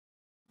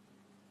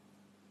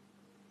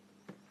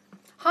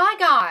Hi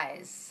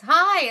guys,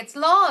 hi, it's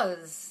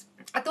Loz.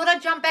 I thought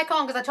I'd jump back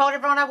on because I told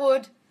everyone I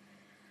would.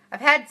 I've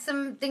had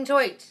something to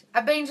eat.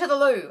 I've been to the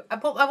loo. I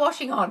put my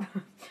washing on.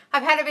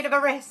 I've had a bit of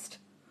a rest.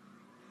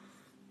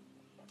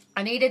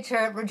 I needed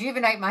to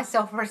rejuvenate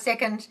myself for a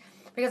second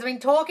because I've been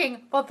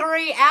talking for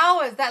 3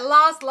 hours. That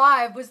last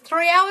live was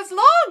 3 hours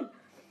long.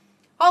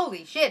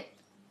 Holy shit.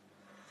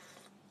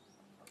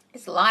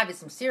 This live is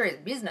some serious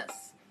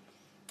business.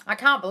 I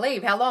can't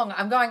believe how long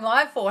I'm going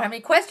live for, how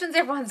many questions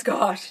everyone's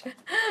got.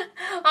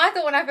 I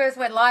thought when I first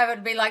went live it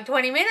would be like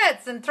 20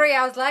 minutes and 3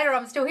 hours later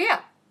I'm still here.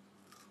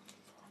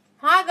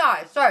 Hi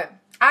guys, so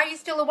are you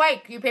still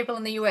awake, you people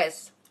in the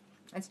US?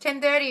 It's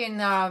 10:30 in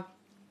the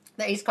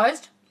East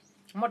Coast.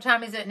 And what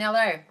time is it in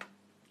LA?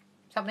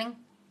 Something?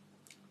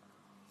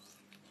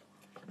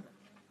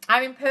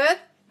 I'm in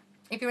Perth.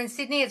 If you're in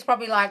Sydney it's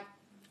probably like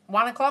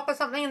 1 o'clock or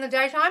something in the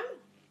daytime.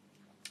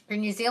 In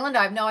New Zealand,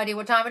 I have no idea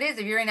what time it is.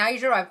 If you're in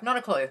Asia, I have not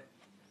a clue.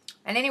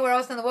 And anywhere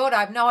else in the world,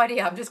 I have no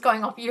idea. I'm just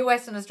going off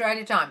US and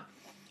Australia time.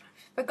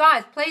 But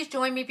guys, please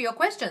join me for your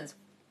questions.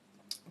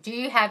 Do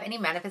you have any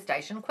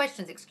manifestation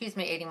questions? Excuse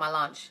me eating my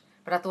lunch,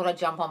 but I thought I'd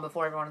jump on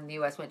before everyone in the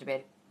US went to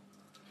bed.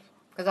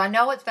 Because I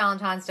know it's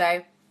Valentine's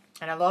Day,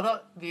 and a lot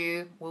of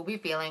you will be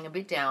feeling a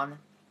bit down, a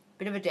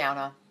bit of a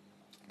downer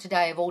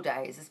today of all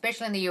days,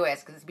 especially in the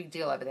US because it's a big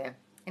deal over there.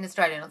 In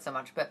Australia, not so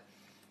much, but,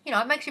 you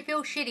know, it makes you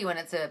feel shitty when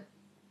it's a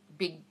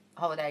big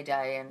holiday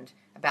day and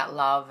about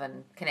love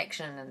and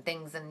connection and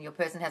things and your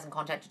person hasn't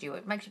contacted you.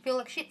 It makes you feel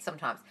like shit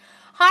sometimes.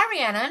 Hi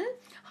Rhiannon.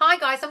 Hi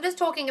guys. I'm just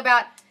talking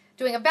about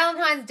doing a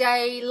Valentine's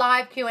Day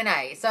live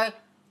Q&A. So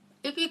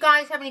if you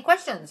guys have any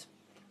questions,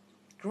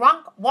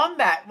 Drunk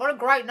Wombat, what a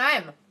great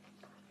name.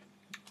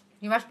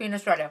 You must be in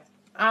Australia.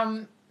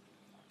 So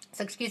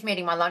excuse me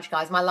eating my lunch,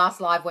 guys. My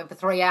last live went for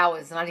 3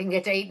 hours and I didn't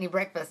get to eat any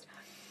breakfast.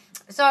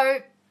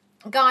 So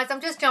guys,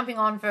 I'm just jumping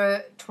on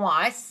for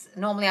twice.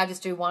 Normally I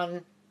just do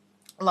one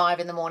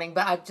live in the morning,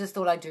 but I just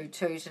thought I'd do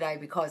 2 today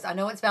because I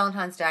know it's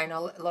Valentine's Day and a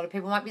lot of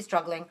people might be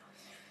struggling.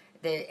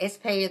 The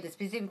SP or the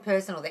specific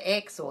person or the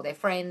ex or their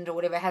friend or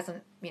whatever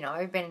hasn't, you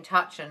know, been in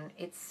touch and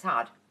it's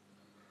hard.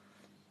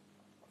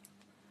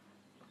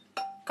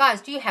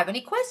 Guys, do you have any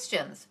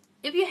questions?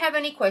 If you have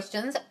any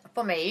questions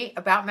for me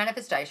about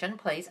manifestation,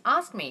 please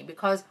ask me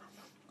because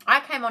I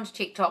came onto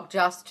TikTok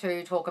just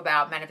to talk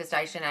about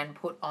manifestation and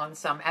put on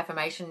some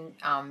affirmation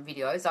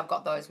videos. I've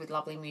got those with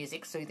lovely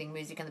music, soothing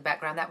music in the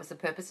background. That was the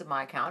purpose of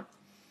my account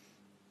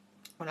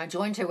when I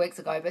joined 2 weeks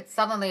ago. But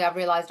suddenly I've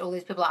realized all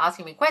these people are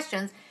asking me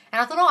questions. And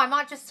I thought, oh, I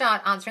might just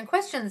start answering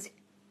questions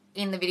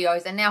in the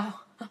videos. And now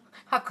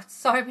I've got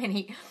so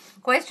many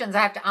questions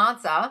I have to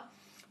answer.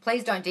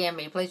 Please don't DM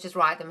me. Please just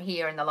write them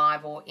here in the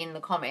live or in the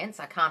comments.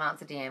 I can't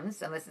answer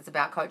DMs unless it's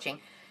about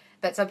coaching.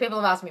 But so people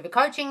have asked me for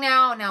coaching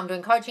now. Now I'm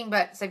doing coaching.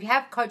 But so if you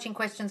have coaching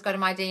questions, go to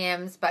my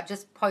DMs. But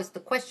just post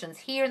the questions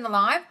here in the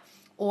live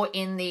or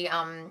in the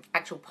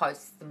actual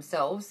posts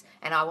themselves.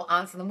 And I will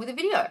answer them with a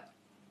video.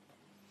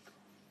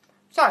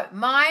 So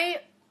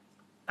my,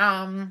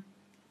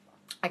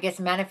 I guess,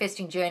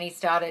 manifesting journey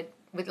started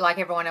with, like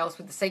everyone else,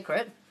 with The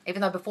Secret.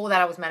 Even though before that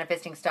I was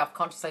manifesting stuff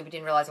consciously, but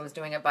didn't realize I was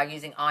doing it by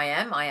using I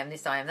am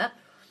this, I am that.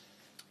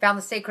 Found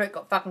The Secret,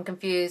 got fucking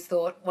confused,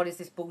 thought, what is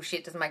this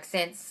bullshit? Doesn't make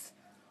sense.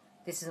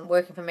 This isn't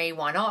working for me,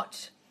 why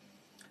not?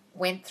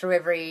 Went through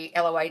every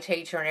LOA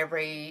teacher and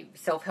every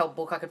self-help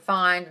book I could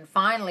find and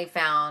finally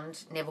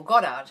found Neville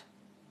Goddard.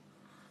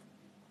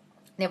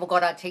 Neville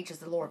Goddard teaches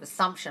the law of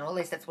assumption, or at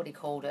least that's what he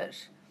called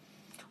it.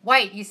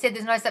 Wait, you said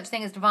there's no such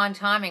thing as divine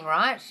timing,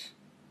 right?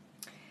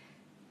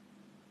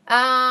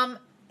 No,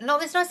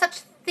 there's no such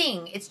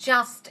thing. It's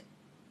just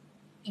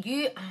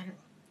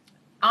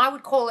I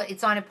would call it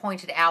its own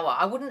appointed hour.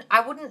 I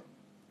wouldn't.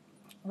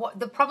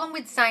 What the problem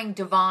with saying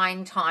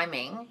divine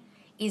timing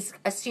is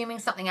assuming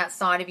something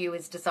outside of you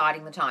is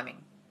deciding the timing.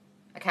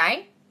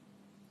 Okay?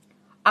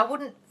 I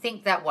wouldn't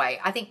think that way.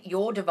 I think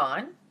you're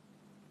divine.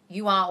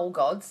 You are all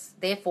gods.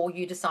 Therefore,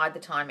 you decide the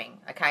timing.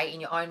 Okay? In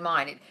your own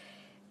mind.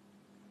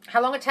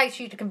 How long it takes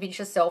you to convince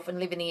yourself and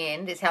live in the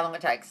end is how long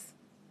it takes.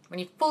 When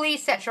you've fully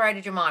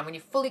saturated your mind, when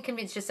you've fully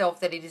convinced yourself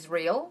that it is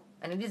real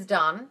and it is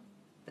done,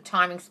 the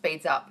timing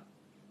speeds up.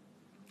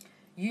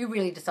 You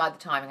really decide the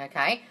timing,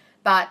 okay?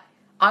 But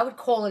I would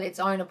call it its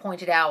own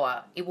appointed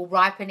hour. It will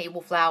ripen, it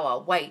will flower.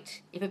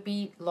 Wait. If it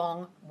be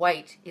long,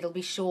 wait. It'll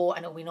be sure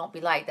and it will not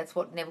be late. That's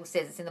what Neville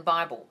says. It's in the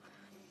Bible.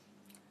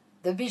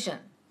 The vision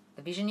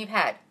you've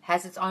had,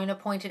 has its own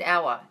appointed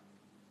hour.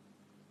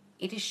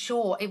 It is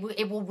sure. It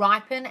will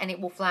ripen and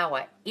it will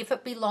flower. If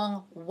it be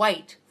long,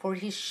 wait. For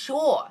it is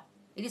sure.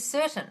 It is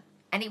certain.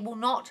 And it will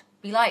not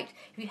be late.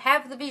 If you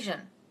have the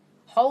vision,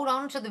 hold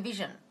on to the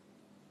vision.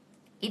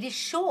 It is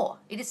sure,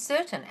 it is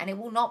certain, and it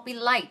will not be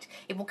late.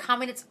 It will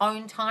come in its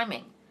own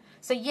timing.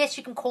 So yes,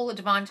 you can call it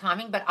divine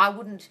timing, but I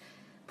wouldn't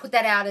put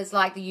that out as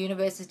like the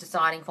universe is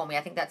deciding for me.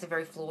 I think that's a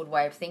very flawed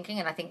way of thinking,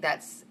 and I think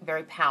that's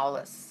very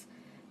powerless.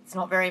 It's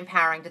not very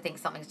empowering to think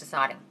something's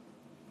deciding.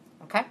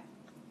 Okay?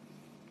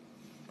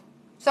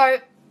 So,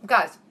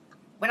 guys,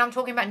 when I'm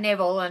talking about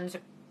Neville and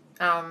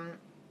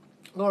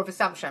law of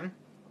assumption,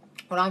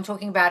 what I'm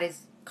talking about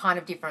is kind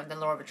of different than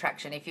law of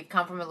attraction. If you've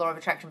come from a law of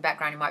attraction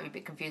background, you might be a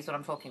bit confused what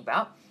I'm talking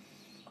about.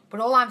 But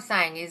all I'm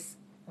saying is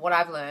what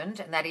I've learned,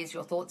 and that is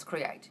your thoughts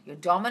create. Your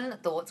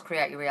dominant thoughts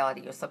create your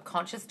reality. Your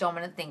subconscious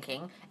dominant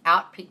thinking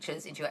out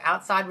pictures into your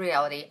outside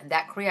reality, and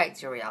that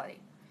creates your reality.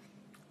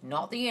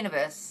 Not the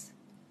universe,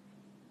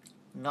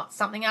 not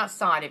something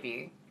outside of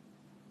you,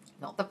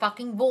 not the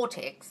fucking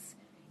vortex.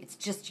 It's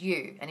just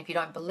you. And if you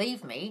don't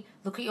believe me,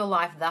 look at your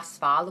life thus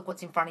far, look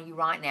what's in front of you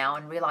right now,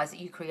 and realize that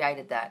you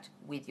created that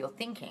with your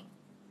thinking.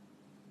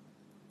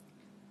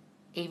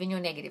 Even your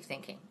negative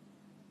thinking.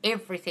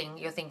 Everything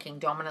you're thinking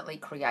dominantly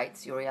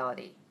creates your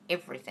reality.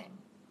 Everything.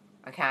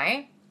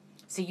 Okay?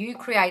 So you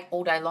create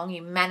all day long.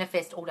 You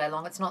manifest all day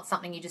long. It's not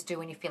something you just do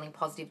when you're feeling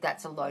positive.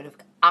 That's a load of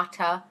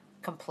utter,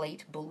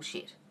 complete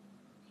bullshit.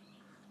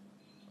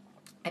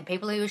 And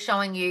people who are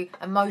showing you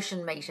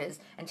emotion meters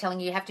and telling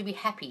you have to be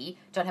happy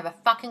don't have a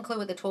fucking clue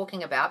what they're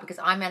talking about, because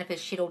I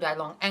manifest shit all day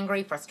long.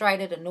 Angry,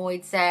 frustrated,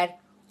 annoyed, sad.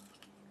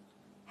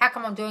 How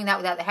come I'm doing that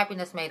without the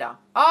happiness meter?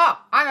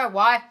 Oh, I know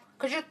why.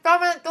 Because your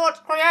dominant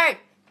thoughts create.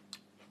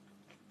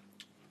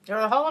 There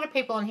are a whole lot of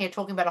people in here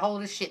talking about a whole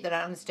lot of shit that I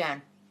don't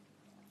understand.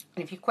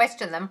 And if you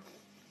question them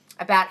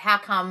about how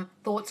come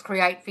thoughts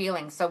create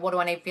feelings, so what do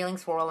I need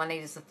feelings for? All I need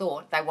is a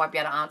thought. They won't be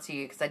able to answer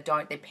you because they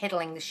don't. They're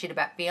peddling this shit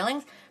about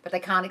feelings, but they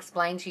can't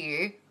explain to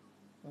you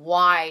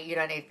why you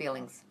don't need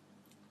feelings.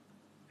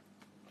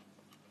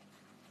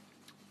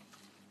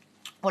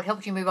 What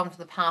helped you move on to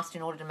the past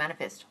in order to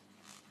manifest?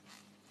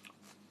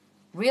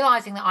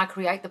 Realizing that I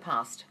create the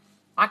past.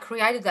 I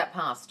created that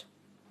past.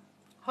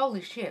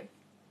 Holy shit.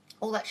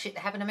 All that shit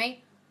that happened to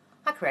me,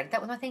 I created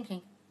that with my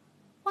thinking.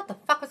 What the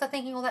fuck was I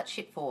thinking all that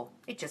shit for?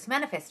 It just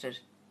manifested.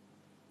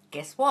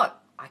 Guess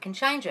what? I can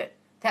change it.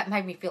 That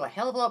made me feel a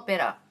hell of a lot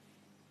better.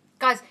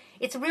 Guys,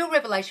 it's a real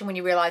revelation when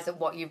you realize that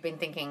what you've been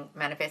thinking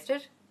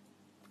manifested.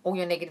 All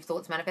your negative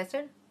thoughts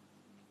manifested.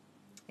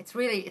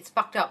 It's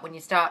fucked up when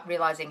you start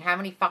realizing how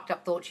many fucked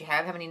up thoughts you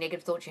have, how many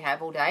negative thoughts you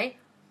have all day.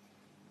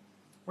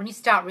 When you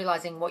start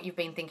realizing what you've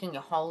been thinking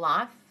your whole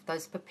life,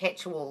 those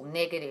perpetual,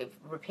 negative,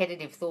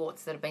 repetitive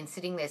thoughts that have been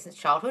sitting there since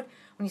childhood,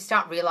 when you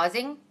start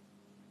realizing,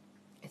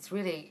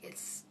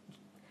 it's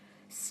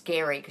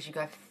scary, because you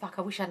go, fuck,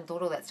 I wish I hadn't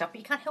thought all that stuff. But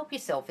you can't help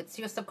yourself. It's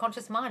your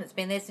subconscious mind. It's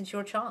been there since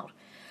you're a child.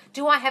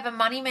 Do I have a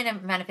money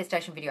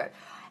manifestation video?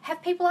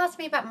 Have people asked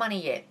me about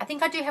money yet? I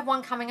think I do have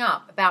one coming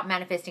up about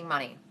manifesting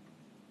money.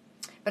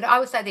 But I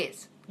would say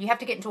this. You have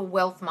to get into a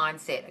wealth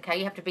mindset, okay?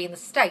 You have to be in the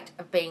state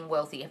of being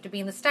wealthy. You have to be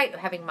in the state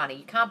of having money.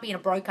 You can't be in a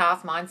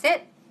broke-ass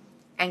mindset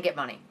and get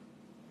money.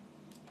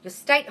 Your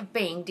state of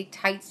being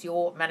dictates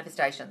your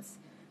manifestations.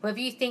 Whoever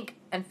you think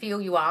and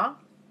feel you are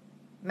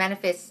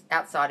manifests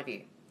outside of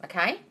you,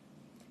 okay?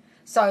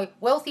 So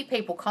wealthy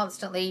people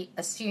constantly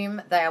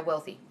assume they are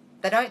wealthy.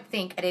 They don't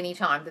think at any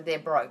time that they're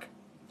broke.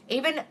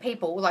 Even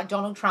people like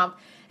Donald Trump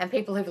and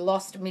people who've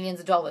lost millions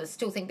of dollars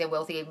still think they're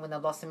wealthy even when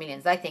they've lost the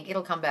millions. They think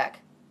it'll come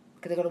back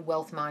because they've got a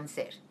wealth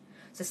mindset.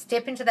 So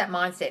step into that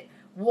mindset.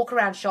 Walk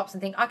around shops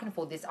and think, I can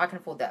afford this, I can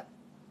afford that.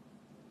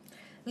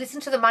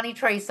 Listen to the money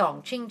tree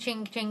song. Ching,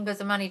 ching, ching goes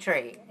the money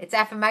tree. It's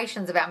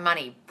affirmations about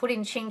money. Put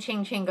in ching,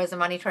 ching, ching goes the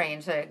money tree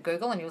into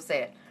Google and you'll see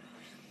it.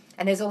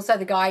 And there's also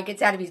the guy who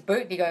gets out of his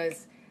boot and he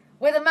goes,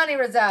 where the money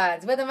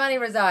resides, where the money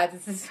resides.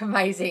 It's this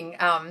amazing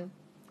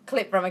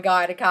clip from a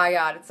guy at a car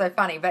yard. It's so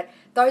funny. But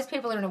those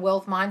people are in a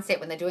wealth mindset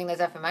when they're doing those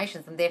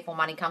affirmations, and therefore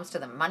money comes to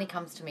them. Money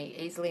comes to me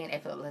easily and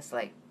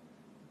effortlessly.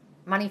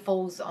 Money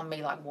falls on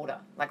me like water,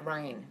 like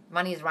rain.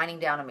 Money is raining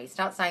down on me.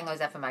 Start saying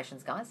those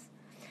affirmations, guys.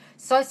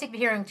 So sick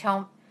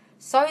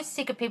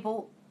of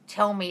people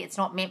tell me it's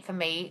not meant for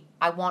me.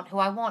 I want who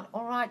I want.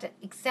 All right,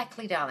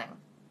 exactly, darling.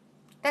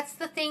 That's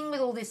the thing with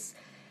all this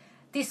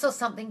or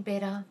something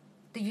better.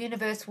 The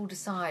universe will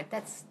decide.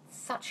 That's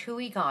such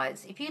hooey,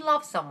 guys. If you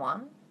love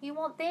someone, you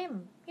want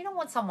them. You don't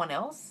want someone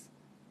else.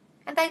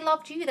 And they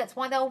loved you. That's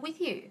why they were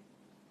with you.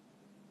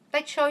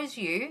 They chose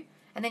you,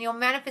 and then your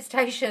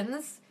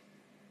manifestations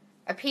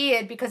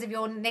appeared because of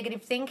your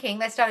negative thinking.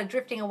 They started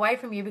drifting away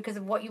from you because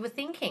of what you were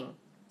thinking.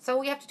 So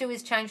all you have to do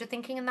is change your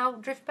thinking and they'll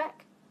drift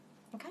back.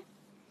 Okay?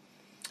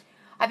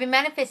 I've been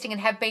manifesting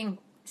and have been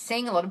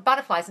seeing a lot of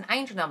butterflies and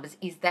angel numbers.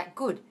 Is that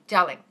good?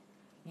 Darling,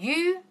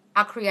 you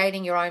are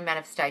creating your own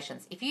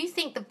manifestations. If you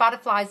think the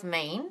butterflies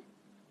mean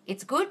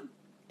it's good,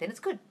 then it's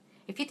good.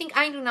 If you think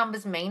angel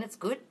numbers mean it's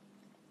good,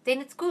 then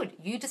it's good.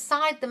 You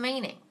decide the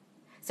meaning.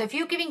 So if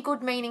you're giving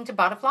good meaning to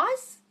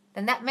butterflies,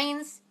 then that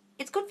means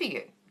it's good for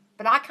you.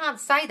 But I can't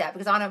say that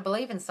because I don't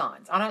believe in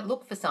signs. I don't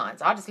look for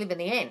signs. I just live in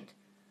the end.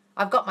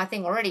 I've got my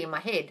thing already in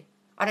my head.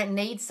 I don't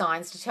need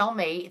signs to tell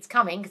me it's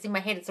coming because in my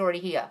head it's already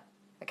here.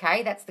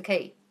 Okay? That's the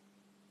key.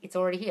 It's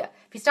already here.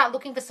 If you start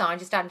looking for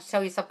signs, you're starting to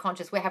tell your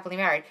subconscious we're happily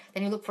married.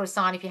 Then you look for a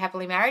sign if you're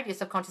happily married, your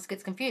subconscious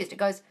gets confused. It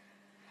goes,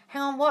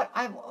 hang on, what?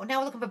 Now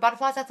we're looking for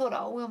butterflies? I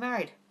thought, we were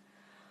married.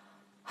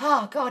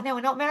 Oh, God, now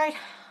we're not married?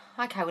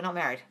 Okay, we're not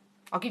married.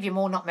 I'll give you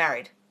more not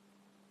married.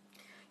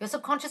 Your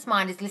subconscious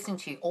mind is listening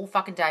to you all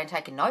fucking day and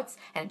taking notes,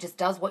 and it just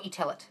does what you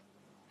tell it.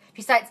 If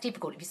you say it's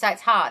difficult, if you say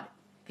it's hard,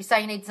 if you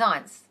say you need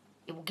signs,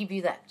 it will give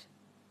you that.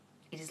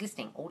 It is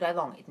listening all day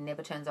long. It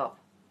never turns off.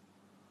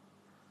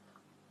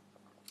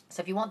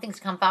 So if you want things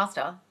to come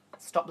faster,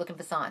 stop looking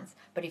for signs.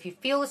 But if you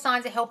feel the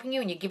signs are helping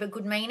you and you give it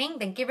good meaning,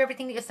 then give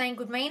everything that you're saying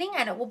good meaning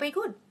and it will be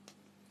good.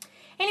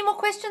 Any more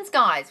questions,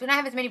 guys? We don't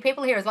have as many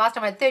people here as last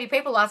time. I had 30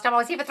 people last time. I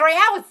was here for 3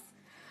 hours.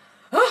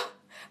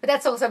 But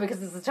that's also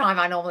because it's the time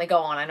I normally go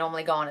on. I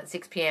normally go on at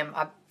 6 p.m.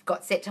 I've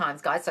got set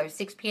times, guys. So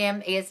 6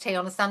 p.m. EST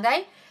on a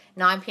Sunday,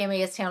 9 p.m.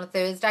 EST on a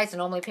Thursday. So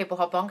normally people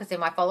hop on because they're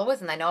my followers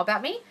and they know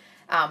about me.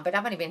 But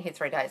I've only been here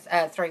 3 days,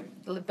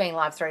 being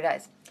live 3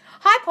 days.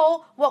 Hi,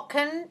 Paul. What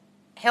can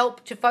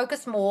help to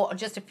focus more on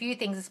just a few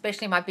things,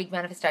 especially my big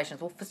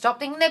manifestations? Well, stop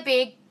thinking they're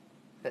big,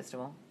 first of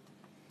all.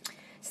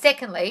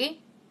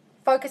 Secondly,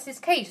 focus is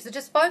key. So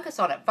just focus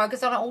on it.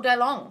 Focus on it all day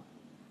long.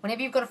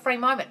 Whenever you've got a free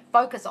moment,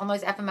 focus on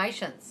those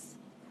affirmations.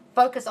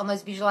 Focus on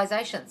those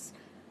visualizations.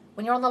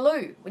 When you're on the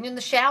loo, when you're in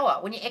the shower,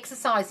 when you're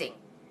exercising,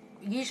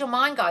 use your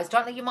mind, guys.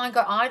 Don't let your mind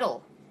go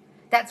idle.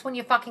 That's when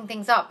you're fucking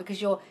things up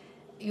because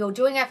you're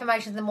doing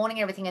affirmations in the morning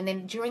and everything, and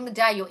then during the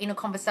day your inner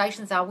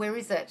conversations are, where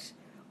is it?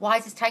 Why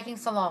is this taking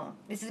so long?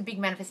 This is a big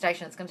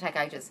manifestation. It's going to take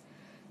ages.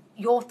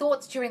 Your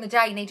thoughts during the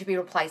day need to be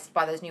replaced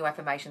by those new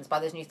affirmations,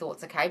 by those new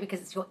thoughts, okay? Because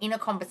it's your inner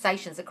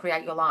conversations that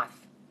create your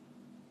life.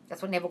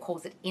 That's what Neville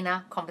calls it,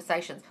 inner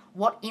conversations.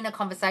 What inner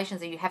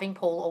conversations are you having,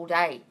 Paul, all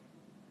day?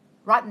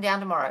 Write them down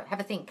tomorrow. Have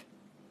a think.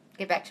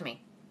 Get back to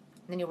me.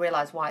 And then you'll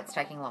realize why it's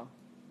taking long.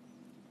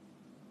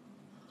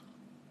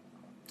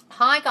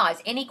 Hi,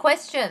 guys. Any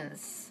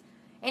questions?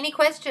 Any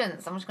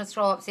questions? I'm just going to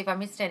scroll up, see if I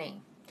missed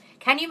any.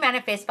 Can you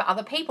manifest for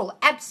other people?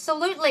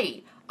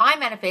 Absolutely. I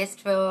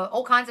manifest for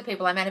all kinds of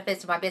people. I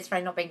manifested my best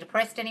friend not being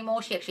depressed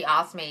anymore. She actually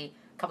asked me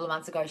a couple of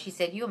months ago. She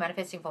said, you were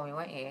manifesting for me,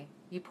 weren't you?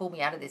 You pulled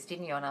me out of this,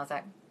 didn't you? And I was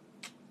like,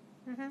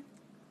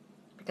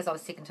 because I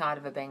was sick and tired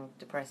of her being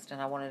depressed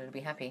and I wanted her to be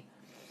happy.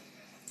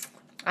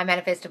 I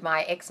manifested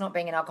my ex not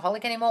being an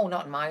alcoholic anymore.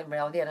 Not in my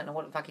reality. I don't know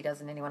what the fuck he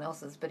does in anyone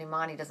else's, but in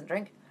mine he doesn't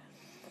drink.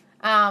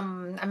 I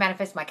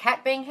manifested my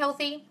cat being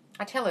healthy.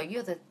 I tell her,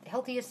 you're the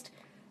healthiest,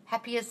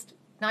 happiest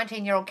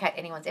 19-year-old cat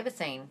anyone's ever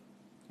seen.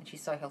 And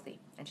she's so healthy.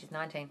 And she's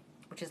 19,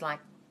 which is like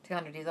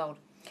 200 years old.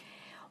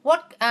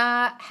 What,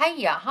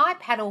 hey, hi,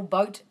 Paddle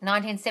Boat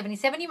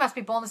 1977. You must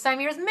be born the same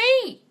year as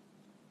me.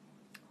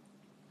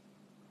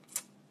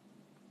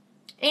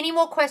 Any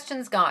more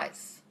questions,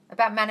 guys,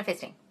 about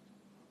manifesting?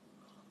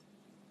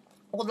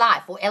 Or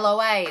life, or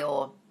LOA,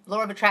 or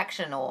law of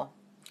attraction, or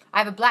I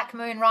have a black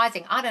moon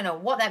rising. I don't know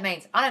what that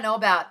means. I don't know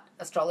about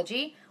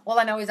astrology. All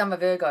I know is I'm a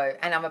Virgo,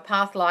 and I'm a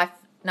past life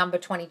number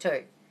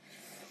 22.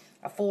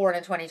 A 4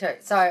 and a 22.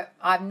 So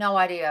I have no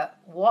idea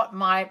what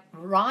my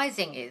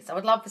rising is. I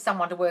would love for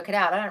someone to work it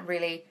out. I don't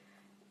really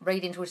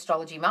read into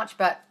astrology much,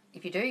 but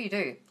if you do, you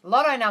do.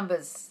 Lotto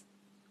numbers.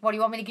 What, do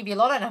you want me to give you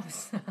lotto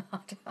numbers?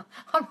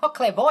 I'm not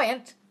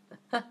clairvoyant.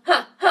 I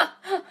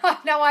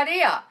have no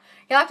idea.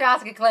 You'll have to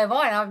ask a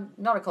clairvoyant. I'm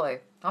not a clue.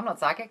 I'm not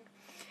psychic.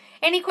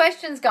 Any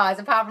questions, guys,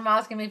 apart from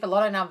asking me for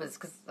lotto numbers?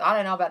 Because I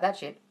don't know about that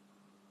shit.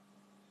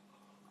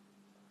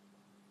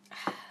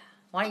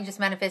 Why don't you just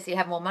manifest that you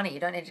have more money? You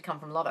don't need to come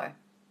from lotto.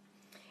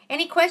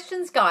 Any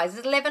questions, guys?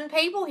 There's 11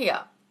 people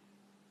here.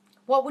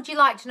 What would you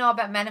like to know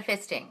about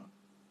manifesting?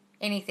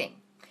 Anything.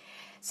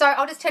 So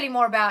I'll just tell you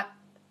more about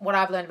what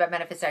I've learned about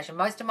manifestation.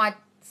 Most of my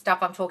stuff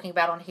I'm talking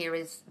about on here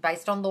is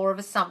based on law of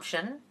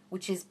assumption,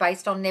 which is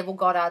based on Neville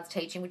Goddard's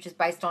teaching, which is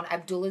based on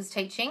Abdullah's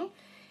teaching.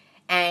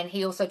 And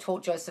he also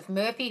taught Joseph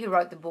Murphy, who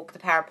wrote the book, The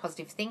Power of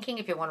Positive Thinking.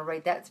 If you want to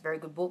read that, it's a very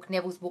good book.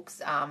 Neville's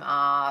books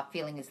are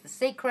Feeling is the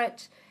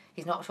Secret.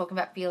 He's not talking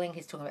about feeling.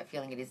 He's talking about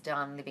feeling it is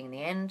done, living in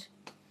the end.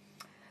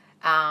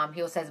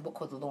 He also has a book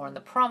called The Law and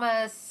the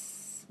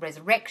Promise,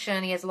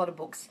 Resurrection. He has a lot of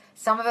books.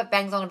 Some of it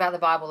bangs on about the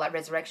Bible, like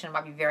Resurrection. It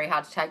might be very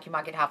hard to take. You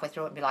might get halfway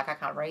through it and be like, I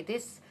can't read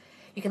this.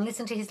 You can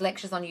listen to his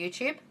lectures on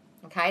YouTube.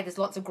 Okay, there's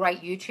lots of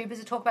great YouTubers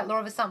who talk about law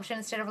of assumption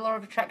instead of law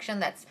of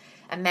attraction. That's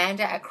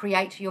Amanda at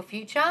Create Your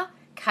Future,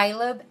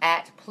 Caleb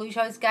at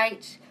Pluto's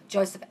Gate,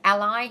 Joseph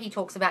Ally, he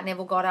talks about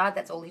Neville Goddard.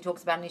 That's all he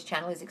talks about on his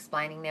channel is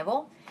explaining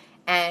Neville.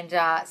 And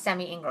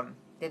Sammy Ingram.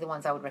 They're the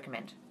ones I would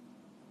recommend.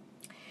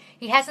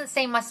 He hasn't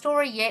seen my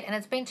story yet, and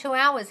it's been 2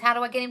 hours. How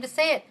do I get him to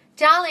see it?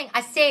 Darling,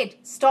 I said,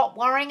 stop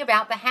worrying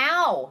about the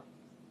how.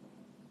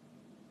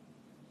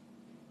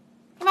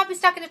 You might be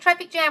stuck in a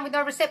traffic jam with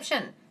no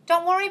reception.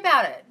 Don't worry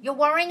about it. You're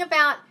worrying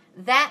about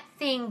that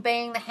thing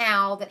being the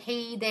how that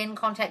he then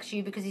contacts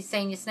you because he's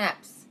seen your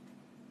snaps.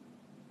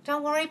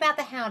 Don't worry about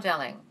the how,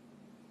 darling.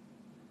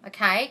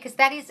 Okay? Because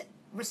that is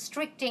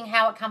restricting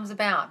how it comes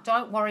about.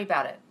 Don't worry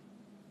about it.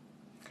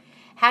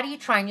 How do you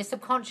train your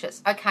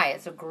subconscious? Okay,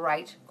 it's a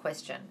great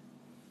question.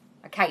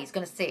 Okay, he's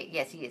going to see it.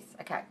 Yes, he is.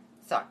 Okay,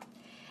 so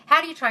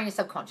how do you train your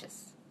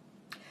subconscious?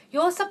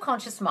 Your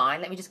subconscious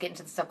mind, let me just get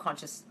into the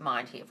subconscious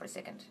mind here for a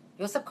second.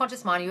 Your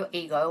subconscious mind, or your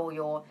ego, or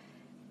your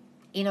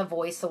inner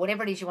voice, or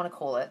whatever it is you want to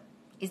call it,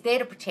 is there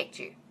to protect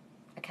you.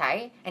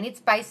 Okay? And it's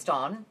based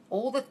on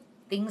all the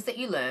things that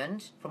you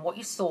learned from what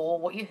you saw,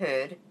 what you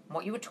heard, and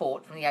what you were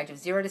taught from the age of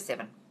 0 to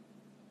 7.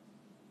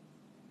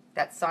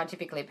 That's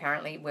scientifically,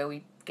 apparently, where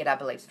we get our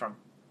beliefs from.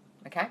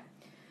 Okay?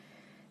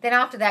 Then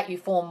after that, you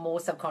form more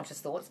subconscious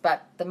thoughts,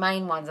 but the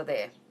main ones are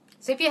there.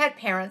 So if you had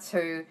parents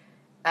who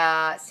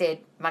said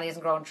money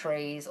doesn't grow on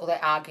trees, or they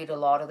argued a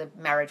lot, or the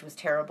marriage was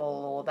terrible,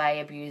 or they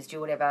abused you,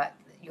 whatever,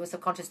 your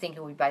subconscious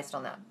thinking will be based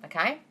on that,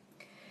 okay?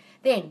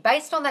 Then,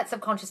 based on that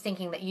subconscious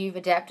thinking that you've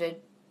adapted,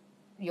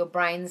 your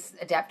brain's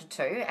adapted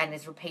to and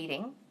is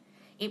repeating,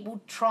 it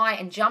will try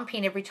and jump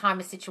in every time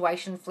a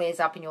situation flares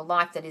up in your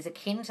life that is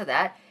akin to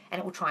that, and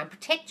it will try and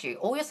protect you.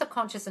 All your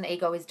subconscious and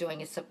ego is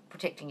doing is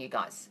protecting you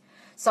guys.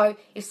 So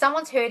if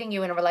someone's hurting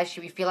you in a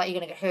relationship, you feel like you're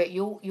going to get hurt,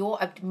 your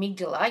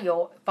amygdala,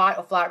 your fight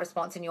or flight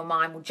response in your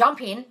mind will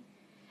jump in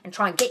and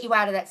try and get you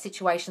out of that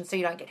situation so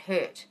you don't get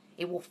hurt.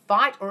 It will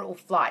fight or it will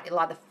flight. It'll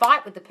either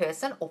fight with the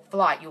person or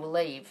flight, you will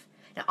leave.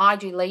 Now, I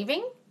do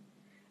leaving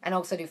and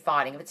also do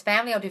fighting. If it's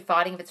family, I'll do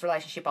fighting. If it's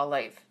relationship, I'll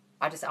leave.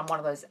 I'm one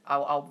of those,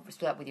 I'll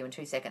split up with you in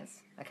 2 seconds,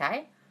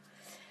 okay?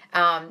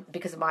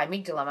 Because of my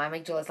amygdala. My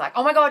amygdala is like,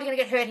 oh my God, you're going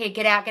to get hurt here.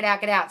 Get out, get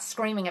out, get out.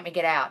 Screaming at me,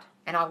 get out.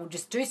 And I will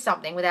just do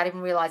something without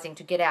even realizing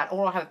to get out.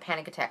 Or I'll have a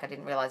panic attack. I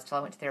didn't realize until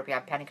I went to therapy I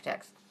have panic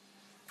attacks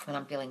when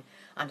I'm feeling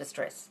under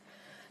stress.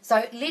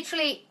 So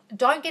literally,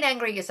 don't get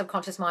angry at your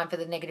subconscious mind for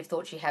the negative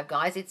thoughts you have,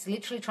 guys. It's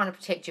literally trying to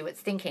protect you. It's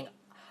thinking,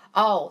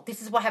 oh,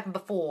 this is what happened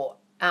before.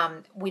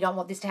 We don't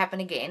want this to happen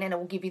again. And it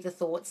will give you the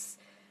thoughts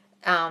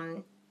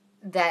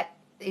that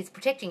is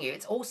protecting you.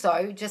 It's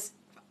also just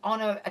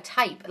on a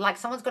tape. Like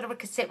someone's got a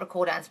cassette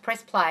recorder and it's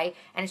press play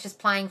and it's just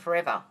playing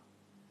forever.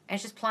 And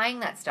it's just playing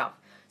that stuff.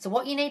 So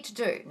what you need to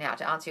do now,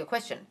 to answer your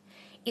question,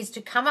 is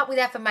to come up with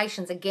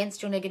affirmations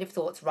against your negative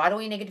thoughts. Write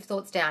all your negative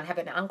thoughts down. Have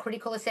an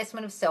uncritical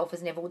assessment of self,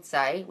 as Neville would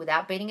say,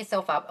 without beating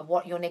yourself up, of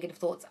what your negative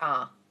thoughts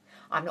are.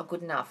 I'm not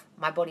good enough.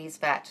 My body is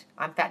fat.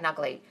 I'm fat and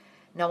ugly.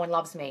 No one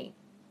loves me.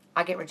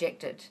 I get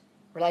rejected.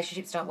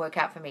 Relationships don't work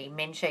out for me.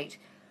 Men cheat.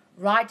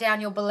 Write down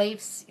your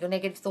beliefs, your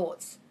negative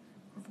thoughts.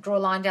 Draw a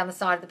line down the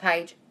side of the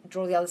page.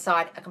 Draw the other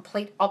side. A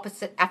complete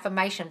opposite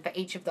affirmation for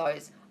each of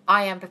those.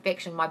 I am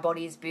perfection. My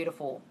body is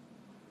beautiful.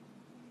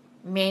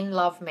 Men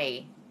love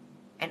me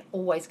and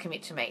always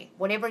commit to me.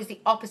 Whatever is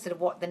the opposite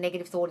of what the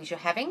negative thought is you're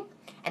having,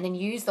 and then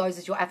use those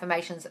as your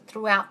affirmations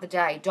throughout the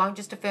day. Don't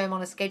just affirm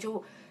on a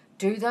schedule.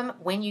 Do them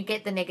when you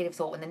get the negative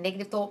thought, when the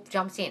negative thought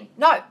jumps in.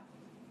 No,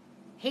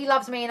 he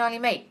loves me and only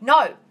me.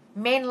 No,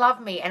 men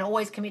love me and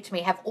always commit to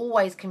me, have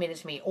always committed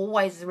to me.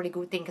 Always is a really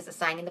good thing because it's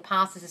saying in the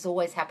past this has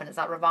always happened. It's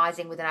like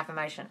revising with an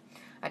affirmation.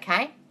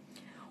 Okay?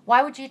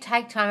 Why would you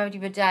take time out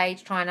of your day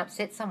to try and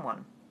upset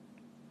someone?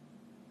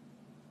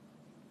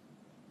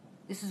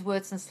 This is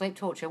worse than sleep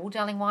torture. Well,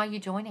 darling, why are you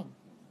joining?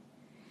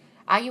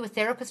 Are you a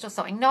therapist or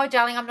something? No,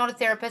 darling, I'm not a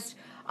therapist.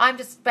 I'm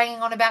just banging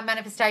on about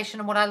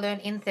manifestation and what I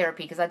learned in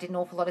therapy because I did an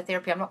awful lot of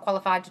therapy. I'm not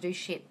qualified to do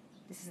shit.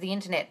 This is the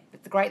internet.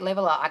 It's the great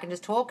leveler. I can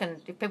just talk,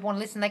 and if people want to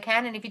listen, they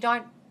can, and if you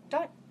don't,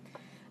 don't,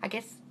 I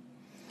guess.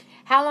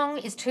 How long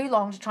is too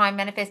long to try and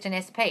manifest an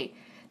SP?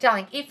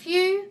 Darling, if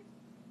you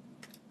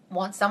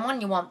want someone,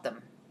 you want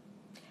them.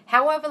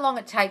 However long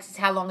it takes is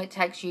how long it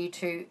takes you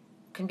to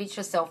convince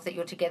yourself that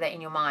you're together in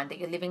your mind, that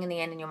you're living in the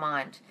end in your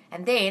mind.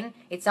 And then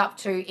it's up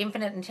to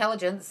infinite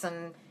intelligence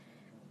and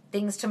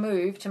things to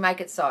move to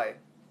make it so.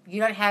 You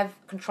don't have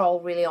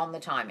control really on the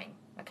timing,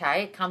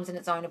 okay? It comes in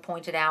its own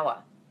appointed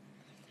hour.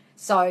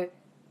 So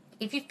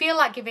if you feel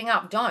like giving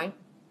up, don't.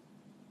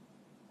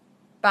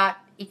 But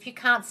if you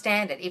can't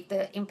stand it, if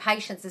the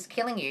impatience is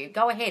killing you,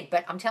 go ahead.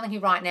 But I'm telling you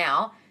right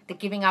now that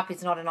giving up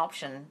is not an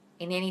option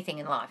in anything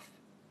in life.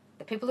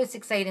 The people who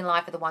succeed in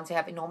life are the ones who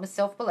have enormous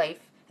self-belief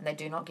and they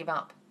do not give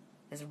up.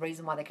 There's a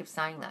reason why they keep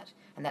saying that.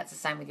 And that's the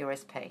same with your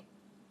SP.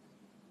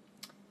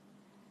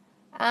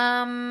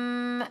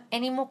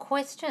 Any more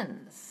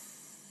questions?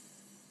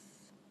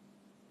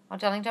 Oh,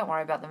 darling, don't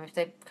worry about them. If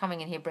they're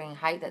coming in here bringing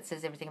hate, that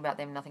says everything about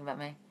them, nothing about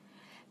me.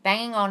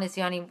 Banging on is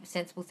the only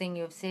sensible thing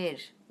you have said.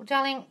 Well,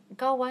 darling,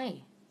 go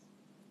away.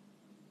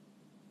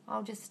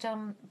 I'll just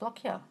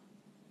block you.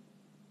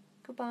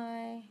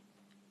 Goodbye.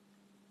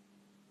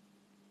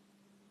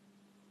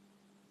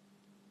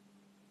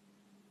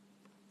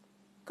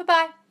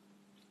 Goodbye.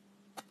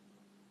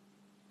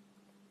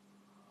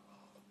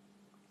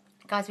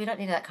 Guys, we don't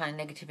need that kind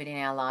of negativity in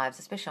our lives,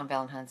 especially on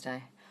Valentine's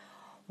Day.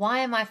 Why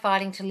am I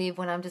fighting to live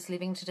when I'm just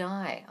living to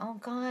die? Oh,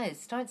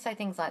 guys, don't say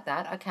things like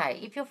that. Okay,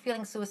 if you're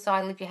feeling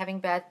suicidal, if you're having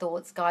bad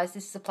thoughts, guys,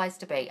 this is a place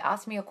to be.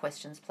 Ask me your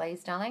questions,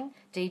 please, darling.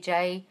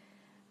 DJ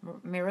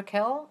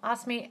Miracle,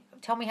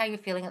 tell me how you're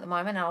feeling at the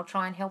moment, and I'll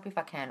try and help if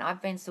I can.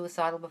 I've been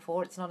suicidal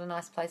before. It's not a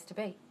nice place to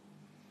be.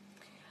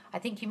 I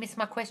think you missed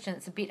my question.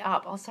 It's a bit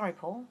up. Oh, sorry,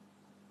 Paul.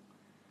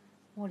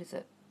 What is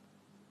it?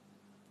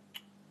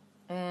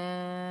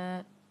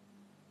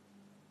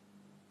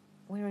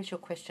 Where is your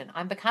question?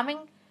 I'm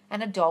becoming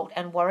an adult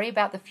and worry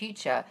about the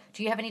future.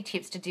 Do you have any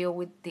tips to deal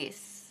with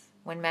this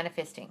when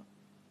manifesting?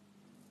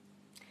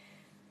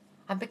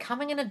 I'm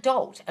becoming an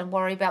adult and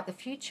worry about the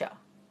future.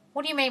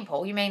 What do you mean,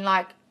 Paul? You mean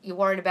like you're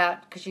worried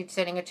about because you're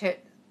turning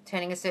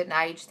a certain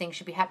age, things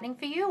should be happening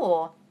for you,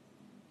 or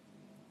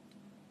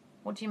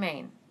what do you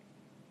mean?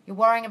 You're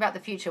worrying about the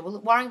future. Well,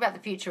 worrying about the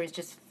future is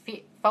just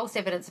false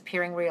evidence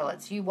appearing real.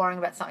 It's you worrying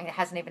about something that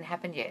hasn't even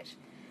happened yet.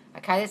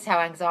 Okay, that's how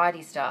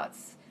anxiety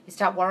starts. You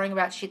start worrying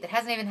about shit that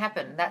hasn't even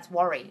happened. That's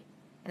worry.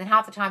 And then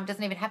half the time it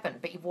doesn't even happen,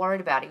 but you've worried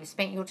about it. You've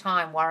spent your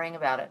time worrying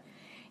about it.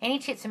 Any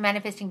tips for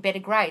manifesting better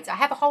grades? I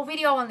have a whole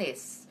video on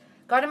this.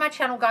 Go to my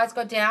channel, guys.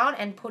 Go down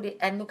and put it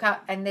and look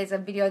up. And there's a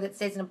video that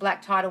says in a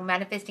black title,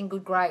 Manifesting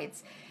Good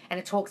Grades. And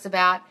it talks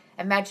about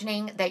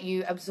imagining that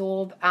you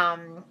absorb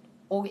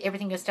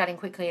everything you're studying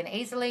quickly and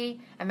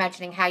easily.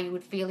 Imagining how you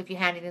would feel if you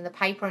handed in the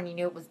paper and you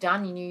knew it was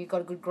done. You knew you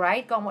got a good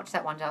grade. Go and watch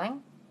that one,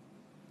 darling.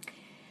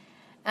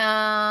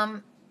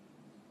 My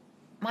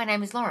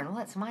name is Lauren. Well,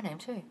 that's my name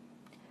too.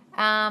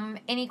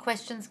 Any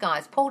questions,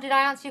 guys? Paul, did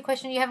I answer your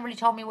question? You haven't really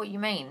told me what you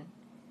mean.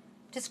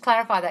 Just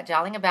clarify that,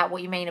 darling, about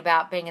what you mean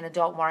about being an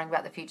adult and worrying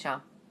about the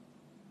future.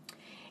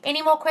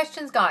 Any more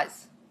questions,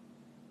 guys?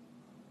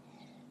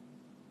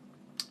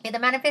 Yeah, the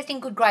manifesting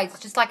good grades,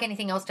 it's just like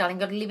anything else, darling.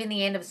 You've got to live in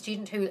the end of a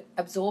student who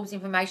absorbs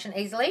information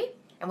easily.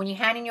 And when you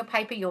hand in your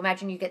paper, you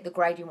imagine you get the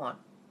grade you want.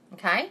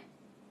 Okay?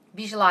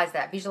 Visualize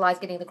that. Visualize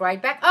getting the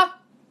grade back. Oh,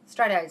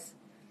 straight A's.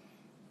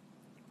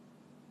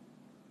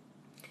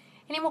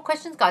 Any more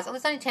questions, guys? Oh,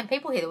 there's only 10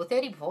 people here. There were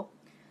 30 before.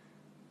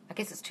 I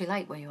guess it's too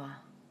late where you are.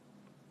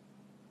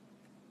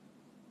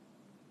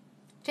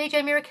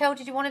 GJ Miracle,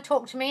 did you want to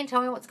talk to me and tell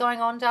me what's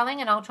going on,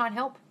 darling, and I'll try and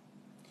help?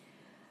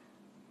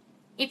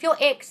 If your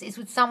ex is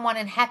with someone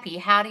and happy,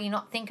 how do you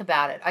not think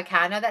about it? Okay,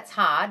 I know that's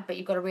hard, but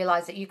you've got to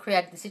realise that you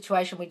created the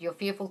situation with your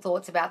fearful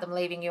thoughts about them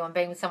leaving you and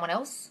being with someone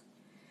else.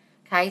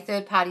 Okay,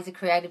 third parties are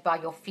created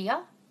by your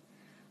fear.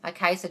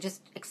 Okay, so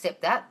just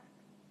accept that.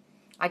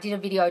 I did a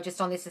video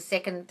just on this,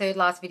 third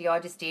last video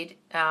I just did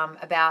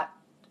about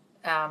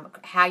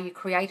how you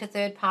create a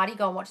third party.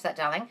 Go and watch that,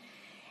 darling.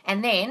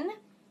 And then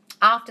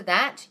after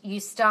that, you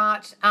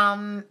start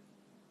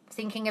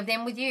thinking of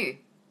them with you.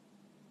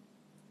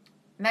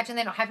 Imagine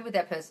they're not happy with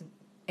that person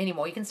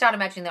anymore. You can start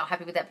imagining they're not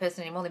happy with that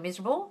person anymore. They're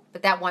miserable,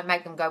 but that won't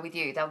make them go with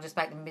you. They'll just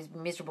make them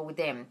miserable with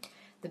them.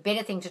 The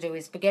better thing to do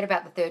is forget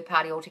about the third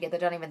party altogether.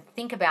 Don't even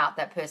think about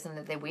that person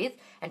that they're with,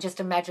 and just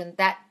imagine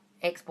that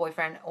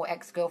ex-boyfriend or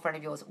ex-girlfriend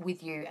of yours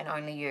with you and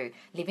only you.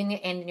 Live in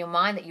the end in your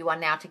mind that you are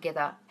now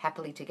together,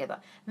 happily together.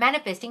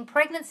 Manifesting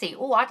pregnancy.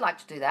 Oh, I'd like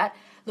to do that.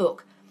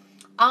 Look,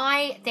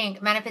 I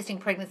think manifesting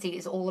pregnancy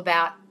is all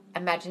about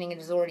imagining it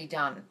is already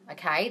done,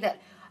 okay?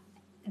 That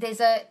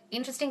there's an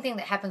interesting thing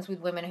that happens with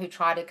women who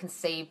try to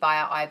conceive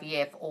via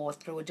IVF or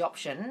through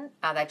adoption.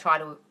 They try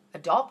to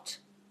adopt,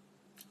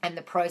 and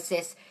the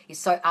process is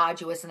so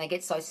arduous and they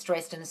get so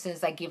stressed, and as soon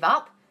as they give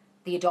up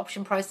the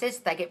adoption process,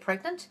 they get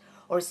pregnant.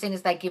 Or as soon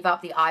as they give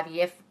up the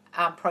IVF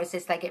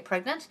process, they get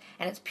pregnant.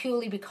 And it's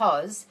purely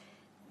because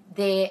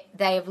they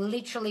have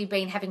literally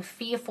been having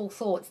fearful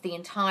thoughts the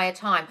entire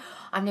time.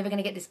 I'm never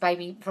going to get this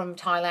baby from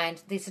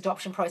Thailand. This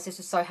adoption process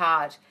is so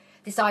hard.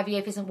 This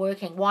IVF isn't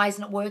working. Why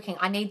isn't it working?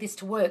 I need this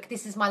to work.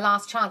 This is my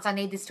last chance. I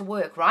need this to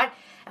work, right?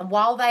 And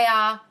while they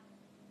are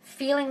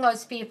feeling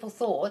those fearful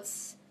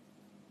thoughts,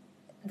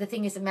 the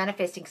thing is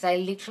manifesting, because they're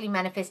literally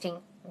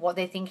manifesting what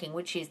they're thinking,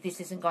 which is this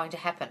isn't going to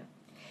happen.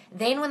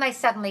 Then when they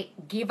suddenly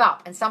give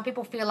up, and some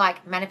people feel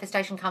like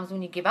manifestation comes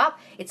when you give up,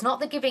 it's not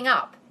the giving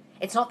up.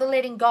 It's not the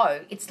letting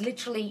go. It's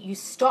literally you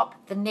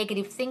stop the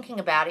negative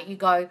thinking about it. You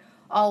go,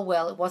 oh,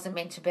 well, it wasn't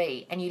meant to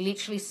be. And you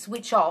literally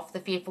switch off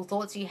the fearful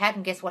thoughts you had,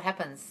 and guess what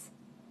happens?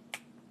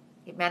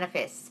 It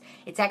manifests.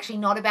 It's actually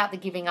not about the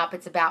giving up.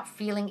 It's about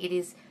feeling it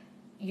is,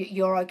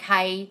 you're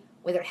okay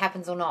whether it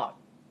happens or not.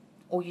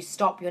 Or you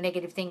stop your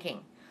negative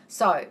thinking.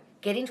 So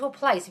get into a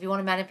place, if you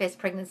want to manifest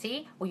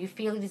pregnancy, where you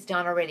feel it is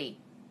done already.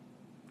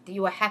 That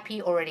you are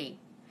happy already.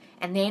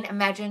 And then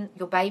imagine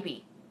your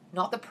baby.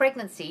 Not the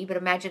pregnancy, but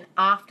imagine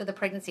after the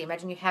pregnancy.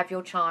 Imagine you have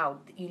your child.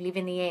 You live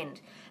in the end.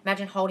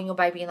 Imagine holding your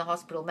baby in the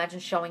hospital. Imagine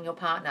showing your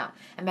partner.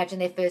 Imagine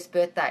their first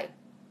birthday.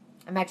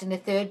 Imagine their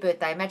third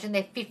birthday. Imagine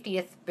their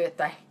 50th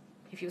birthday,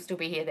 if you'll still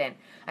be here then.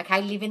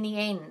 Okay, live in the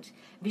end.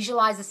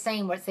 Visualize a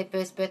scene where it's their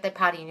first birthday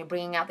party and you're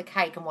bringing out the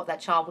cake and what that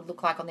child would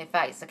look like on their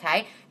face,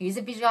 okay? Use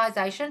a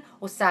visualization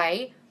or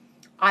say,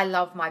 I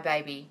love my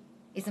baby.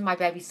 Isn't my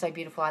baby so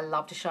beautiful? I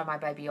love to show my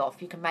baby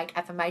off. You can make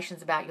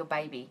affirmations about your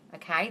baby,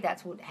 okay?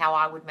 That's how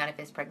I would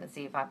manifest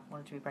pregnancy if I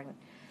wanted to be pregnant.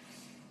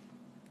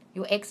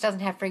 Your ex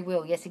doesn't have free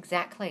will. Yes,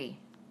 exactly.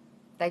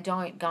 They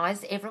don't,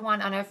 guys.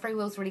 Everyone, I know free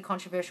will is really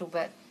controversial,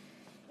 but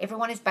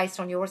everyone is based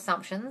on your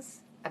assumptions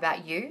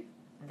about you,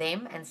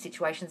 them, and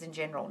situations in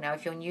general. Now,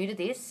 if you're new to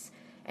this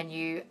and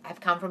you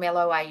have come from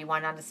LOA, you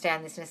won't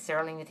understand this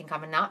necessarily and you think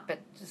I'm a nut, but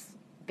just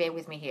bear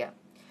with me here.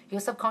 Your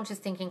subconscious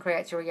thinking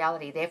creates your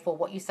reality. Therefore,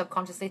 what you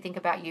subconsciously think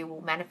about you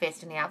will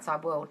manifest in the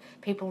outside world.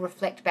 People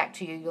reflect back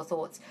to you your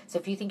thoughts. So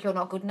if you think you're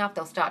not good enough,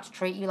 they'll start to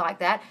treat you like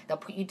that. They'll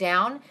put you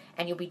down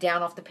and you'll be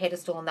down off the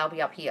pedestal and they'll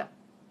be up here.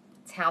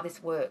 It's how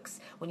this works.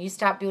 When you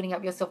start building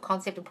up your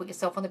self-concept and put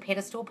yourself on the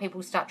pedestal, people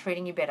will start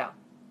treating you better.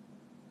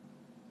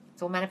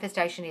 That's all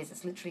manifestation is.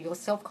 It's literally your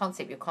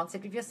self-concept, your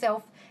concept of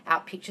yourself,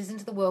 out pictures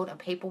into the world, and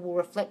people will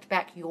reflect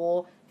back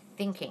your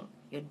thinking,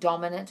 your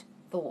dominant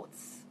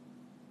thoughts.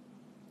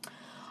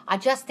 I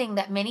just think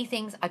that many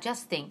things,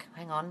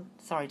 hang on,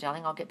 sorry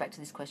darling, I'll get back to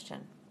this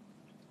question.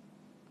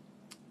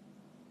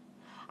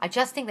 I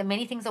just think that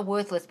many things are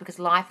worthless because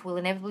life will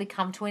inevitably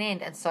come to an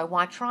end, and so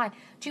why try?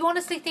 Do you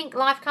honestly think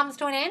life comes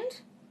to an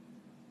end?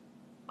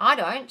 I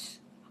don't.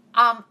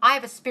 I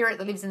have a spirit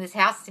that lives in this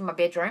house. It's in my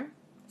bedroom.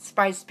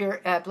 Sprays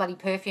spirit bloody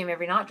perfume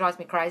every night. Drives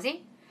me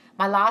crazy.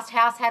 My last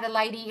house had a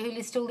lady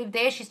who still lived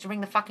there. She used to ring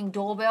the fucking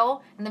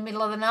doorbell in the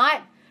middle of the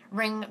night.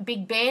 Ring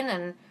Big Ben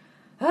and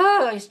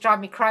it used to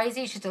drive me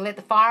crazy. She used to let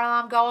the fire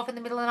alarm go off in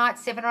the middle of the night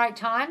 7 or 8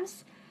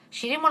 times.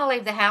 She didn't want to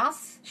leave the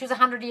house. She was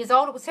 100 years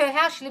old. It was her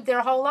house. She lived there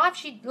her whole life.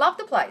 She loved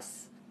the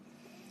place.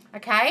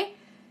 Okay?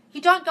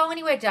 You don't go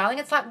anywhere, darling.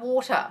 It's like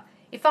water.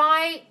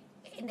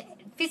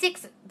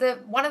 Physics,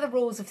 one of the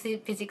rules of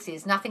physics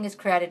is nothing is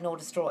created nor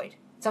destroyed.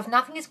 So if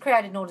nothing is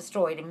created nor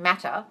destroyed in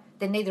matter,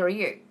 then neither are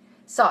you.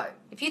 So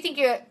if you think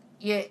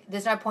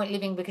there's no point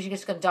living because you're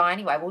just going to die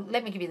anyway, well,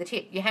 let me give you the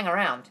tip. You hang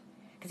around.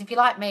 Because if you're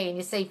like me and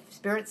you see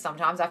spirits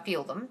sometimes, I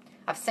feel them.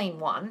 I've seen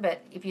one,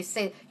 but if you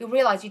see, you'll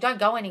realise you don't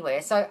go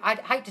anywhere. So I'd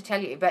hate to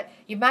tell you, but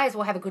you may as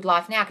well have a good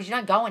life now because you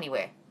don't go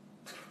anywhere.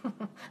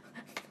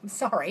 I'm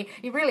sorry,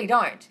 you really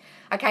don't.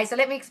 Okay, so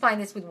let me explain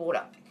this with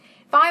water.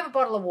 If I have a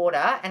bottle of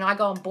water and I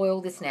go and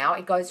boil this now,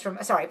 it goes from,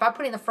 if I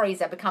put it in the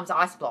freezer, it becomes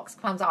ice blocks,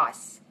 becomes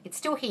ice. It's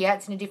still here,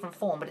 it's in a different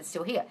form, but it's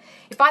still here.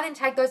 If I then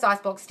take those ice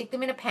blocks, stick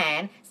them in a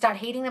pan, start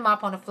heating them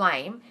up on a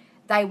flame,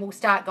 they will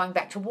start going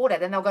back to water.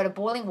 Then they'll go to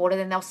boiling water,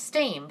 then they'll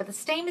steam. But the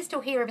steam is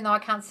still here even though I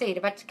can't see it.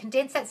 If I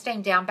condense that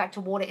steam down back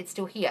to water, it's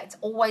still here. It's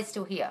always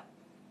still here.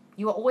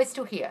 You are always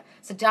still here.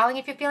 So, darling,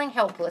 if you're feeling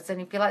helpless and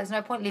you feel like there's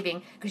no point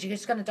living because you're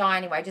just going to die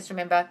anyway, just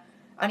remember,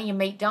 only your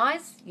meat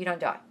dies, you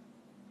don't die.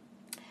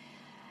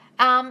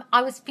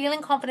 I was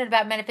feeling confident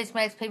about manifesting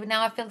my XP, but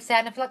now I feel sad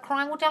and I feel like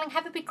crying. Well, darling,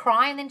 have a big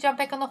cry and then jump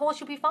back on the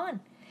horse. You'll be fine.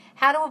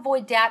 How to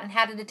avoid doubt and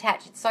how to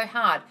detach. It's so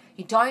hard.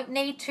 You don't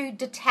need to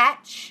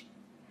detach,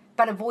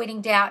 but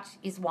avoiding doubt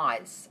is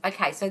wise.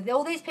 Okay, so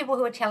all these people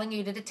who are telling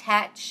you to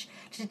detach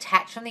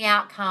from the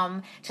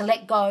outcome, to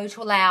let go,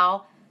 to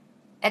allow,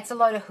 it's a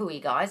load of hooey,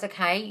 guys,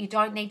 okay? You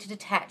don't need to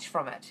detach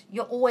from it.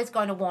 You're always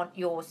going to want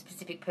your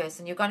specific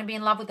person. You're going to be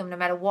in love with them no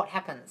matter what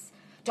happens.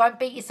 Don't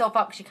beat yourself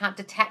up because you can't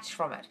detach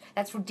from it.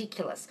 That's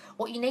ridiculous.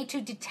 What you need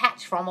to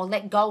detach from or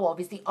let go of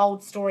is the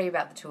old story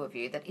about the two of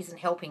you that isn't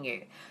helping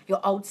you.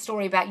 Your old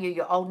story about you,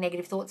 your old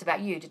negative thoughts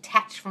about you.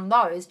 Detach from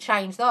those,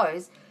 change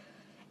those,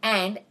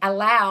 and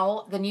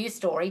allow the new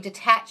story,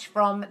 detach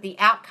from the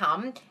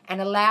outcome and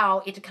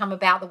allow it to come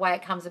about the way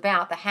it comes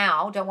about, the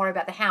how. Don't worry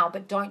about the how,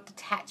 but don't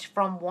detach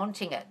from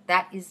wanting it.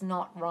 That is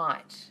not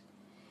right.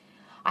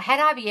 I had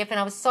IVF and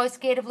I was so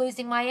scared of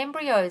losing my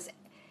embryos.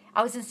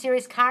 I was in a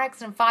serious car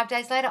accident 5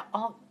 days later.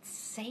 Oh,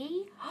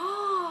 see?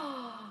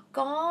 Oh,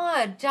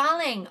 God,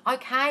 darling.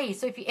 Okay,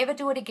 so if you ever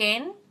do it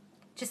again,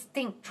 just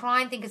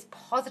try and think as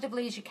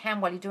positively as you can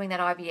while you're doing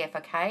that IVF,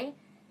 okay?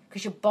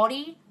 Because your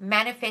body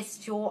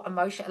manifests your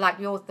emotion, like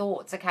your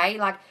thoughts, okay?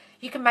 Like,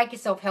 you can make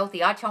yourself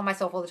healthy. I tell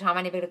myself all the time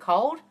I never get a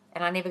cold,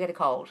 and I never get a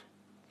cold.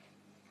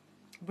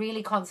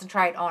 Really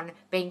concentrate on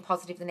being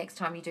positive the next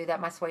time you do that,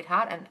 my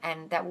sweetheart,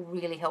 and that will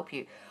really help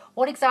you.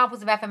 What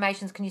examples of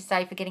affirmations can you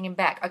say for getting him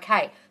back?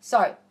 Okay,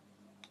 so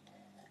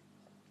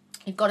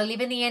you've got to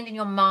live in the end in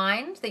your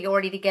mind that you're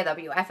already together,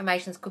 but your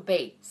affirmations could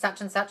be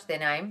such and such, their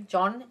name.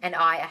 John and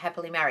I are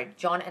happily married.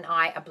 John and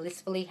I are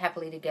blissfully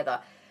happily together.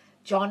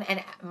 John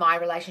and my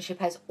relationship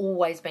has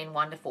always been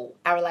wonderful.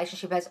 Our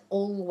relationship has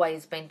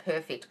always been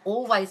perfect.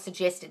 Always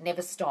suggest it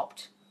never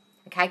stopped.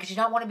 Okay, because you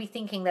don't want to be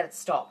thinking that it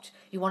stopped.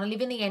 You want to live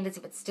in the end as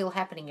if it's still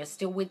happening. You're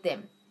still with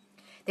them.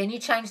 Then you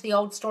change the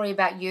old story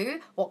about you,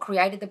 what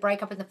created the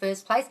breakup in the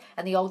first place,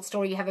 and the old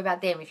story you have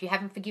about them. If you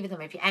haven't forgiven them,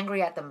 if you're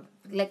angry at them,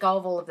 let go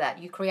of all of that.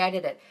 You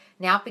created it.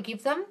 Now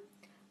forgive them.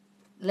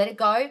 Let it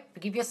go.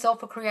 Forgive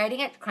yourself for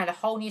creating it. Create a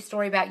whole new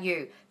story about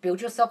you.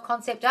 Build your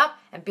self-concept up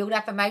and build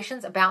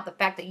affirmations about the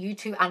fact that you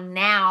two are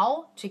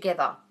now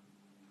together.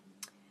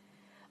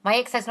 My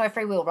ex has no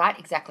free will, right?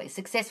 Exactly.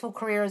 Successful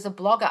career as a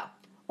blogger.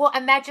 Well,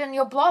 imagine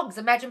your blogs.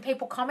 Imagine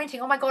people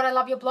commenting, oh my God, I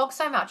love your blog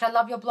so much. I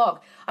love your blog.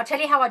 I'll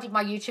tell you how I did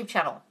my YouTube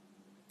channel.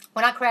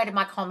 When I created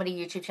my comedy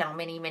YouTube channel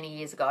many, many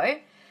years ago,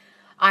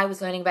 I was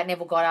learning about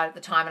Neville Goddard at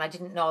the time and I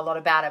didn't know a lot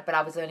about it, but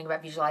I was learning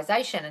about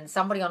visualization. And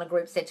somebody on a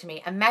group said to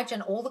me,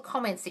 imagine all the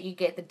comments that you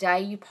get the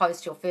day you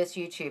post your first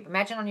YouTube.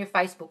 Imagine on your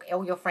Facebook,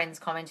 all your friends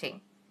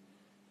commenting.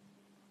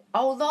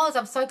 Oh, Loz,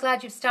 I'm so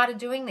glad you've started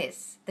doing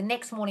this. The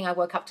next morning I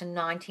woke up to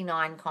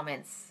 99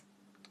 comments.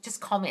 Just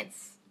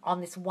comments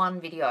on this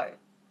one video.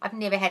 I've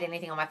never had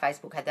anything on my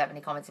Facebook had that many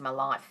comments in my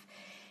life.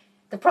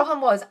 The problem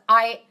was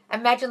I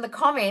imagined the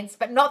comments,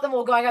 but not them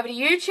all going over to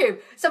YouTube.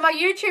 So my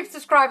YouTube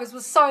subscribers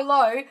was so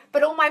low,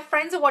 but all my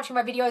friends are watching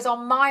my videos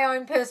on my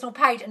own personal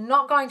page and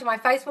not going to my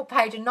Facebook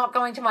page and not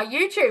going to my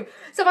YouTube.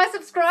 So my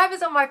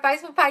subscribers on my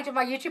Facebook page and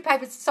my YouTube page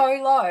was so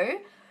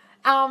low,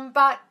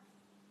 but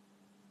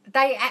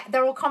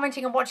they're all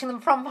commenting and watching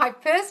them from my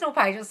personal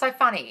page. It was so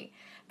funny.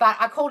 But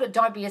I called it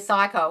Don't Be a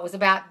Psycho. It was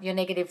about your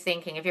negative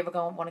thinking. If you ever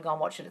want to go and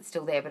watch it, it's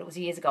still there. But it was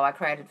years ago. I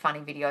created funny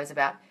videos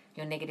about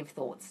your negative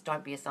thoughts.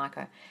 Don't be a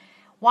psycho.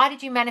 What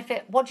did you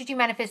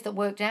manifest that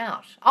worked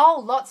out?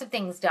 Oh, lots of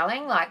things,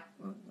 darling. Like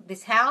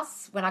this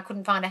house, when I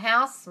couldn't find a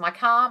house. My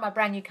car, my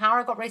brand new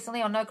car I got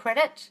recently on no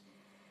credit.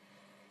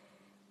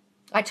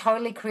 I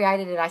totally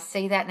created it. I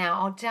see that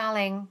now. Oh,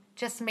 darling,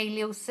 just me,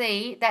 Lil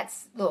C.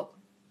 Look,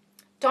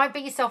 Don't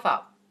beat yourself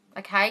up,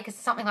 okay? Because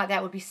something like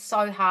that would be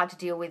so hard to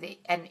deal with,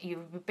 and you're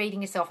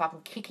beating yourself up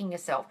and kicking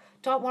yourself.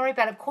 Don't worry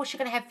about it. Of course, you're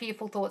going to have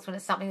fearful thoughts when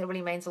it's something that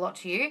really means a lot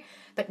to you.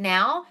 But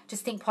now,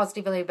 just think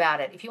positively about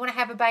it. If you want to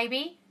have a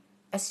baby,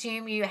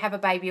 assume you have a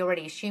baby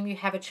already. Assume you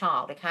have a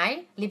child,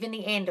 okay? Live in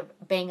the end of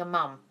being a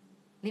mum.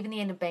 Live in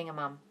the end of being a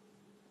mum.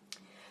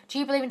 Do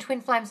you believe in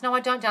twin flames? No, I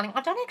don't, darling.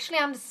 I don't actually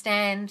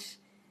understand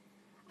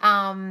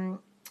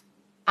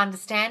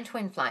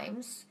twin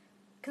flames.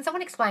 Can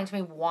someone explain to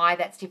me why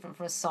that's different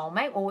from a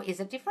soulmate, or is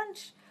it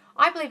different?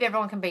 I believe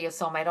everyone can be your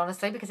soulmate,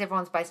 honestly, because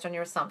everyone's based on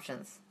your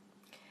assumptions.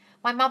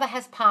 My mother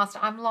has passed.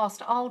 I'm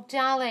lost. Oh,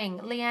 darling.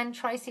 Leanne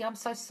Tracy, I'm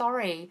so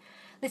sorry.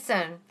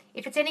 Listen,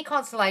 if it's any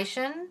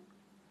consolation,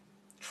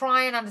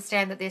 try and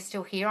understand that they're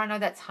still here. I know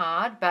that's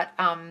hard, but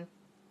I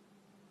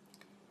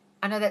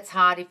know that's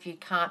hard if you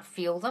can't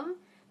feel them,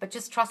 but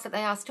just trust that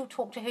they are. Still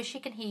talk to her. She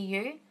can hear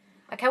you.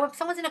 Okay, when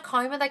someone's in a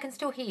coma, they can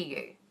still hear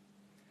you.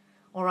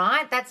 All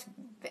right? That's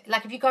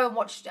like if you go and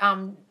watch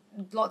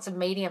lots of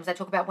mediums, they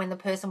talk about when the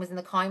person was in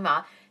the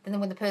coma, then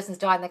when the person's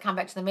died and they come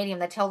back to the medium,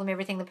 they tell them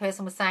everything the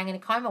person was saying in a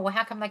coma. Well,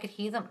 how come they could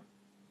hear them?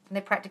 And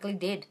they're practically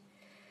dead.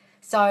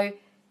 So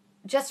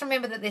just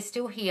remember that they're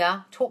still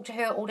here. Talk to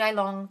her all day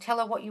long. Tell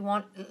her what you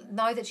want.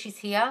 Know that she's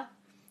here,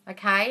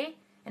 okay?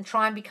 And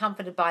try and be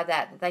comforted by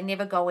that. They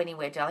never go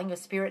anywhere, darling. Your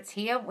spirit's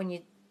here when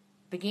you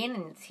begin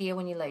and it's here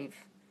when you leave.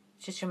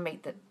 It's just your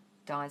meat that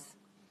dies.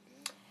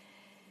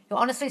 You're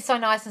honestly so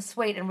nice and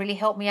sweet and really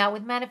helped me out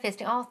with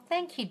manifesting. Oh,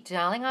 thank you,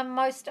 darling.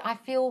 I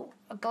feel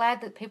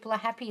glad that people are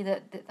happy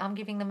that I'm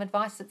giving them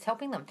advice that's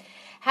helping them.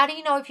 How do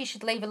you know if you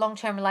should leave a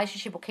long-term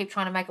relationship or keep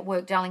trying to make it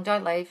work? Darling,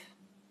 don't leave.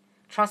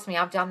 Trust me,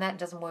 I've done that. It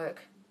doesn't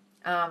work.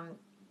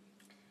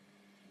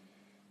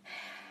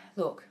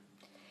 Look,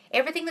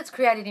 everything that's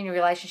created in your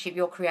relationship,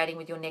 you're creating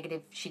with your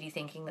negative, shitty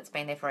thinking that's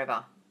been there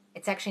forever.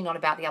 It's actually not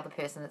about the other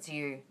person. It's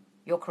you.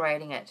 You're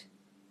creating it.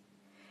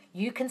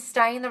 You can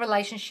stay in the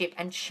relationship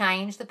and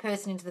change the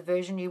person into the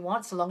version you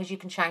want so long as you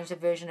can change the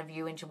version of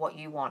you into what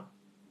you want.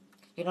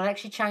 You're not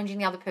actually changing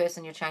the other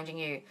person, you're changing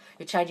you.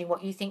 You're changing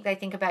what you think they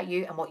think about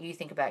you and what you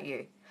think about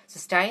you. So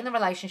stay in the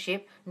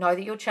relationship, know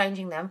that you're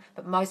changing them,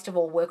 but most of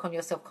all, work on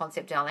your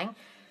self-concept, darling.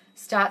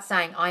 Start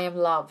saying, I am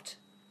loved,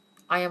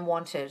 I am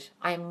wanted,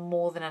 I am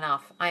more than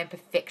enough, I am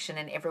perfection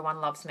and everyone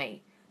loves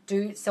me.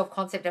 Do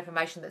self-concept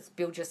affirmation that's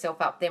build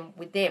yourself up. Then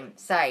with them,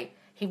 say,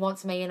 he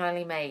wants me and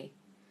only me.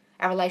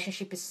 Our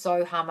relationship is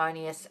so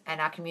harmonious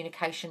and our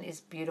communication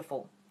is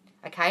beautiful.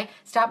 Okay?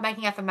 Start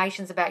making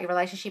affirmations about your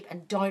relationship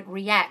and don't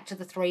react to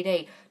the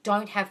 3D.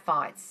 Don't have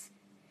fights.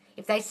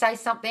 If they say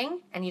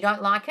something and you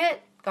don't like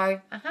it, go,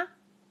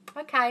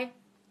 okay.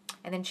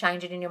 And then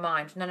change it in your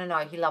mind. No,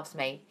 he loves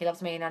me. He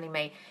loves me and only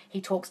me.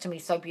 He talks to me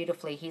so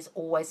beautifully. He's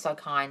always so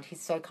kind. He's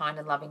so kind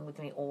and loving with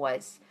me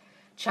always.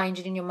 Change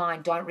it in your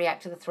mind. Don't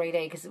react to the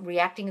 3D because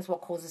reacting is what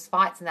causes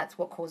fights and that's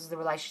what causes the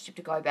relationship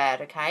to go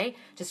bad, okay?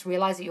 Just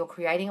realize that you're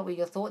creating it with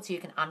your thoughts so you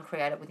can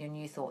uncreate it with your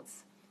new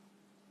thoughts.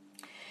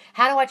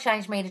 How do I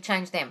change me to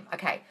change them?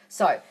 Okay,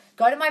 so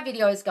go to my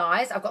videos,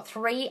 guys. I've got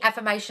 3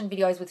 affirmation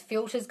videos with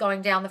filters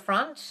going down the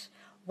front.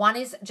 One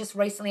is just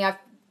recently I've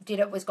did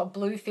it was got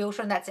blue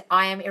filter and that's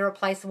I am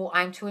irreplaceable,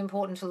 I am too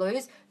important to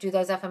lose. Do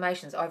those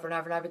affirmations over and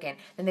over and over again.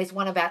 Then there's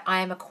one about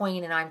I am a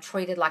queen and I'm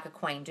treated like a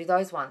queen. Do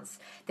those ones.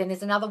 Then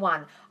there's another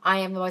one, I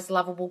am the most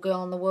lovable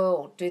girl in the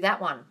world. Do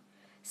that one.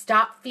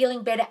 Start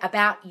feeling better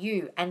about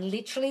you and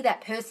literally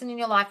that person in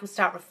your life will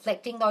start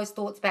reflecting those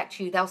thoughts back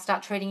to you. They'll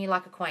start treating you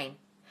like a queen.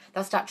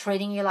 They'll start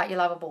treating you like you're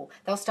lovable.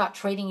 They'll start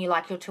treating you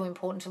like you're too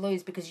important to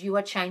lose because you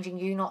are changing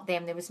you, not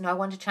them. There is no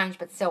one to change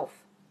but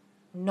self.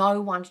 No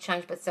one to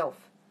change but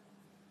self.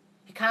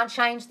 You can't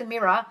change the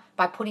mirror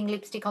by putting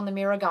lipstick on the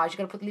mirror, guys. You've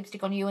got to put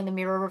lipstick on you and the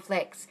mirror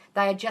reflects.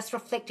 They are just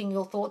reflecting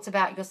your thoughts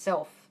about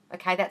yourself.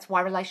 Okay, that's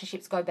why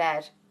relationships go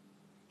bad.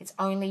 It's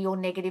only your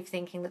negative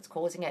thinking that's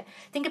causing it.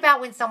 Think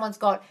about when someone's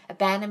got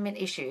abandonment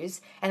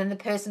issues and then the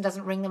person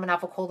doesn't ring them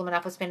enough or call them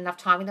enough or spend enough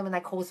time with them and they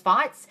cause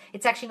fights.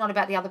 It's actually not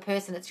about the other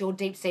person. It's your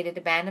deep-seated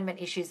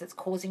abandonment issues that's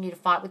causing you to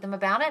fight with them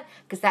about it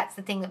because that's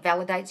the thing that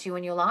validates you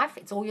in your life.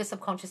 It's all your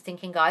subconscious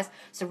thinking, guys.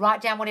 So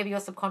write down whatever your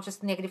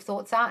subconscious negative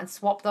thoughts are and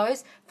swap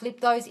those. Flip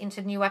those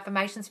into new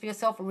affirmations for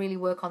yourself and really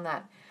work on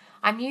that.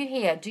 I'm new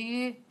here.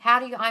 How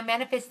do I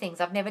manifest things?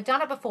 I've never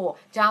done it before.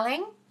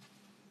 Darling,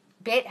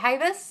 Bet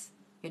Havis,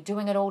 you're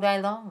doing it all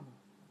day long.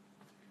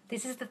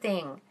 This is the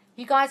thing.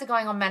 You guys are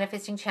going on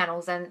manifesting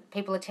channels and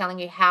people are telling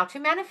you how to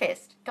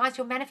manifest. Guys,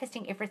 you're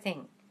manifesting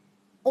everything.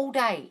 All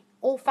day.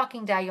 All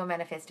fucking day you're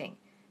manifesting.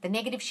 The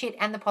negative shit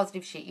and the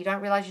positive shit. You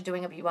don't realize you're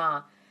doing it, but you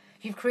are.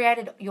 You've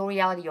created your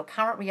reality, your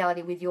current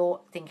reality with your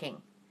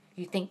thinking.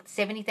 You think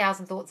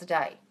 70,000 thoughts a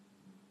day.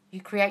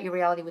 You create your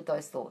reality with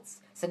those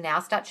thoughts. So now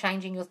start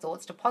changing your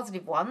thoughts to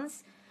positive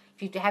ones.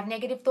 If you have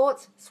negative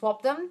thoughts,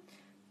 swap them.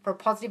 For a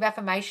positive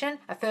affirmation,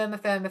 affirm,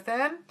 affirm,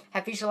 affirm.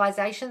 Have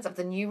visualizations of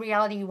the new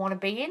reality you want to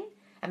be in.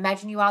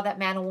 Imagine you are that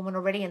man or woman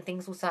already and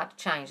things will start to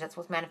change. That's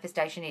what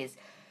manifestation is.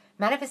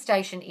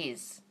 Manifestation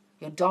is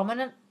your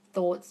dominant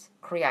thoughts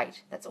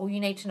create. That's all you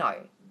need to know.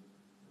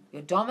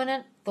 Your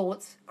dominant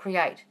thoughts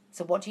create.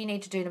 So what do you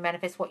need to do to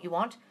manifest what you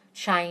want?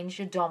 Change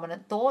your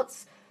dominant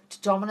thoughts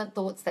to dominant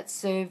thoughts that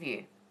serve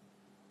you.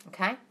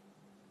 Okay?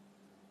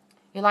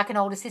 You're like an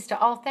older sister.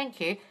 Oh,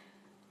 thank you.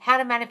 How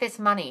to manifest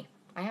money.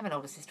 I have an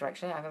older sister,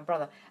 actually. I have a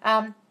brother.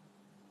 How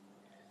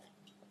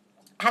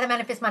to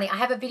manifest money. I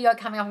have a video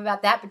coming up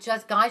about that, but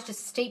just, guys,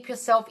 just steep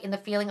yourself in the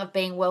feeling of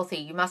being wealthy.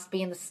 You must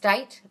be in the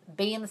state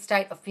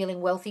of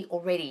feeling wealthy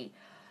already.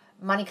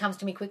 Money comes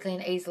to me quickly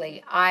and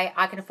easily.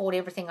 I can afford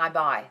everything I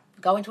buy.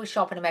 Go into a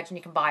shop and imagine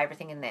you can buy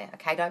everything in there.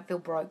 Okay, don't feel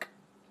broke.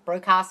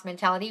 Broke-ass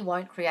mentality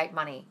won't create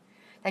money.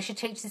 They should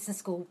teach this in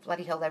school.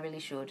 Bloody hell, they really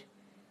should.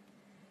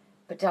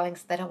 But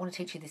darlings, they don't want to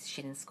teach you this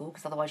shit in school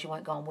because otherwise you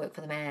won't go and work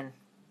for the man.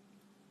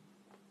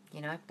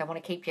 You know, they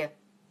want to keep you.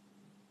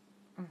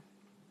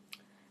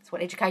 That's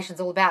what education's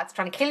all about. It's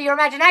trying to kill your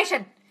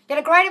imagination. You had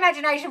a great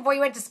imagination before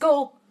you went to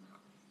school.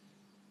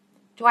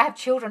 Do I have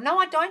children? No,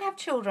 I don't have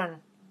children.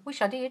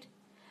 Wish I did.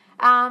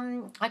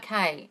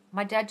 Okay,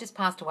 my dad just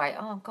passed away.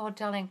 Oh, God,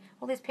 darling.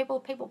 All these people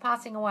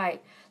passing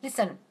away.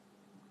 Listen,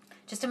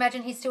 just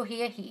imagine he's still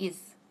here. He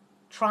is.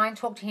 Try and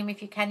talk to him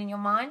if you can in your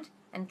mind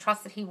and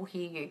trust that he will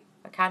hear you.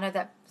 Okay, I know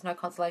that's no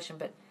consolation,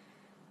 but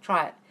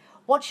try it.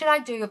 What should I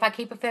do if I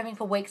keep affirming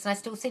for weeks and I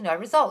still see no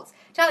results?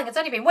 Darling, it's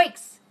only been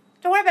weeks.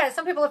 Don't worry about it.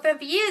 Some people affirm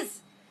for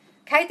years.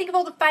 Okay, think of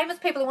all the famous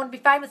people who want to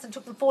be famous and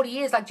took them 40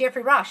 years, like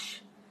Jeffrey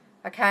Rush.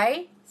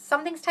 Okay,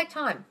 some things take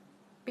time.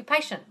 Be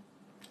patient.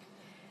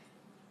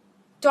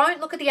 Don't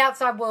look at the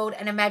outside world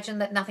and imagine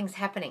that nothing's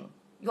happening.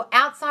 Your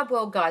outside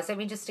world, guys, let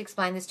me just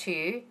explain this to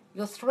you.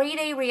 Your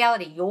 3D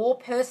reality, your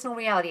personal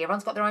reality.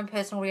 Everyone's got their own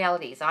personal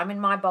realities. I'm in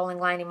my bowling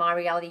lane, in my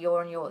reality,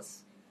 you're in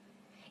yours.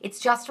 It's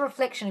just a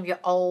reflection of your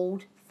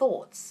old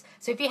thoughts.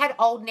 So if you had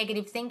old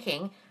negative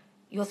thinking,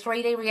 your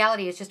 3D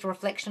reality is just a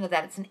reflection of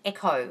that. It's an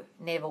echo,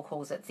 Neville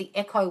calls it. It's the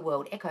echo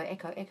world. Echo,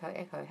 echo, echo,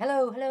 echo.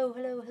 Hello, hello,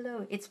 hello,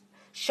 hello. It's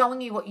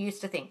showing you what you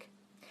used to think.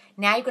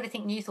 Now you've got to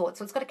think new thoughts.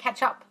 So it's got to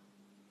catch up.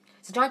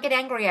 So don't get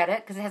angry at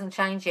it because it hasn't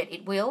changed yet.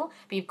 It will,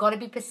 but you've got to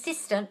be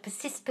persistent,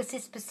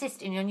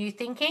 persist in your new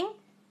thinking,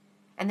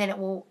 and then it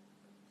will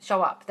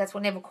show up. That's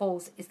what Neville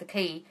calls is the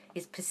key,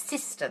 is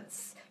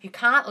persistence. You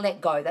can't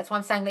let go. That's why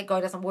I'm saying let go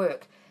doesn't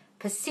work.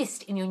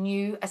 Persist in your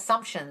new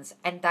assumptions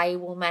and they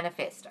will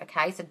manifest,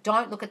 okay? So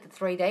don't look at the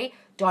 3D.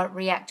 Don't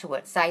react to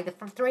it. Say the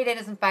 3D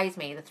doesn't faze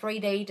me. The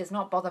 3D does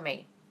not bother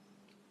me.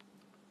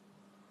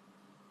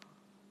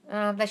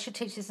 They should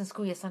teach this in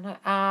school. Yes, I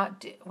know.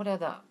 What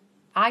other?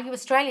 Are you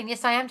Australian?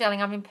 Yes, I am,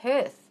 darling. I'm in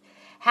Perth.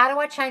 How do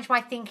I change my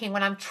thinking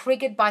when I'm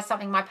triggered by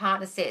something my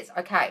partner says?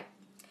 Okay.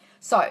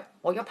 So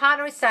what your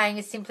partner is saying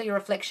is simply a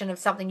reflection of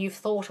something you've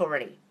thought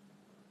already.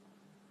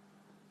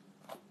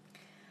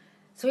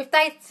 So if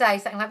they say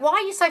something like, why are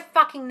you so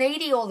fucking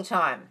needy all the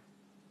time?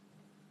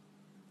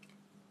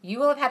 You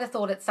will have had a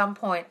thought at some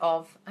point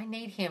of, I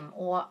need him,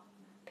 or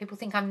people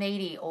think I'm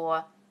needy,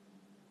 or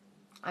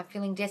I'm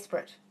feeling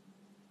desperate.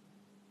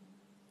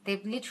 They're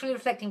literally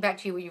reflecting back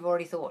to you what you've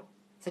already thought.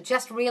 So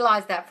just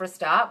realize that for a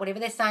start. Whatever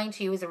they're saying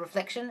to you is a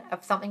reflection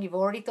of something you've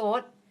already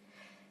thought.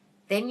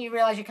 Then you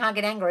realize you can't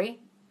get angry.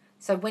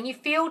 So when you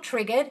feel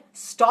triggered,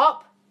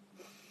 stop.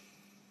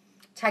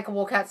 Take a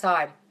walk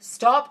outside.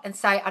 Stop and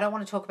say, I don't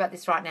want to talk about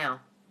this right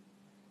now.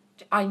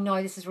 I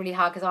know this is really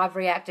hard because I've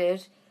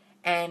reacted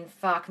and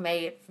fuck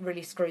me, it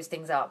really screws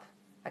things up.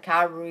 Okay,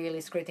 I really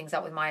screw things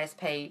up with my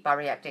SP by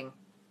reacting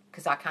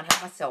because I can't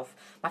help myself.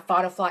 My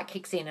fight or flight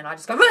kicks in and I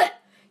just go, bleh!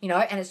 You know,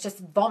 and it's just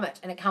vomit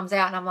and it comes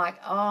out and I'm like,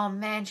 oh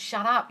man,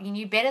 shut up. You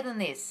knew better than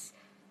this.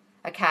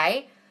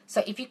 Okay,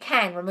 so if you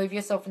can, remove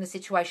yourself from the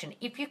situation.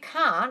 If you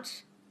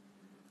can't,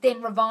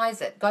 then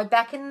revise it. Go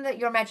back in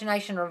your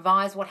imagination,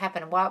 revise what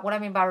happened. And what I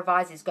mean by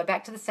revise is go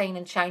back to the scene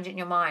and change it in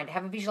your mind.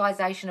 Have a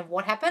visualization of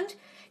what happened.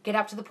 Get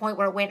up to the point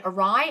where it went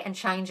awry and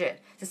change it.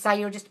 So say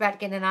you're just about to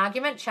get in an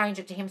argument, change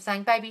it to him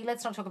saying, baby,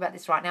 let's not talk about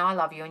this right now. I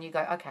love you. And you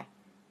go, okay,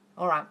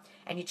 all right.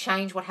 And you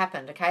change what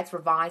happened, okay? It's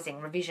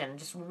revising, revision.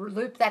 Just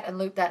loop that and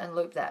loop that and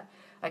loop that,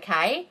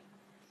 okay?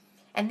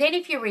 And then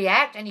if you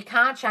react and you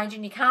can't change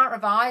and you can't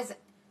revise,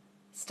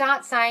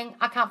 start saying,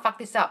 I can't fuck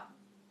this up.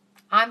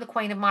 I'm the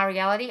queen of my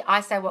reality.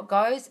 I say what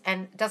goes,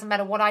 and it doesn't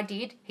matter what I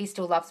did, he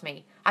still loves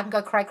me. I can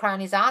go cray-cray on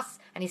his ass,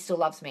 and he still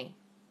loves me.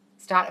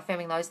 Start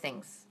affirming those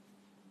things.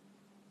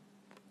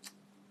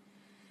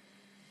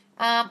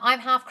 I'm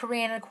half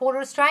Korean and a quarter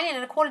Australian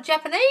and a quarter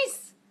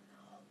Japanese.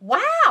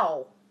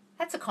 Wow,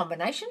 that's a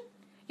combination.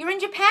 You're in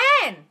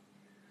Japan.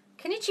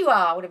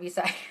 Konnichiwa, whatever you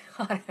say.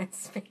 I don't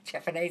speak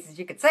Japanese, as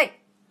you can see.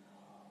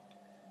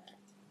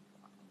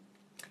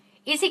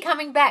 Is he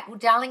coming back? Well,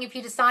 darling, if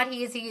you decide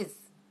he is, he is.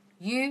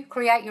 You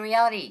create your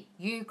reality.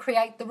 You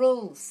create the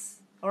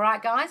rules. All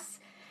right, guys?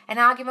 An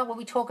argument where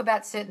we talk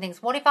about certain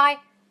things. What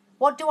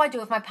do I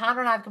do if my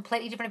partner and I have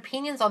completely different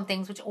opinions on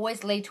things, which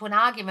always lead to an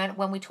argument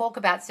when we talk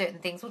about certain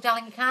things? Well,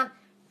 darling,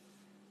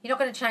 you're not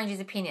going to change his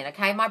opinion,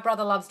 okay? My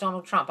brother loves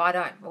Donald Trump. I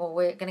don't. Well,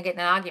 we're going to get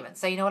in an argument.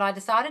 So you know what I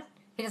decided?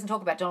 He doesn't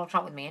talk about Donald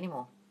Trump with me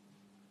anymore.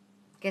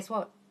 Guess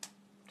what?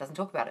 Doesn't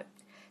talk about it.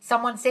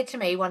 Someone said to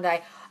me one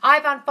day,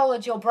 I've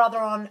unfollowed your brother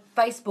on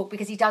Facebook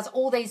because he does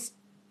all these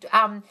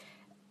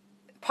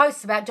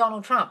posts about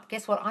Donald Trump.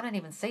 Guess what? I don't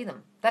even see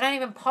them. They don't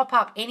even pop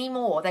up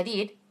anymore. They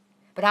did.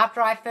 But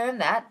after I affirmed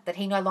that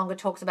he no longer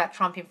talks about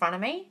Trump in front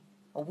of me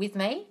or with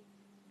me,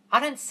 I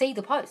don't see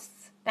the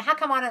posts. Now, how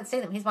come I don't see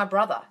them? He's my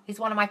brother. He's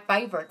one of my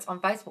favourites on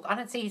Facebook. I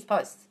don't see his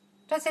posts.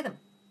 Don't see them.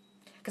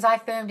 Because I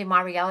affirmed in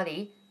my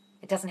reality,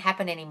 it doesn't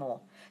happen anymore.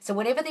 So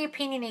whatever the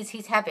opinion is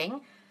he's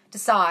having,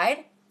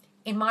 decide,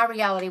 in my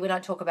reality, we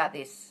don't talk about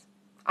this.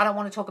 I don't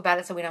want to talk about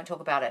it, so we don't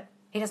talk about it.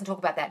 He doesn't talk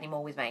about that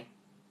anymore with me.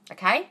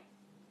 Okay?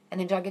 And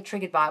then don't get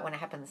triggered by it when it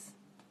happens.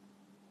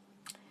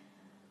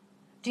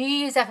 Do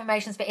you use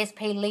affirmations for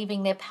SP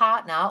leaving their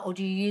partner, or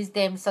do you use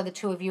them so the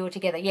two of you are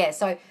together? Yeah,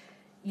 so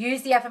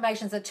use the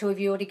affirmations that two of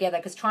you are together,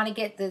 because trying to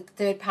get the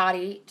third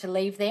party to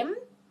leave them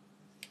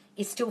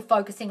is still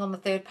focusing on the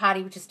third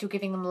party, which is still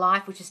giving them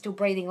life, which is still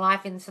breathing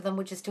life into them,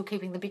 which is still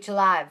keeping the bitch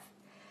alive.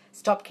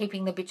 Stop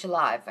keeping the bitch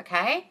alive,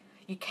 okay?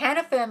 You can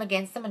affirm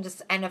against them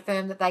and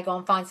affirm that they go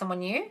and find someone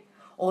new,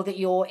 or that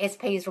your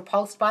SP is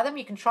repulsed by them.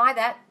 You can try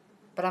that.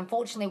 But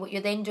unfortunately, what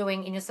you're then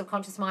doing in your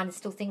subconscious mind is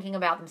still thinking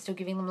about them, still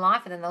giving them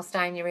life, and then they'll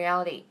stay in your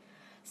reality.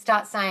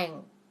 Start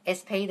saying,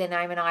 SP, their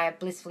name and I are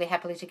blissfully,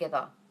 happily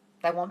together.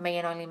 They want me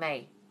and only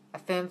me.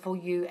 Affirm for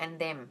you and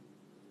them.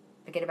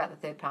 Forget about the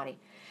third party.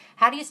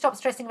 How do you stop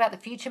stressing about the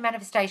future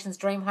manifestations,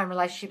 dream home,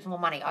 relationships, more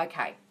money?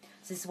 Okay,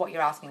 so this is what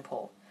you're asking,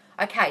 Paul.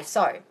 Okay,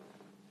 so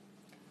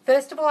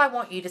first of all, I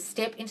want you to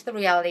step into the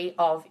reality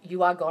of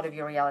you are God of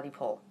your reality,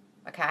 Paul.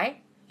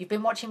 Okay? You've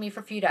been watching me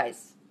for a few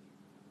days.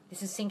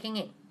 This is sinking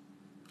in.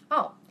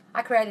 Oh,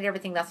 I created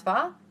everything thus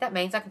far. That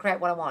means I can create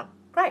what I want.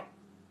 Great.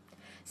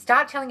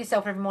 Start telling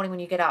yourself every morning when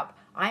you get up,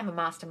 I am a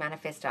master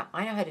manifester.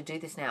 I know how to do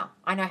this now.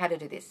 I know how to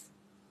do this.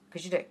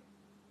 Because you do.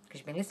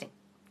 Because you've been listening.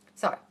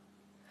 So,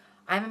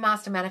 I'm a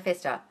master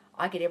manifester.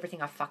 I get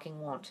everything I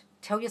fucking want.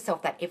 Tell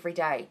yourself that every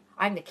day.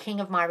 I'm the king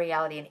of my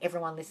reality and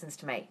everyone listens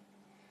to me.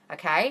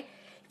 Okay?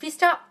 If you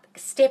start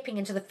stepping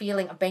into the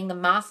feeling of being the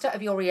master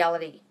of your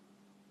reality,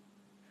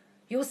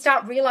 you will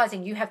start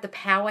realizing you have the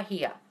power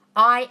here.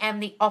 I am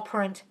the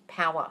operant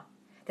power.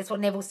 That's what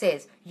Neville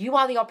says. You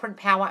are the operant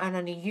power and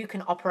only you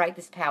can operate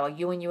this power,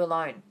 you and you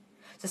alone.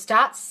 So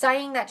start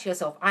saying that to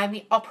yourself. I am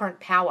the operant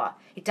power.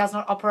 It does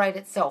not operate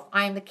itself.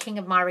 I am the king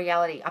of my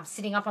reality. I'm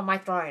sitting up on my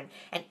throne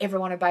and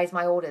everyone obeys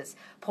my orders.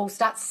 Paul,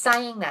 start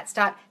saying that.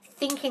 Start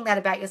thinking that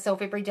about yourself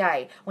every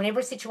day. Whenever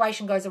a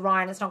situation goes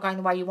awry and it's not going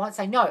the way you want,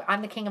 say, no,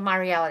 I'm the king of my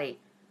reality.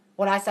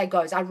 What I say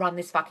goes. I run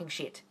this fucking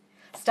shit.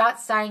 Start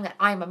saying that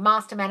I am a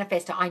master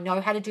manifester. I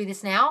know how to do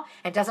this now.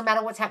 It doesn't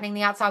matter what's happening in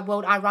the outside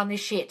world. I run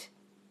this shit.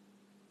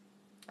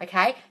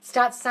 Okay?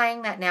 Start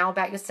saying that now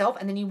about yourself,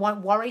 and then you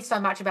won't worry so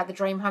much about the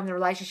dream home, the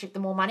relationship, the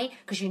more money,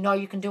 because you know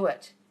you can do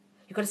it.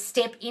 You've got to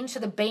step into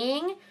the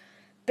being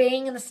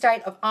in the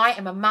state of I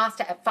am a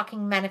master at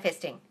fucking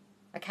manifesting.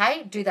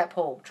 Okay? Do that,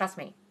 Paul. Trust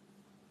me.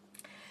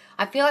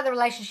 I feel like the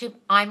relationship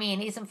I'm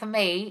in isn't for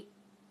me.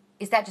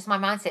 Is that just my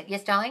mindset?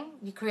 Yes, darling.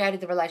 You created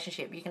the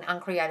relationship. You can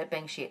uncreate it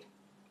being shit.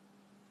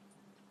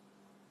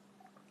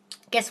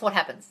 Guess what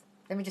happens?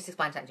 Let me just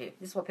explain something to you.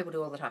 This is what people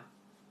do all the time.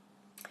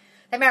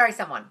 They marry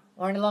someone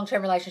or in a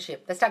long-term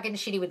relationship. They start getting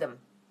shitty with them.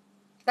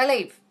 They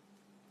leave.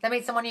 They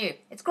meet someone new.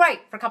 It's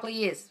great for a couple of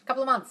years, a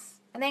couple of months.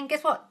 And then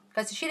guess what?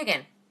 Goes to shit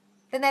again.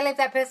 Then they leave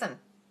that person.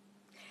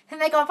 Then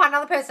they go and find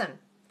another person.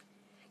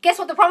 Guess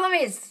what the problem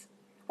is?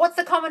 What's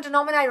the common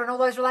denominator in all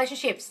those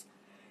relationships?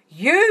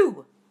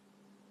 You.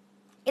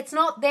 It's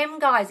not them,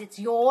 guys. It's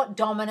your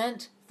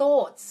dominant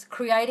thoughts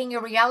creating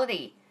your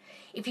reality.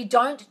 If you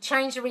don't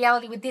change the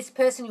reality with this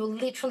person, you'll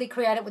literally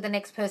create it with the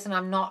next person.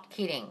 I'm not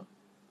kidding.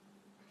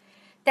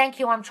 Thank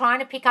you. I'm trying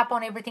to pick up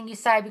on everything you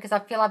say because I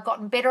feel I've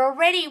gotten better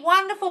already.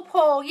 Wonderful,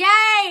 Paul.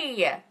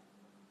 Yay!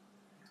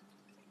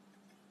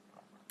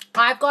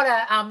 I've got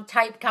a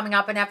tape coming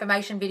up, an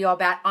affirmation video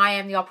about I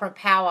am the operant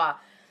power.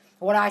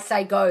 What I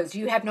say goes.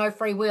 You have no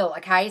free will,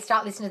 okay?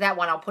 Start listening to that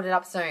one. I'll put it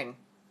up soon.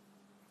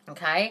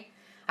 Okay?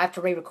 I have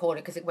to re-record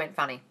it because it went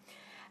funny.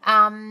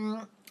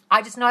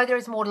 I just know there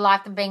is more to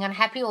life than being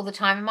unhappy all the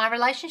time in my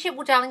relationship.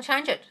 Well, darling,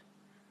 change it.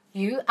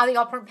 You are the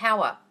operant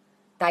power.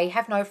 They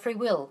have no free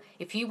will.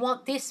 If you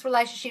want this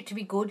relationship to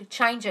be good,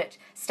 change it.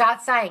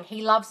 Start saying,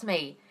 he loves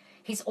me.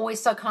 He's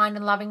always so kind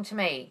and loving to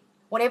me.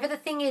 Whatever the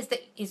thing is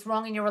that is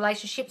wrong in your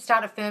relationship,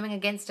 start affirming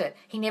against it.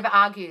 He never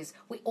argues.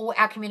 No,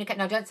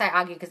 don't say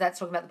argue because that's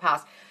talking about the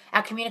past.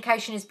 Our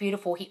communication is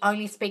beautiful. He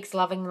only speaks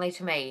lovingly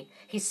to me.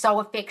 He's so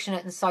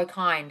affectionate and so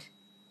kind.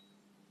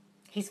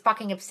 He's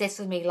fucking obsessed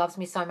with me. He loves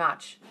me so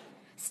much.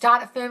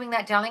 Start affirming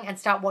that, darling, and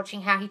start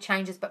watching how he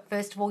changes. But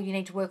first of all, you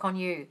need to work on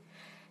you.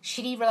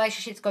 Shitty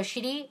relationships go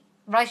shitty.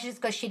 Relationships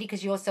go shitty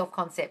because your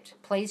self-concept.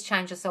 Please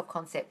change your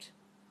self-concept.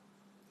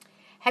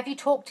 Have you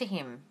talked to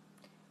him?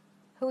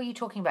 Who are you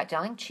talking about,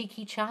 darling?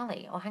 Cheeky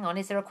Charlie. Oh, hang on.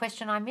 Is there a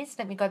question I missed?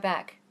 Let me go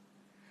back.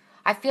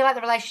 I feel like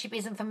the relationship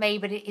isn't for me,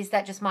 but is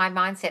that just my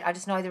mindset? I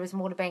just know there is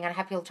more to being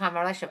unhappy all the time in a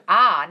relationship.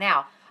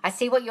 Now, I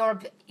see what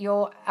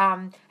your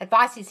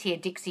advice is here,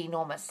 Dixie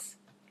Enormous.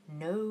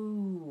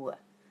 No.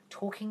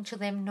 Talking to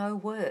them, no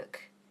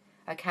work.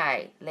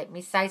 Okay, let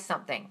me say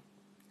something.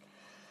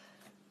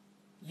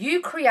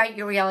 You create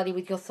your reality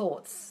with your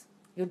thoughts.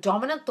 Your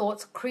dominant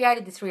thoughts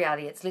created this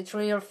reality. It's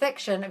literally a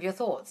reflection of your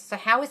thoughts. So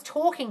how is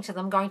talking to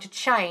them going to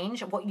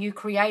change what you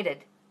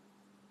created?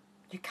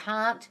 You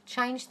can't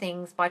change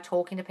things by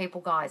talking to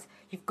people, guys.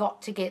 You've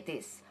got to get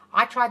this.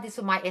 I tried this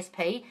with my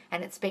SP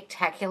and it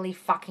spectacularly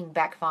fucking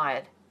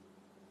backfired.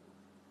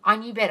 I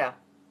knew better.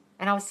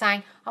 And I was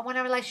saying, I want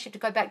our relationship to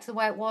go back to the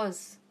way it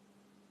was.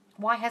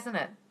 Why hasn't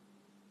it?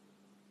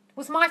 It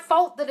was my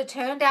fault that it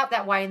turned out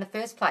that way in the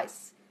first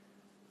place.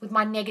 With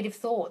my negative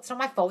thoughts. It's not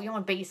my fault. You don't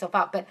want to beat yourself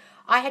up. But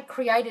I had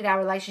created our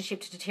relationship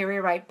to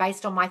deteriorate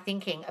based on my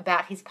thinking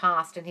about his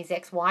past and his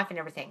ex-wife and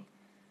everything.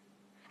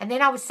 And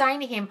then I was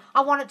saying to him,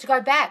 I want it to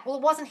go back. Well,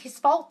 it wasn't his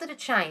fault that it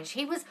changed.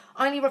 He was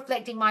only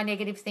reflecting my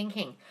negative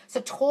thinking.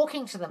 So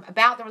talking to them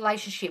about the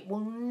relationship will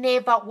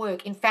never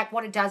work. In fact,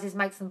 what it does is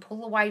makes them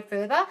pull away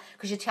further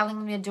because you're telling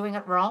them you're doing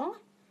it wrong.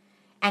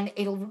 And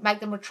it'll make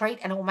them retreat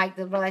and it will make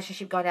the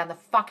relationship go down the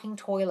fucking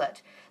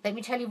toilet. Let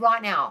me tell you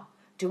right now,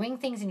 doing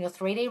things in your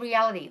 3D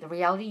reality, the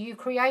reality you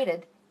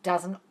created,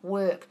 doesn't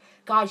work.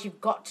 Guys, you've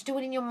got to do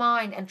it in your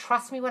mind. And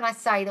trust me when I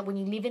say that when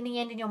you live in the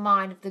end in your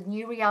mind, the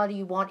new reality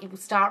you want, it will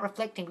start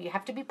reflecting. But you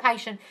have to be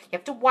patient. You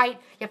have to wait.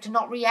 You have to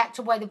not react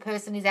to the way the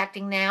person is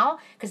acting now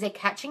because they're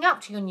catching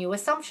up to your new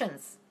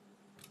assumptions.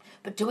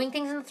 But doing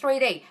things in the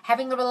 3D,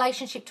 having the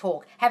relationship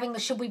talk, having the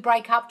should we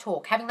break up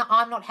talk, having the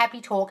I'm not happy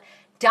talk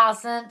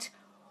doesn't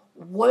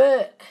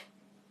work.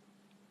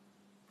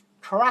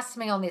 Trust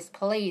me on this,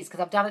 please, because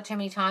I've done it too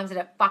many times and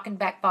it fucking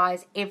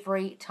backfires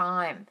every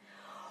time.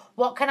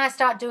 What can I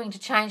start doing to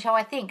change how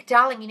I think?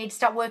 Darling, you need to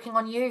start working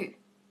on you.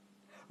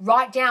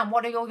 Write down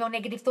what are all your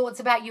negative thoughts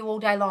about you all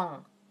day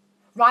long.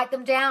 Write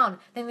them down.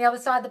 Then the other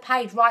side of the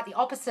page, write the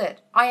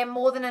opposite. I am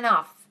more than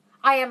enough.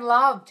 I am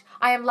loved.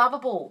 I am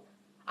lovable.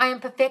 I am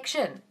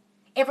perfection.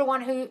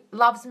 Everyone who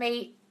loves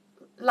me,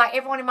 like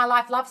everyone in my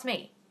life loves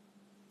me.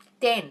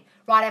 Then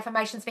write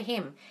affirmations for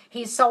him.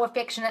 He is so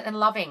affectionate and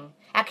loving.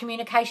 Our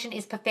communication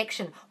is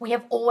perfection. We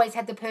have always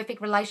had the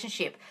perfect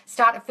relationship.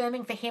 Start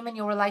affirming for him and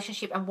your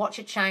relationship and watch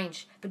it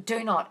change. But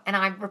do not, and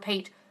I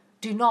repeat,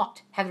 do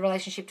not have the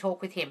relationship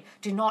talk with him.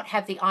 Do not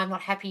have the I'm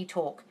not happy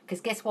talk.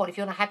 Because guess what? If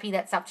you're not happy,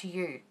 that's up to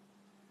you.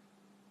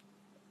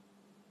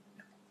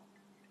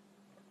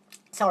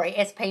 Sorry,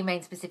 SP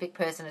means specific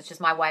person. It's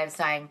just my way of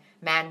saying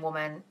man,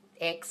 woman,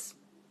 ex,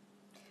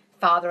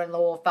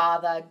 father-in-law,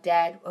 father,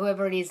 dad,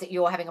 whoever it is that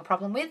you're having a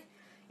problem with.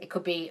 It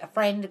could be a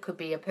friend, it could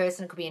be a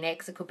person, it could be an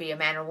ex, it could be a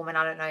man or a woman.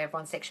 I don't know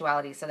everyone's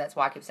sexuality, so that's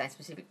why I keep saying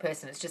specific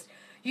person. It's just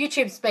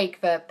YouTube speak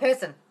for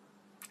person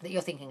that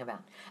you're thinking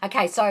about.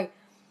 Okay, so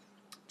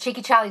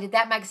Cheeky Charlie, did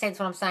that make sense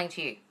what I'm saying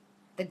to you?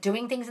 That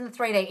doing things in the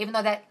 3D, even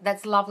though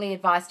that's lovely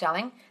advice,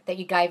 darling, that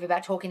you gave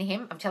about talking to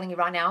him, I'm telling you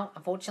right now,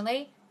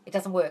 unfortunately, it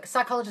doesn't work.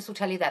 Psychologists will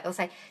tell you that. They'll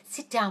say,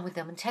 sit down with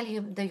them and tell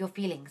you your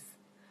feelings.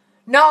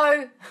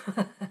 No!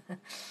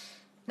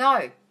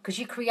 No, because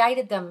you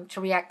created them to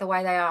react the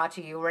way they are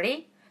to you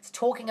already. So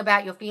talking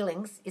about your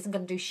feelings isn't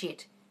going to do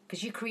shit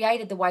because you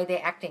created the way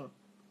they're acting.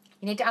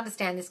 You need to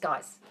understand this,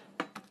 guys.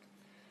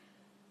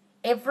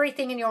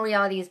 Everything in your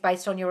reality is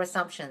based on your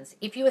assumptions.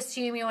 If you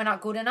assume you are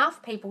not good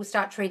enough, people will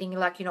start treating you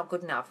like you're not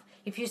good enough.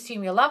 If you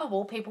assume you're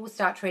lovable, people will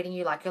start treating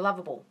you like you're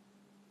lovable.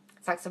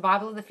 It's like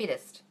survival of the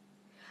fittest.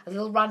 A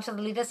little runt of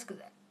the litter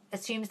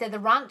assumes they're the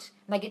runt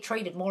and they get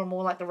treated more and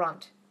more like the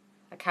runt.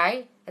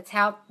 Okay? That's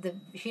how the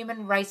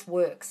human race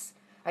works.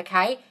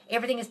 Okay?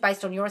 Everything is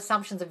based on your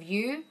assumptions of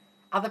you,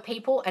 other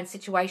people, and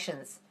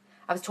situations.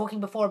 I was talking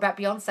before about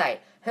Beyonce.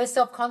 Her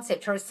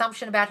self-concept, her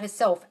assumption about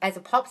herself as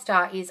a pop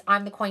star is,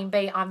 I'm the queen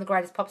bee, I'm the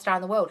greatest pop star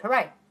in the world.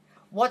 Hooray.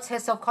 What's her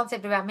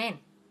self-concept about men?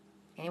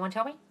 Anyone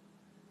tell me?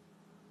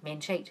 Men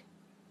cheat.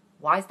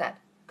 Why is that?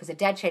 Because her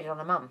dad cheated on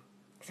her mum.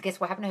 So guess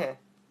what happened to her?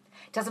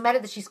 It doesn't matter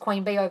that she's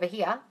queen bee over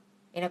here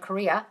in her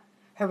career.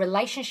 Her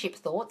relationship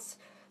thoughts,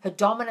 her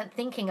dominant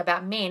thinking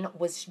about men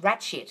was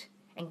rat shit.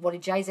 And what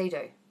did Jay-Z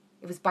do?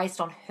 It was based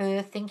on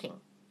her thinking.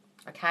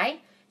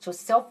 Okay? So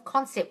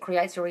self-concept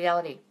creates a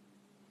reality.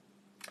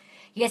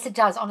 Yes, it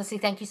does. Honestly,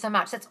 thank you so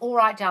much. That's all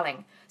right,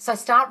 darling. So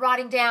start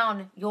writing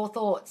down your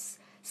thoughts.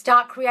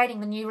 Start creating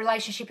the new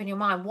relationship in your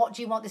mind. What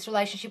do you want this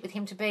relationship with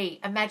him to be?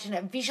 Imagine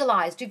it.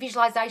 Visualize. Do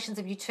visualizations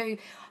of you two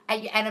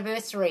at your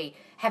anniversary,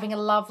 having a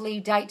lovely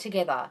date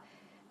together.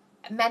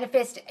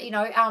 Manifest,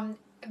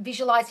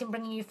 visualize him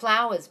bringing you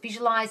flowers.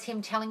 Visualize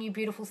him telling you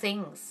beautiful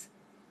things.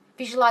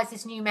 Visualize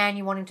this new man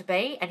you want him to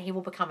be, and he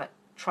will become it.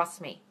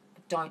 Trust me.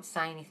 But don't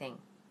say anything.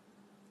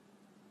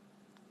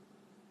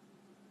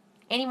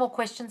 Any more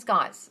questions,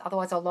 guys?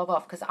 Otherwise, I'll log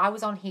off because I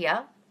was on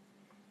here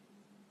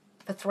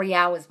for 3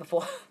 hours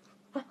before.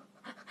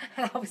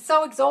 And I was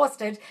so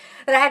exhausted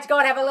that I had to go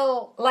and have a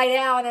little lay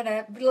down and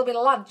a little bit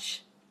of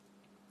lunch.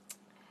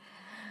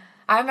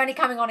 I'm only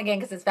coming on again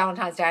because it's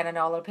Valentine's Day and I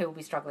know a lot of people will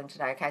be struggling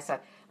today. Okay, so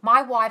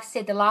my wife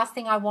said the last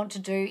thing I want to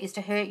do is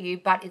to hurt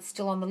you, but it's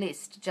still on the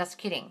list. Just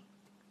kidding.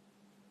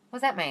 What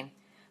does that mean?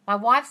 My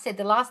wife said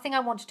the last thing I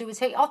want to do is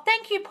hurt you. Oh,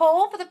 thank you,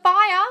 Paul, for the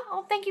fire.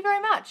 Oh, thank you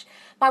very much.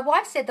 My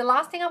wife said the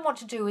last thing I want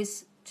to do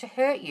is to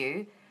hurt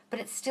you, but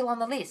it's still on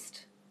the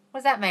list. What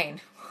does that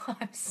mean?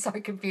 I'm so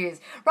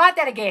confused. Write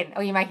that again.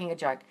 Oh, you're making a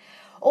joke.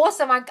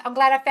 Awesome. I'm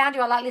glad I found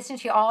you. I like listening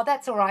to you. Oh,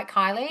 that's all right,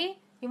 Kylie.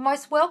 You're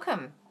most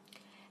welcome.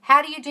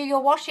 How do you do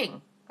your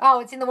washing? Oh,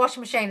 it's in the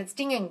washing machine. It's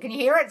dinging. Can you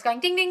hear it? It's going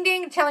ding, ding,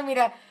 ding, telling me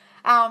to,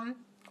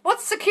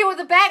 what's secure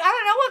the bag? I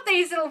don't know what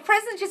these little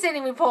presents you're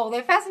sending me, Paul.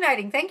 They're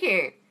fascinating. Thank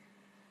you.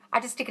 I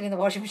just stick it in the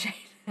washing machine.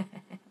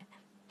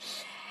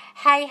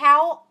 Hey,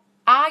 how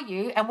are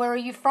you and where are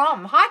you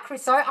from? Hi,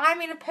 Chriso.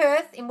 I'm in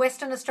Perth in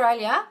Western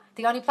Australia,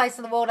 the only place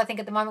in the world, I think,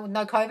 at the moment with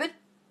no COVID.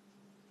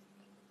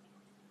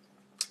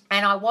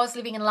 And I was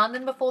living in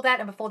London before that,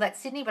 and before that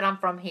Sydney, but I'm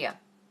from here.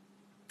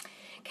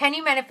 Can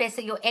you manifest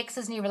that your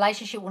ex's new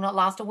relationship will not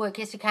last at work?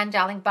 Yes, you can,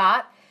 darling,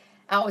 but...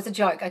 Oh, it was a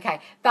joke, okay.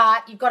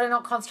 But you've got to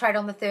not concentrate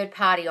on the third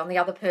party, on the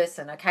other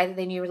person, okay,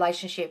 their new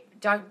relationship.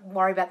 Don't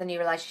worry about the new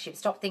relationship.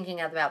 Stop thinking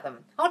about them.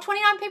 Oh,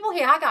 29 people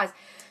here. Hi, guys.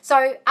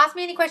 So ask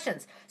me any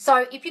questions.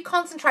 So if you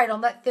concentrate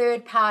on that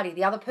third party,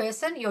 the other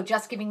person, you're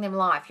just giving them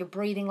life. You're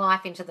breathing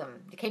life into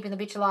them. You're keeping the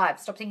bitch alive.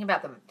 Stop thinking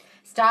about them.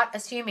 Start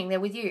assuming they're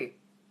with you.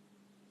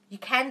 You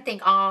can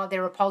think, oh,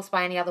 they're repulsed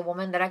by any other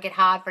woman. They don't get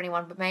hard for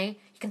anyone but me.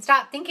 You can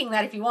start thinking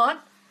that if you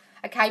want.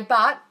 Okay,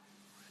 but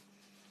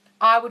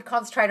I would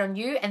concentrate on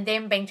you and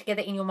them being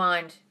together in your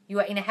mind. You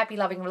are in a happy,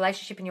 loving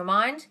relationship in your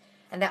mind,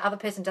 and that other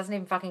person doesn't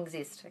even fucking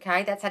exist.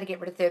 Okay, that's how to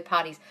get rid of third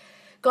parties.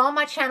 Go on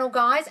my channel,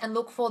 guys, and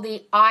look for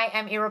the I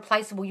Am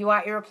Irreplaceable. You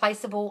are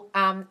irreplaceable,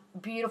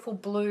 beautiful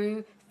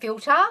blue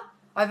filter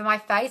over my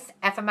face.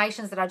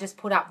 Affirmations that I just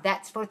put up.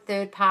 That's for a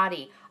third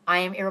party. I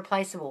am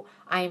irreplaceable.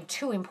 I am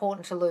too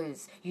important to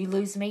lose. You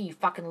lose me, you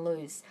fucking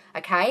lose.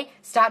 Okay?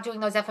 Start doing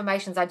those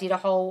affirmations. I did a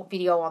whole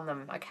video on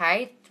them.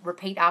 Okay?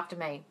 Repeat after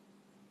me.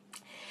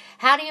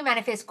 How do you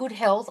manifest good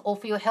health or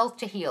for your health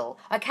to heal?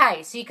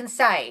 Okay, so you can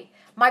say,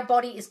 my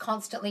body is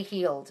constantly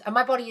healed. And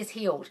my body is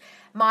healed.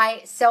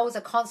 My cells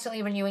are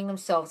constantly renewing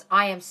themselves.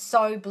 I am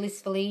so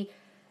blissfully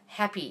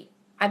happy.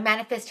 I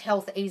manifest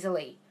health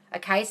easily.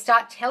 Okay,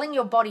 start telling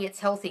your body it's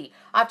healthy.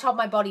 I've told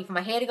my body for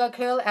my hair to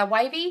go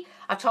wavy.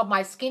 I've told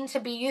my skin to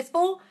be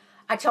youthful.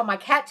 I tell my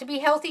cat to be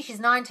healthy. She's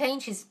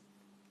 19. She's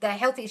the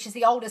healthiest. She's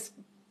the oldest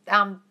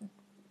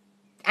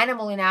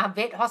animal in our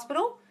vet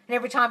hospital. And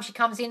every time she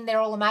comes in,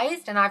 they're all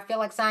amazed. And I feel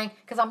like saying,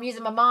 because I'm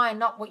using my mind,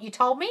 not what you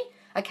told me.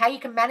 Okay, you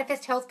can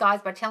manifest health, guys,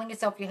 by telling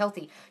yourself you're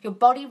healthy. Your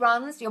mind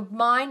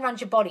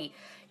runs your body.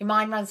 Your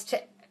mind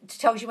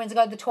tells you when to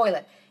go to the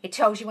toilet. It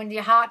tells you when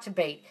your heart to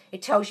beat.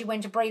 It tells you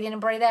when to breathe in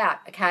and breathe out,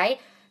 okay?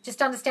 Just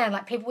understand,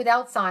 like people with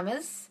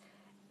Alzheimer's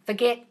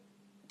forget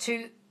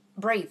to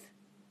breathe.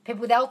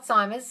 People with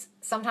Alzheimer's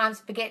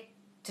sometimes forget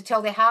to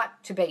tell their heart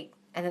to beat,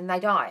 and then they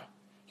die.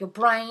 Your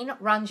brain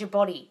runs your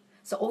body.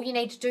 So all you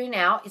need to do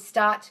now is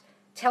start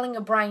telling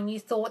your brain new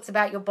thoughts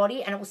about your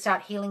body, and it will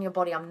start healing your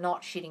body. I'm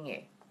not shitting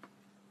you.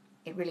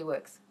 It really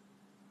works.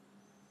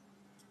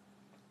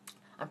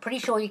 I'm pretty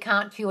sure you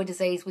can't cure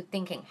disease with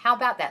thinking. How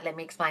about that? Let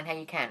me explain how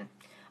you can.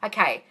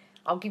 Okay,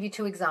 I'll give you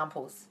two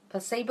examples.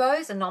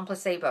 Placebos and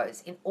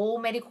non-placebos. In all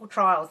medical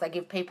trials, they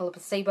give people a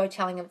placebo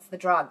telling them it's the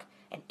drug.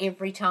 And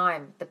every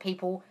time the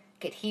people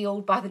get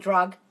healed by the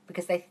drug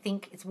because they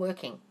think it's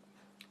working,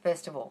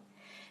 first of all.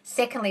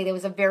 Secondly, there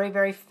was a very,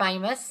 very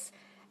famous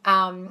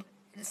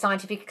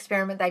scientific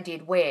experiment they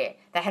did where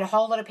they had a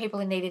whole lot of people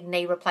who needed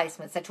knee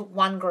replacements. They took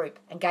one group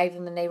and gave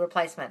them the knee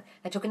replacement.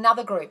 They took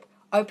another group,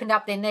 opened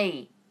up their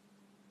knee,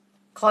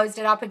 closed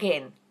it up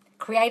again,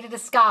 created a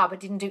scar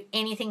but didn't do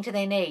anything to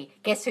their knee.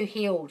 Guess who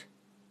healed?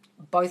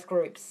 Both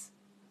groups.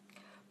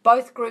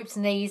 Both groups'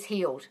 knees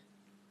healed.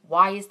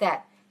 Why is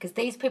that? Because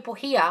these people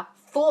here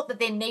thought that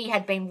their knee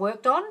had been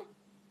worked on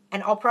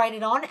and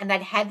operated on, and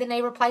they'd had the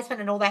knee replacement,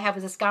 and all they had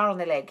was a scar on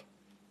their leg.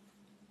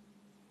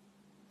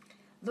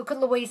 Look at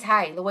Louise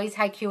Hay. Louise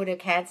Hay cured her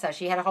cancer.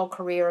 She had a whole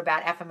career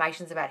about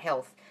affirmations about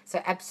health.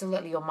 So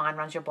absolutely your mind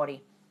runs your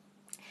body.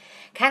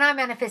 Can I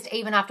manifest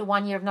even after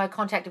 1 year of no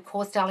contact? Of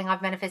course, darling,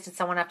 I've manifested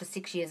someone after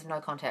 6 years of no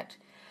contact.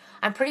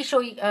 I'm pretty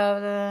sure you,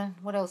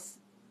 what else?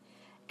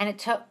 And it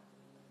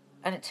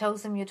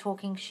tells them you're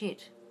talking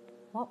shit.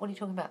 What? What are you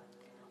talking about?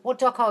 What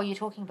doco are you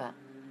talking about?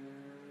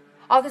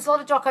 Oh, there's a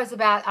lot of docos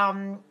about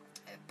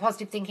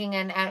positive thinking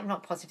and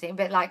not positive thinking,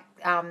 but like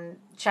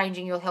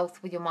changing your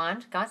health with your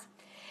mind, guys.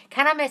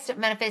 Can I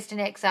manifest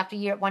an ex after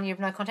 1 year of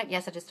no contact?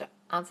 Yes, I just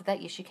answered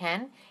that. Yes, you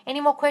can. Any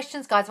more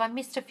questions, guys? Have I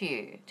missed a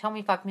few? Tell me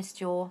if I've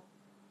missed your...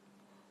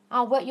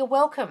 Oh, well, you're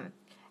welcome.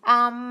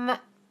 Any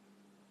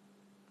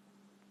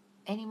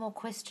more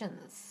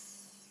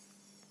questions?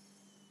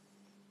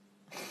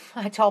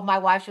 I told my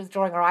wife she was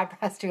drawing her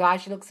eyebrows too high.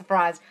 She looked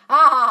surprised.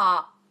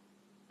 Ah!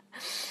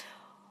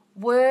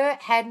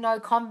 Had no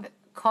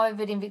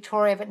COVID in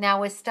Victoria, but now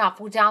we're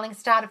stuffed. Well, darling,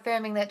 start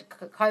affirming that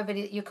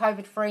you're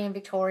COVID-free in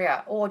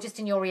Victoria, or just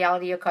in your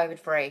reality you're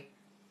COVID-free.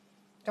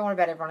 Don't worry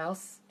about everyone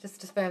else.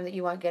 Just affirm that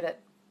you won't get it.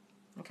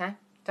 Okay?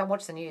 Don't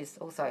watch the news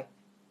also.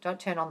 Don't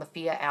turn on the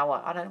fear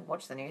hour. I don't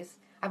watch the news.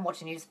 I haven't watched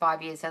the news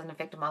 5 years. It hasn't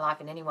affected my life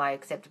in any way,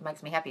 except it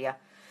makes me happier.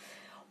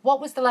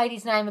 What was the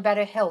lady's name about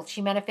her health? She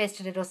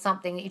manifested it or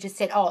something that you just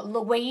said. Oh,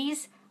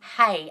 Louise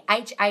Hay.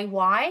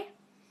 Hay.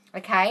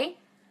 Okay?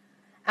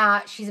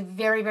 She's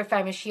very, very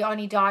famous. She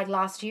only died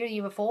last year, the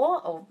year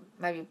before, or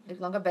maybe a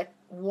bit longer, but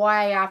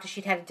way after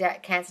she'd had a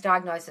cancer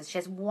diagnosis. She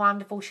has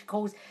wonderful, she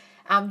calls,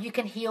 You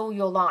Can Heal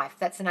Your Life.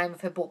 That's the name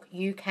of her book.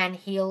 You Can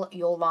Heal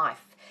Your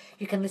Life.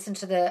 You can listen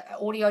to the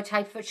audio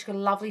tape of it. She's got a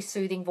lovely,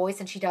 soothing voice,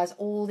 and she does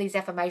all these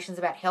affirmations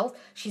about health.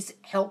 She's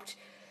helped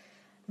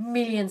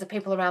millions of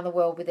people around the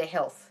world with their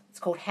health. It's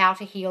called How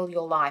to Heal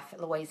Your Life,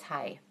 Louise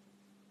Hay.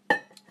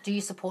 Do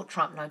you support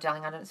Trump? No,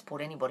 darling, I don't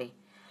support anybody.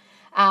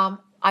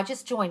 I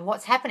just joined.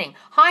 What's happening?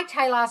 Hi,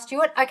 Taylor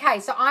Stewart. Okay,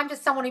 so I'm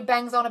just someone who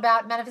bangs on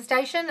about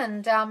manifestation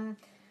and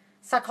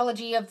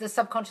psychology of the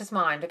subconscious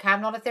mind. Okay,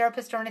 I'm not a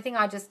therapist or anything.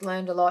 I just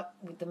learned a lot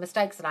with the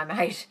mistakes that I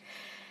made.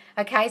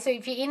 Okay, so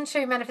if you're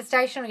into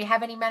manifestation or you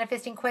have any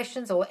manifesting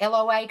questions or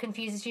LOA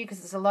confuses you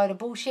because it's a load of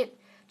bullshit,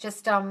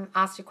 just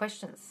ask your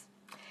questions.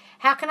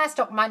 How can I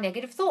stop my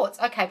negative thoughts?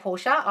 Okay,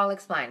 Portia, I'll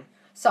explain.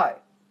 So,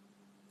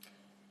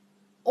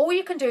 all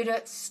you can do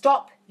to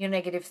stop your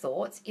negative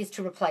thoughts is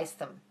to replace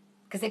them.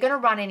 Because they're going to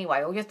run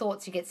anyway. All your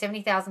thoughts, you get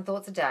 70,000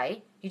 thoughts a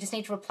day. You just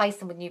need to replace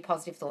them with new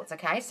positive thoughts,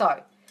 okay?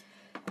 So,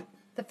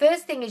 the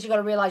first thing is you've got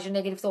to realize your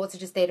negative thoughts are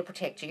just there to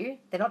protect you.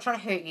 They're not trying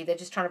to hurt you. They're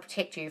just trying to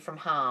protect you from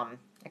harm,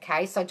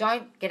 okay? So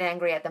don't get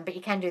angry at them, but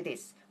you can do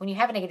this. When you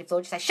have a negative thought,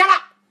 you say, shut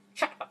up!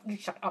 Shut up! You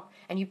shut up.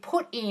 And you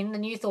put in the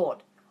new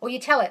thought. Or you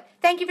tell it,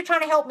 thank you for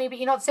trying to help me, but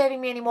you're not serving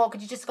me anymore.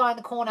 Could you just go in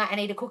the corner and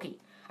eat a cookie?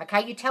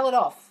 Okay? You tell it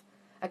off.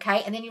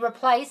 Okay, and then you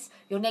replace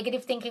your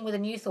negative thinking with a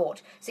new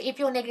thought. So if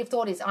your negative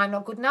thought is, I'm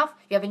not good enough,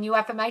 you have a new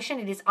affirmation.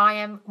 It is, I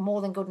am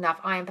more than good enough.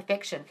 I am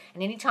perfection.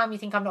 And anytime you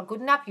think I'm not good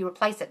enough, you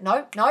replace it.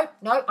 No, no,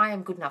 no, I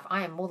am good enough.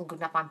 I am more than good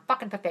enough. I'm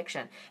fucking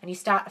perfection. And you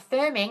start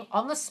affirming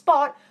on the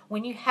spot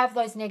when you have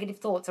those negative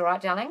thoughts, all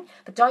right, darling?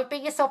 But don't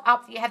beat yourself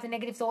up that you have the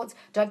negative thoughts.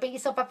 Don't beat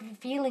yourself up if you're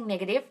feeling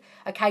negative.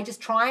 Okay,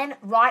 just try and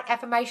write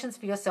affirmations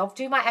for yourself.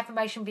 Do my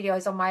affirmation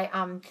videos on my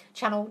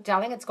channel,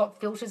 darling. It's got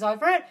filters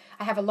over it.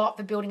 I have a lot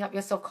for building up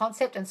your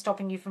self-concept and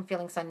stopping you from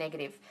feeling so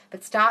negative.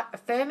 But start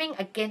affirming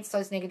against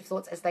those negative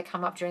thoughts as they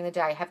come up during the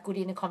day. Have good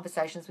inner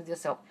conversations with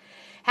yourself.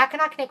 How can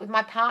I connect with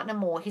my partner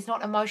more? He's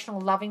not emotional,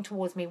 loving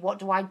towards me. What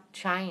do I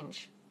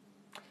change?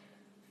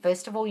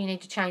 First of all, you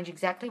need to change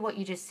exactly what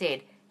you just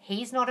said.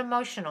 He's not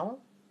emotional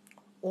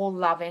or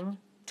loving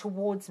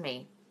towards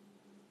me.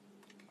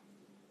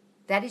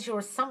 That is your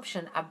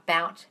assumption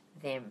about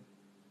them.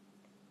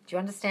 Do you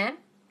understand?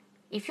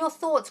 If your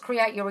thoughts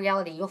create your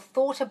reality, your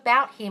thought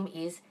about him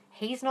is,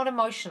 he's not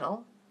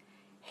emotional,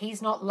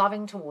 he's not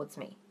loving towards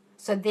me.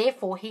 So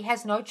therefore, he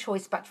has no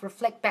choice but to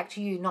reflect back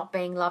to you not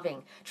being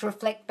loving, to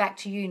reflect back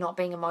to you not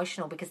being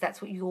emotional, because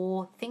that's what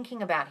you're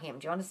thinking about him.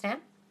 Do you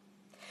understand?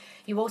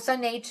 You also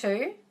need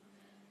to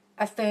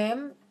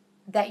affirm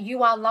that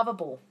you are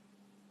lovable,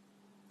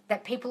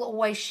 that people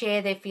always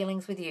share their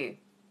feelings with you,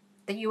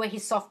 that you are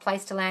his soft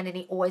place to land and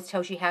he always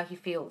tells you how he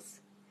feels.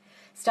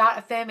 Start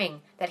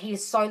affirming that he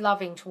is so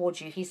loving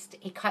towards you.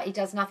 He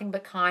does nothing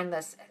but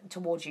kindness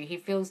towards you.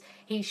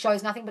 He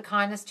shows nothing but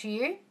kindness to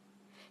you.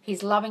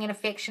 He's loving and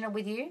affectionate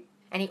with you,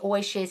 and he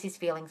always shares his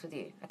feelings with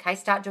you. Okay,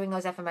 start doing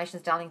those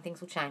affirmations, darling.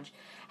 Things will change.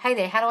 Hey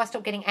there, how do I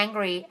stop getting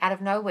angry out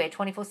of nowhere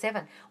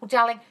 24/7? Well,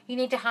 darling, you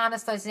need to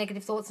harness those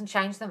negative thoughts and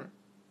change them.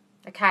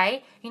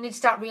 Okay, you need to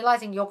start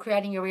realizing you're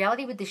creating your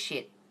reality with this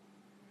shit.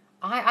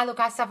 I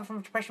suffer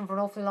from depression for an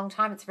awfully long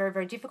time. It's very,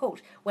 very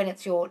difficult when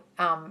it's your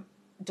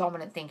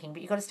dominant thinking,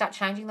 but you've got to start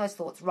changing those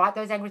thoughts. Write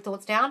those angry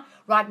thoughts down.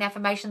 Write an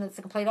affirmation that's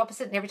the complete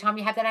opposite, and every time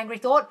you have that angry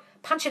thought,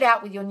 punch it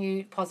out with your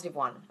new positive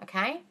one.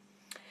 Okay?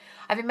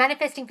 I've been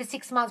manifesting for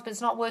 6 months, but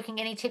it's not working.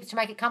 Any tips to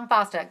make it come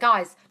faster?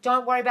 Guys,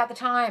 don't worry about the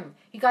time.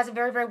 You guys are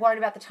very, very worried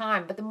about the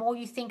time, but the more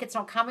you think it's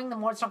not coming, the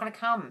more it's not going to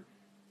come.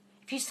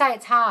 If you say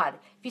it's hard,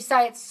 if you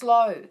say it's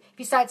slow, if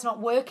you say it's not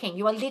working,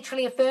 you are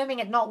literally affirming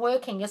it not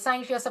working. You're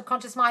saying to your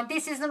subconscious mind,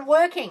 this isn't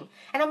working.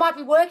 And it might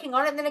be working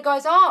on it, and then it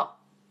goes, oh,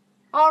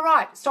 all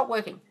right, stop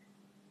working.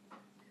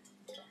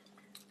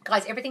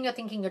 Guys, everything you're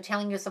thinking, you're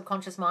telling your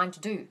subconscious mind to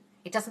do.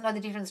 It doesn't know the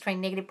difference between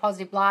negative,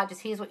 positive, blah. It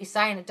just hears what you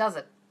say and it does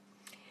it.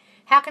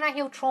 How can I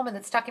heal trauma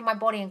that's stuck in my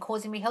body and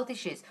causing me health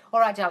issues? All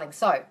right, darling.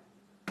 So,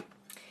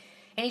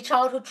 any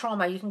childhood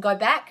trauma, you can go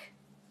back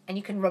and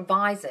you can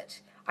revise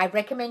it. I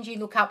recommend you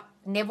look up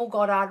Neville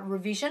Goddard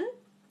Revision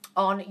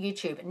on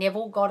YouTube.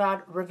 Neville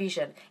Goddard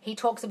Revision. He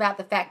talks about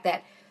the fact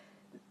that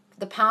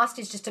the past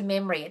is just a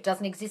memory. It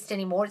doesn't exist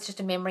anymore. It's just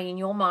a memory in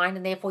your mind,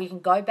 and therefore you can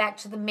go back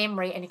to the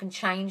memory and you can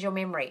change your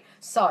memory.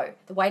 So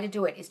the way to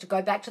do it is to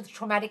go back to the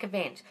traumatic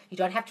event. You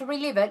don't have to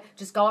relive it.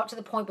 Just go up to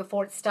the point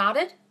before it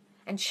started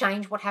and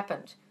change what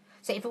happened.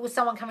 So if it was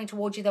someone coming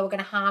towards you, they were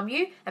going to harm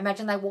you,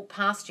 imagine they walk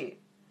past you.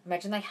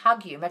 Imagine they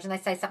hug you. Imagine they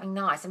say something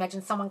nice.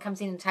 Imagine someone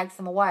comes in and takes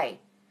them away,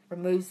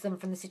 removes them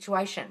from the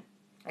situation.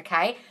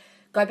 Okay?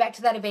 Go back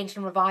to that event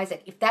and revise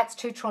it. If that's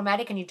too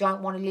traumatic and you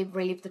don't want to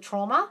relive the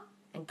trauma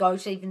and go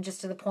to even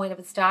just to the point of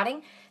it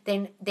starting,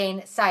 then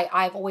say,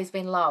 I've always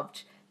been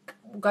loved.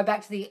 Go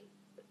back to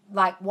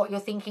what you're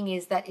thinking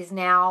is that is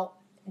now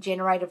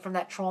generated from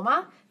that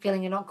trauma,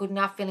 feeling you're not good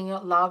enough, feeling you're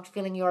not loved,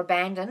 feeling you're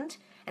abandoned,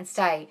 and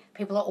say,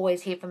 people are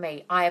always here for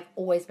me. I have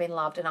always been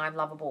loved and I'm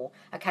lovable.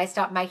 Okay,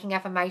 start making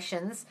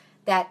affirmations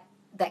that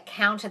that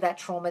counter that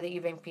trauma that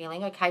you've been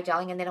feeling, okay,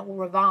 darling, and then it will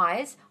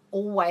revise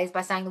always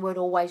by saying the word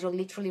always. You're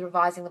literally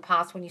revising the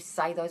past when you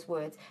say those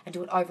words, and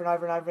do it over and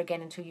over and over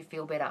again until you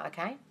feel better,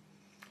 okay?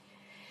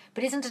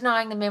 But isn't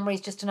denying the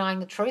memories just denying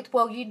the truth?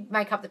 Well, you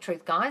make up the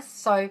truth, guys.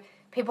 So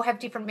people have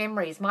different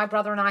memories. My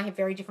brother and I have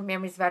very different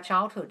memories of our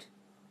childhood,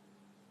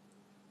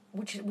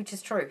 which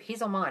is true,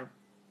 his or mine.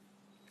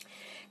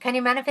 Can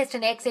you manifest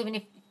an ex even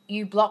if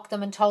you blocked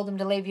them and told them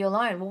to leave you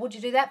alone? Well, what'd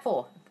you do that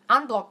for?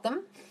 Unblock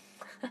them,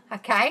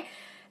 okay?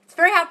 It's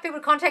very hard for people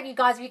to contact you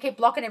guys if you keep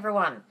blocking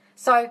everyone.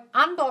 So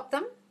unblock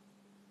them.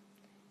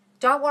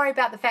 Don't worry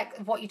about the fact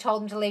of what you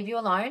told them to leave you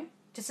alone.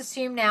 Just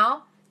assume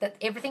now that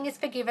everything is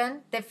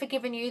forgiven. They've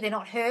forgiven you. They're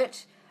not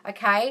hurt,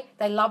 okay?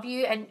 They love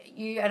you and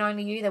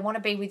only you. They want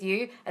to be with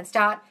you. And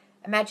start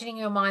imagining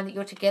in your mind that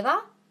you're together,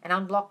 and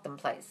unblock them,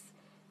 please,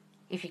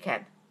 if you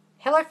can.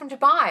 Hello from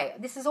Dubai.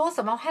 This is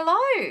awesome. Oh,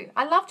 hello.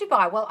 I love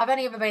Dubai. Well, I've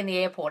only ever been in the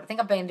airport. I think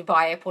I've been in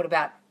Dubai airport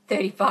about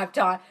 35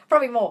 times,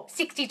 probably more,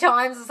 60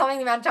 times or something,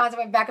 the amount of times I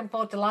went back and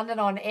forth to London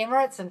on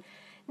Emirates, and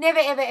never,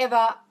 ever,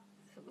 ever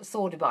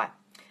saw Dubai.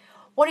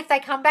 What if they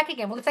come back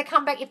again? Well, if they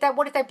come back,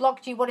 what if they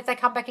blocked you? What if they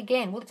come back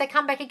again? Well, if they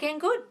come back again,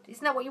 good.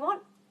 Isn't that what you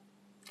want?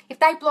 If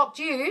they blocked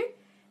you,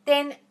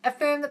 then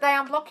affirm that they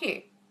unblock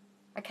you.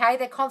 Okay?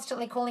 They're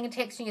constantly calling and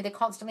texting you. They're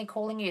constantly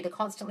calling you. They're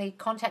constantly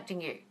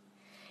contacting you.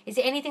 Is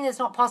there anything that's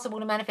not possible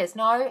to manifest?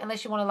 No,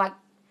 unless you want to, like,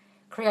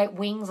 create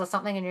wings or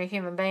something and you're a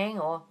human being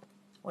or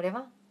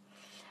whatever.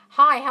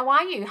 Hi, how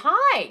are you?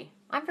 Hi,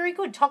 I'm very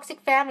good. Toxic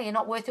family are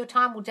not worth your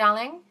time. Well,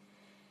 darling,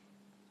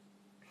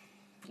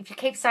 if you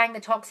keep saying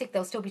they're toxic,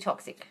 they'll still be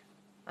toxic.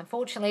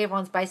 Unfortunately,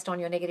 everyone's based on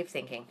your negative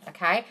thinking,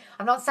 okay?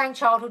 I'm not saying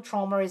childhood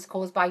trauma is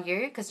caused by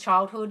you, because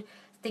childhood,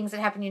 things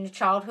that happen in your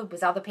childhood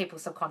was other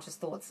people's subconscious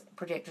thoughts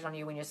projected on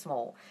you when you're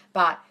small.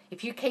 But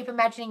if you keep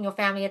imagining your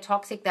family are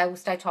toxic, they will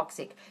stay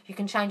toxic. You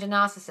can change a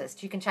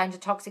narcissist. You can change a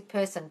toxic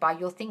person by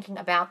your thinking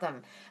about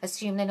them.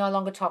 Assume they're no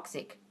longer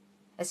toxic.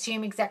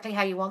 Assume exactly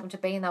how you want them to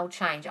be and they'll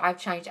change. I've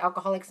changed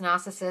alcoholics,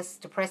 narcissists,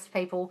 depressed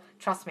people.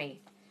 Trust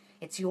me.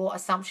 It's your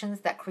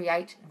assumptions that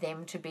create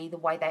them to be the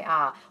way they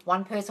are.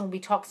 One person will be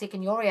toxic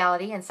in your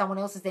reality and someone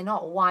else's they're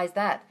not. Well, why is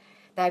that?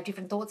 They have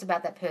different thoughts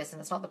about that person.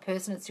 It's not the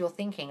person, it's your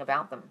thinking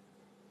about them.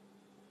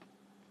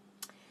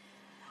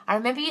 I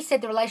remember you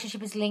said the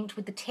relationship is linked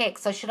with the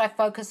text, so should I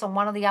focus on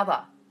one or the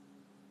other?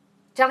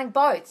 Darling,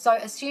 both. So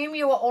assume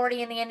you are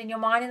already in the end in your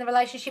mind in the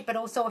relationship, but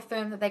also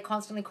affirm that they're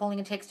constantly calling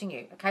and texting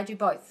you. Okay, do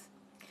both.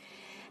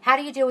 How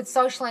do you deal with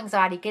social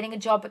anxiety, getting a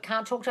job but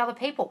can't talk to other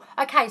people?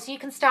 Okay, so you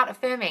can start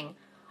affirming,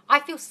 I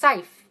feel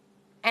safe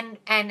and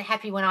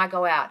happy when I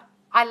go out.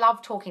 I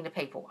love talking to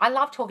people. I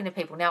love talking to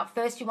people. Now, at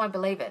first you won't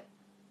believe it.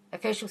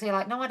 At first you'll say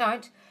like, no, I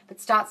don't. But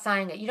start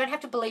saying it. You don't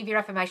have to believe your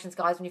affirmations,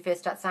 guys, when you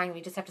first start saying them.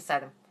 You just have to say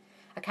them.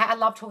 Okay, I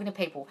love talking to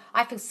people.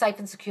 I feel safe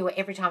and secure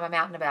every time I'm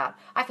out and about.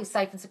 I feel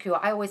safe and secure.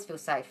 I always feel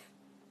safe.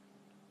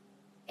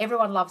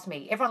 Everyone loves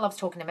me. Everyone loves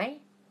talking to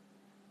me.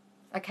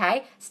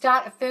 Okay,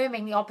 start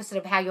affirming the opposite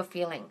of how you're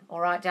feeling. All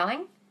right,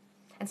 darling?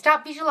 And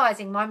start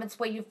visualizing moments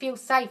where you feel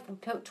safe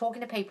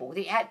talking to people.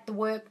 At the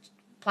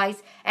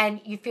workplace and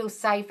you feel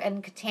safe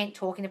and content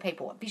talking to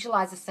people.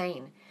 Visualize a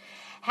scene.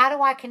 How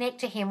do I connect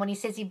to him when he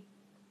says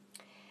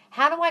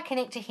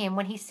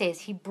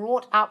he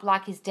brought up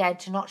like his dad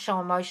to not show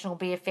emotional,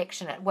 be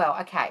affectionate? Well,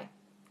 okay,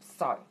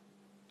 so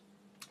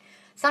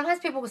sometimes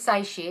people will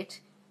say shit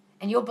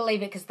and you'll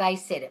believe it because they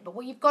said it. But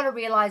what you've got to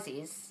realize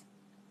is,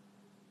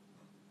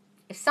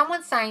 if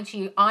someone's saying to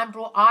you,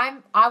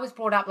 I was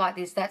brought up like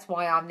this, that's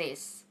why I'm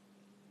this,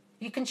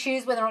 you can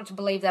choose whether or not to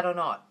believe that or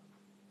not.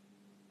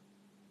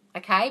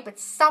 Okay? But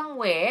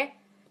somewhere,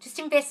 just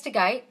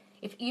investigate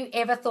if you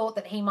ever thought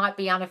that he might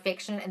be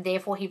unaffectionate and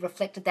therefore he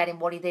reflected that in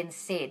what he then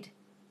said.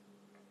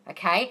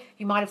 Okay?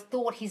 You might have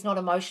thought he's not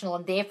emotional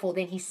and therefore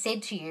then he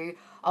said to you,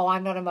 oh,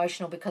 I'm not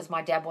emotional because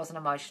my dad wasn't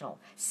emotional.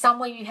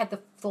 Somewhere you had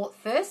the thought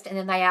first and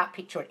then they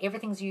outpicture it.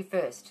 Everything's you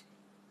first.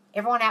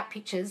 Everyone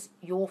outpictures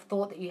your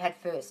thought that you had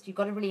first. You've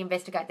got to really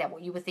investigate that,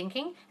 what you were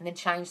thinking, and then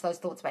change those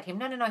thoughts about him.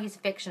 No, he's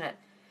affectionate.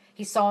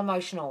 He's so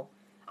emotional.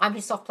 I'm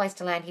his soft place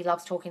to land. He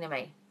loves talking to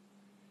me.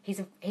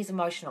 He's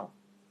emotional.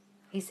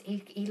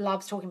 He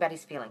loves talking about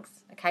his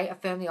feelings. Okay,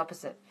 affirm the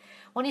opposite.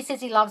 When he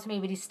says he loves me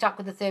but he's stuck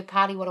with a third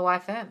party, what do I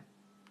affirm?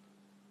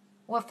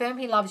 Well, affirm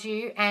he loves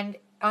you and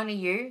only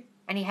you,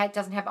 and he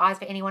doesn't have eyes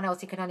for anyone else.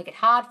 He can only get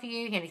hard for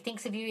you. He only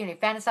thinks of you. He only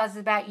fantasizes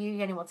about you.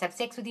 He only wants to have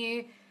sex with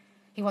you.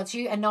 He wants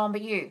you and no one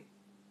but you.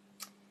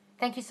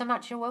 Thank you so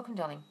much. You're welcome,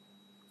 darling.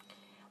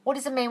 What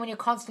does it mean when you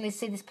constantly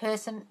see this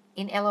person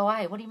in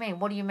LOA? What do you mean?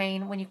 What do you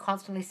mean when you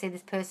constantly see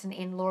this person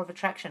in law of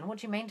attraction? What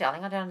do you mean,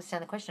 darling? I don't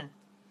understand the question.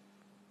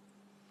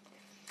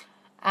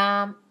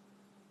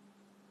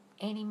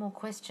 Any more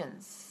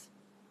questions?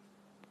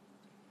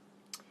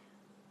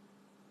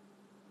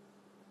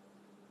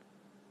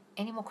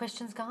 Any more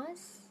questions,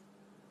 guys?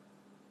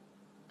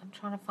 I'm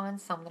trying to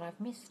find some that I've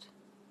missed.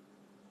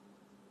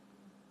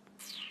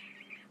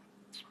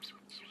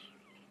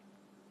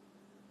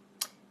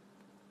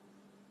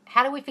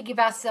 How do we forgive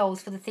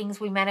ourselves for the things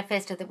we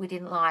manifested that we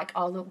didn't like?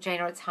 Oh, look,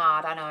 Gina, it's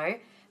hard. I know.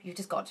 You've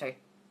just got to.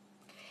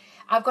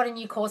 I've got a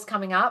new course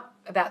coming up,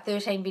 about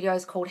 13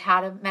 videos, called How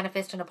to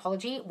Manifest an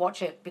Apology.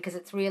 Watch it, because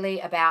it's really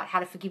about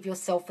how to forgive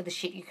yourself for the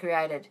shit you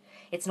created.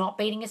 It's not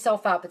beating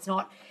yourself up. It's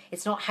not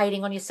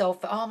hating on yourself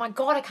for, oh my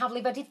God, I can't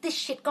believe I did this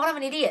shit. God, I'm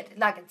an idiot.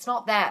 Like, it's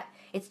not that.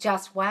 It's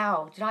just,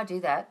 wow, did I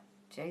do that?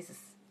 Jesus.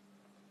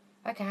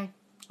 Okay,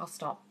 I'll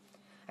stop.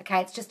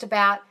 Okay, it's just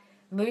about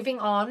moving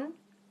on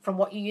from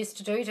what you used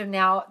to do to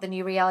now the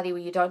new reality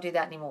where you don't do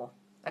that anymore.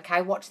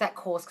 Okay, watch that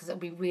course, because it'll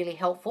be really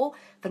helpful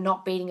for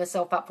not beating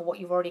yourself up for what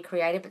you've already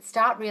created. But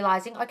start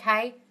realizing,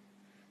 okay,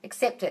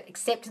 accept it.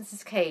 Acceptance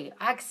is key.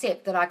 I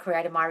accept that I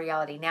created my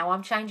reality. Now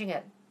I'm changing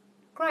it.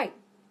 Great.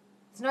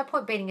 There's no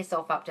point beating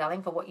yourself up,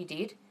 darling, for what you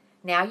did.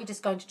 Now you're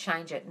just going to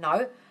change it.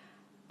 No,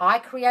 I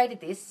created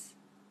this.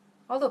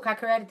 Oh, look, I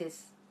created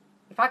this.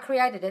 If I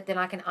created it, then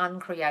I can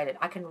uncreate it.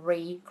 I can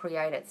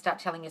recreate it. Start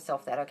telling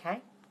yourself that,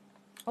 okay?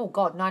 Oh,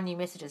 God, 9 new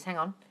messages. Hang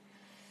on.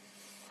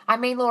 I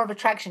mean law of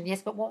attraction,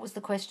 yes, but what was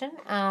the question?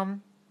 The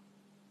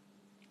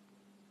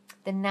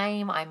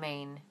name, I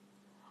mean.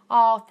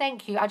 Oh,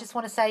 thank you. I just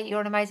want to say you're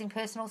an amazing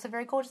person, also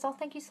very gorgeous. Oh,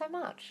 thank you so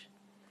much.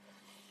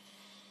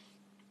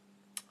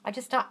 I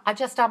just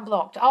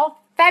unblocked. Oh,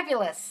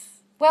 fabulous.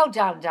 Well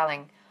done,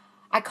 darling.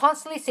 I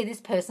constantly see this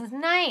person's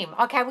name.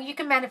 Okay, well, you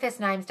can manifest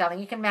names, darling.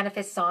 You can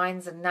manifest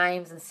signs and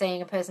names and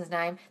seeing a person's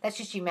name. That's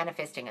just you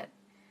manifesting it.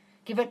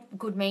 Give it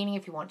good meaning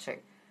if you want to.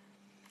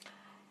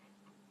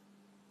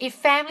 If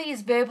family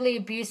is verbally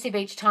abusive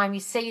each time you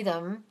see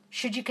them,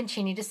 should you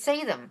continue to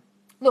see them?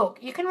 Look,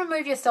 you can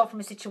remove yourself from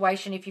a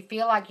situation if you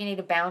feel like you need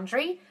a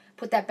boundary.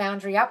 Put that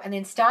boundary up and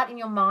then start in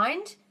your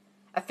mind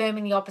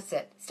affirming the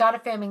opposite. Start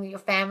affirming that your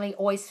family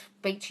always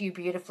speak to you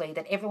beautifully,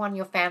 that everyone in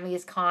your family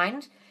is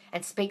kind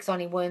and speaks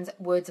only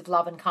words of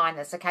love and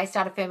kindness, okay?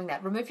 Start affirming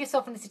that. Remove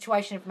yourself from the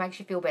situation if it makes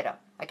you feel better,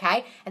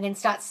 okay? And then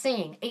start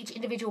seeing each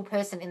individual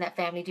person in that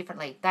family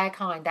differently. They are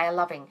kind. They are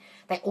loving.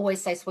 They always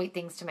say sweet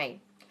things to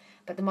me.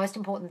 But the most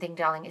important thing,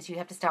 darling, is you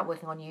have to start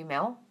working on you,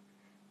 Mel,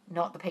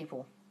 not the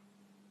people.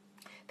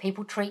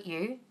 People treat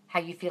you how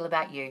you feel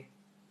about you.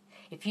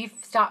 If you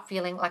start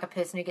feeling like a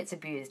person who gets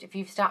abused, if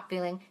you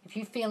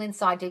feel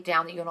inside deep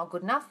down that you're not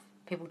good enough,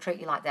 people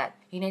treat you like that.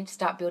 You need to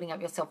start building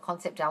up your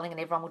self-concept, darling, and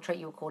everyone will treat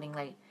you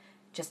accordingly.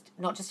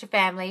 Not just your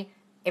family,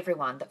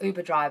 everyone, the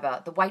Uber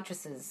driver, the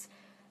waitresses,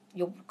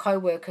 your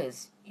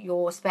co-workers,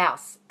 your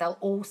spouse, they'll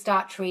all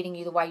start treating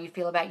you the way you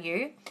feel about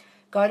you.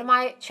 Go to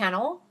my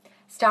channel.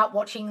 Start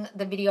watching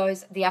the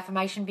videos, the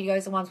affirmation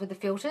videos, the ones with the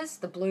filters,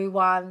 the blue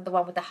one, the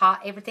one with the heart,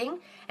 everything,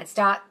 and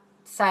start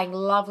saying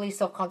lovely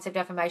self-concept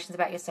affirmations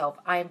about yourself.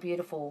 I am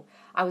beautiful.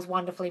 I was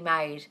wonderfully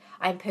made.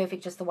 I am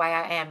perfect just the way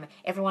I am.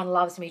 Everyone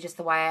loves me just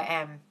the way I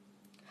am.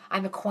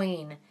 I'm a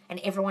queen, and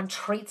everyone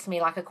treats me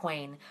like a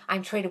queen.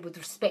 I'm treated with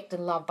respect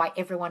and love by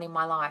everyone in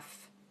my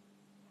life.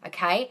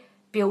 Okay?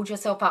 Build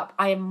yourself up.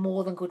 I am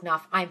more than good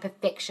enough. I am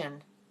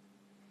perfection.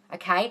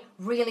 Okay?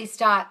 Really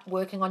start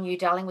working on you,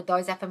 darling, with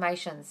those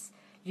affirmations.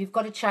 You've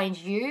got to change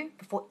you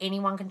before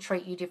anyone can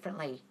treat you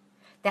differently.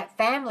 That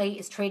family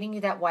is treating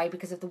you that way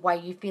because of the way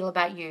you feel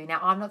about you. Now,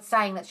 I'm not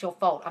saying that's your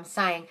fault. I'm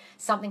saying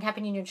something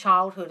happened in your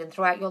childhood and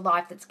throughout your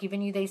life that's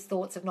given you these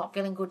thoughts of not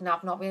feeling good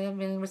enough, not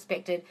feeling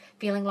respected,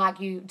 feeling like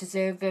you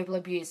deserve verbal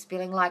abuse,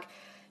 feeling like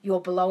you're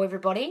below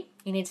everybody.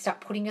 You need to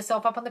start putting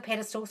yourself up on the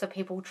pedestal so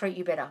people will treat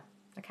you better.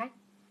 Okay?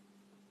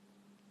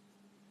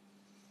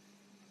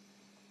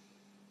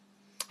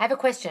 I have a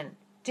question.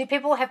 Do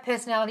people have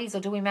personalities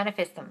or do we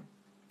manifest them?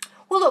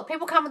 Well, look,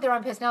 people come with their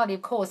own personality,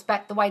 of course,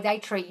 but the way they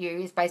treat you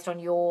is based on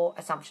your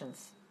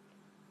assumptions.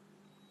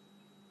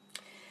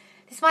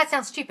 This might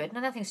sound stupid.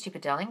 No, nothing's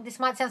stupid, darling. This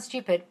might sound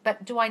stupid,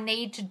 but do I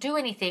need to do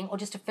anything or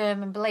just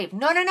affirm and believe?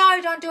 No,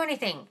 don't do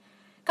anything.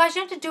 Guys,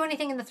 you don't have to do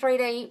anything in the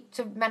 3D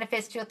to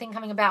manifest your thing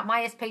coming about.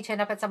 My SP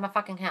turned up outside my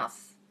fucking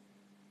house.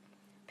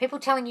 People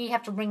telling you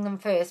have to ring them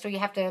first or you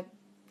have to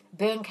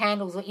burn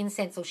candles or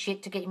incense or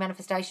shit to get your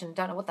manifestation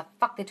don't know what the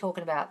fuck they're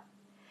talking about.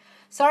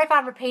 Sorry if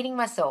I'm repeating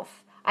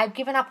myself. I've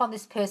given up on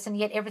this person,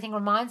 yet everything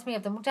reminds me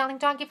of them. Well, darling,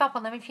 don't give up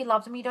on them. If you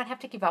love them, you don't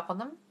have to give up on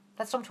them.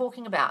 That's what I'm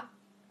talking about.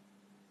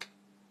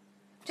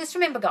 Just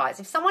remember, guys,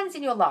 if someone's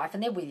in your life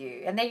and they're with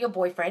you and they're your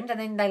boyfriend and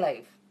then they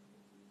leave,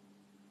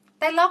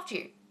 they loved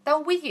you. They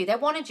were with you. They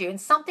wanted you. And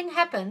something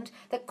happened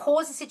that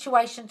caused the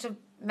situation to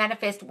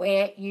manifest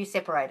where you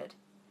separated.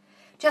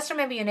 Just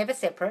remember, you're never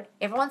separate.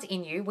 Everyone's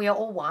in you. We are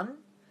all one.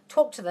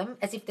 Talk to them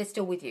as if they're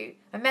still with you.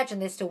 Imagine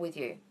they're still with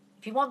you.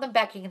 If you want them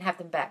back, you can have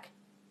them back.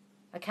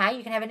 Okay,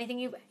 you can have anything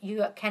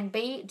you can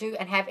be, do,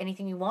 and have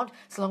anything you want,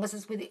 so long as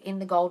it's within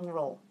the golden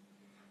rule.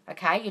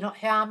 Okay, you're not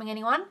harming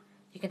anyone,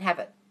 you can have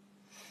it.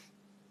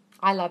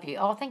 I love you.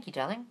 Oh, thank you,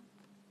 darling.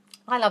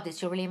 I love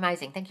this. You're really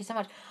amazing. Thank you so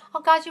much.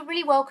 Oh, guys, you're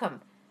really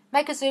welcome.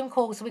 Make a Zoom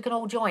call so we can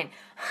all join.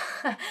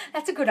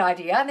 That's a good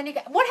idea. And then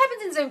what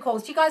happens in Zoom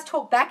calls? Do you guys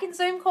talk back in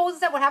Zoom calls? Is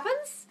that what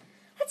happens?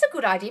 That's a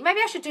good idea. Maybe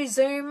I should do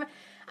Zoom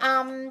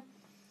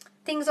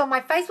things on my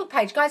Facebook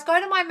page. Guys, go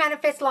to my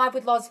Manifest Live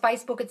with Loz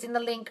Facebook. It's in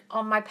the link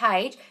on my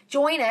page.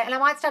 Join it, and I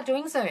might start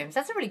doing Zooms.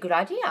 That's a really good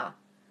idea.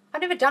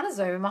 I've never done a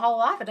Zoom in my whole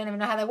life. I don't even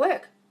know how they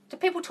work. Do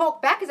people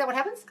talk back? Is that what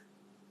happens?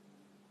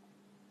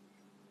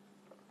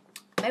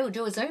 Maybe we'll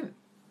do a Zoom.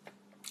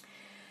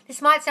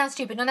 This might sound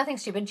stupid. No, nothing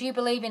stupid. Do you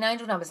believe in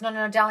angel numbers? No,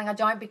 no, no, darling, I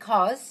don't,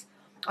 because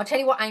I'll tell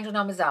you what angel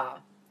numbers are.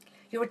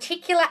 Your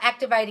reticular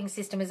activating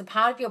system is a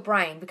part of your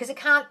brain because it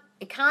can't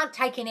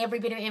take in every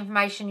bit of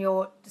information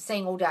you're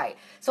seeing all day.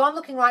 So I'm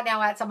looking right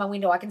now outside my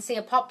window. I can see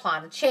a pot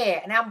plant, a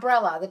chair, an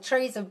umbrella. The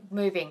trees are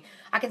moving.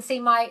 I can see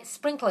my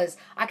sprinklers.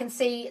 I can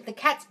see the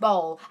cat's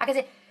bowl. I can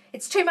see...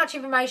 It's too much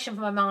information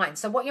for my mind.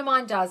 So what your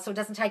mind does, so it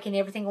doesn't take in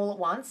everything all at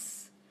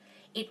once,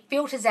 it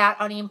filters out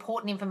only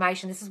important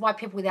information. This is why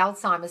people with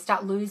Alzheimer's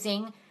start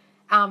losing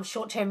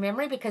short-term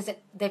memory, because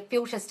their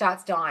filter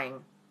starts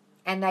dying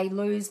and they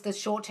lose the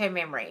short-term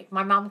memory.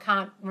 My mum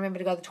can't remember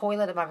to go to the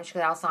toilet at the moment. She's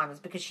got Alzheimer's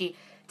because she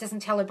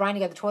doesn't tell her brain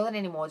to go to the toilet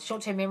anymore. The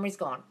short-term memory's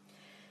gone.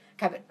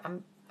 Okay,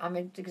 but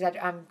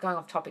I'm going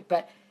off topic,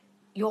 but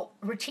your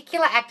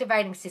reticular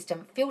activating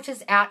system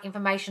filters out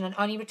information and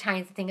only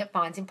retains the thing it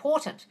finds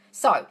important.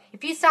 So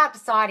if you start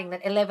deciding that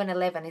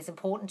 1111 is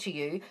important to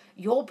you,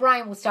 your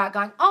brain will start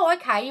going, oh,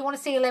 okay, you want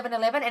to see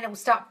 1111, and it will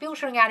start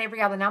filtering out every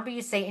other number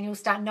you see, and you'll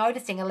start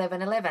noticing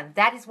 1111.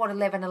 That is what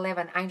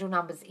 1111 angel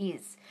numbers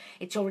is.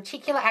 It's your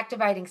reticular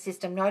activating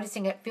system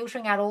noticing it,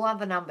 filtering out all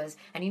other numbers,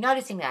 and you're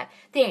noticing that.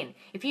 Then,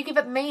 if you give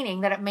it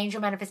meaning that it means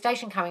your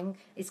manifestation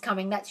is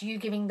coming, that's you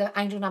giving the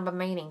angel number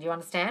meaning. Do you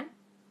understand?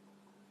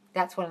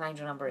 That's what an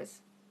angel number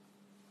is.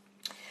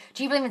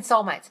 Do you believe in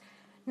soulmates?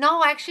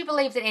 No, I actually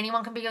believe that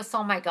anyone can be your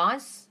soulmate,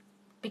 guys,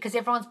 because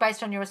everyone's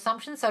based on your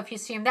assumptions. So if you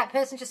assume that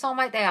person's your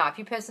soulmate, they are. If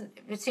you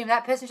assume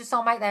that person's your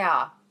soulmate, they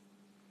are.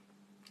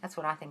 That's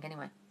what I think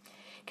anyway.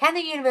 Can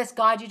the universe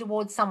guide you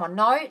towards someone?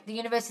 No, the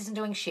universe isn't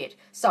doing shit.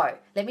 So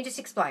let me just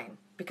explain,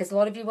 because a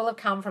lot of you will have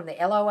come from the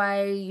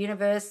LOA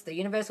universe, the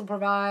universe will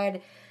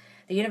provide,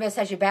 the universe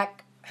has your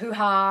back,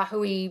 hoo-ha,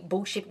 hooey,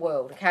 bullshit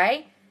world,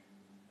 okay?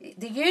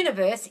 The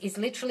universe is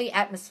literally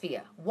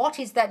atmosphere. What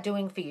is that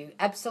doing for you?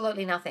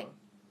 Absolutely nothing.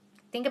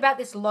 Think about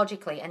this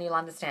logically and you'll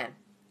understand.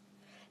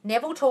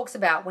 Neville talks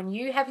about when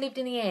you have lived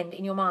in the end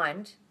in your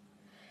mind,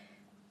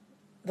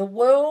 the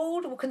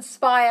world will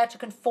conspire to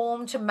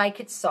conform to make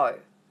it so.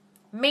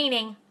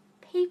 Meaning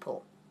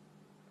people.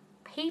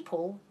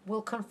 People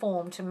will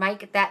conform to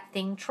make that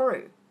thing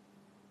true.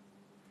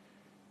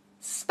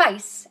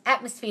 Space,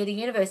 atmosphere, the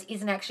universe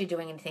isn't actually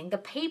doing anything. The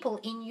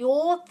people in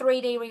your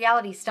 3D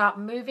reality start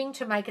moving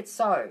to make it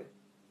so.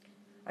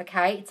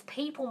 Okay? It's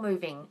people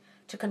moving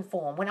to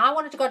conform. When I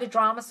wanted to go to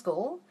drama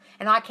school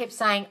and I kept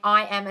saying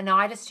I am an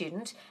IDA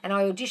student, and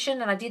I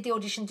auditioned and I did the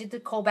audition, did the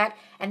callback,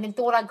 and then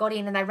thought I got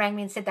in and they rang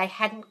me and said they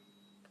hadn't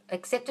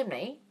accepted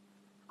me,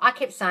 I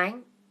kept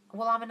saying,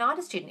 well, I'm an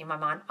IDA student in my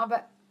mind. Oh,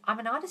 but I'm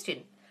an IDA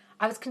student.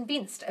 I was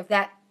convinced of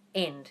that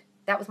end.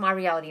 That was my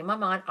reality. In my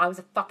mind, I was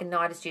a fucking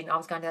NIDA student. I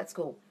was going to that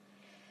school.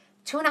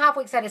 2.5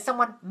 weeks later,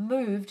 someone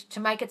moved to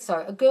make it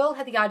so. A girl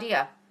had the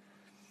idea,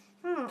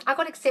 I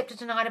got accepted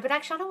to NIDA, but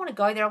actually I don't want to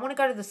go there. I want to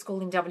go to the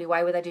school in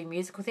WA where they do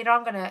musical theatre.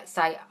 I'm going to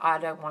say I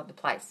don't want the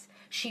place.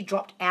 She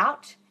dropped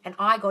out and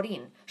I got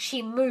in.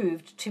 She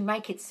moved to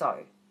make it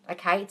so.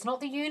 Okay? It's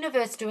not the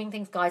universe doing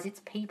things, guys.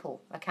 It's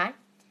people. Okay?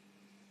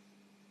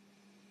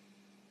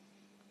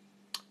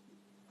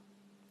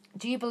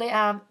 Do you believe,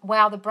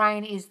 wow, the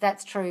brain is,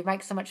 that's true,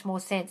 makes so much more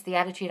sense, the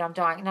attitude, I'm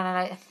dying.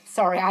 No,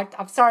 sorry,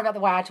 I'm sorry about the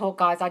way I talk,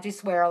 guys, I do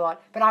swear a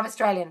lot, but I'm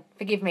Australian,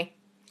 forgive me.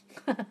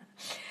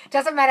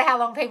 Doesn't matter how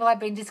long people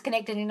have been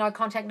disconnected in no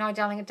contact, no,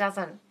 darling, it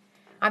doesn't.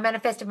 I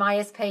manifested my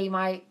SP,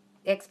 my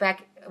ex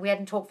back, we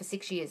hadn't talked for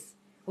 6 years.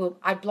 Well,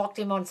 I blocked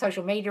him on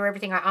social media,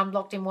 everything, I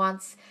unblocked him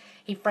once,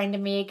 he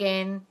friended me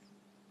again.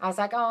 I was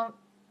like, oh,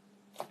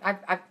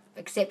 I've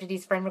accepted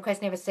his friend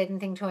request, never said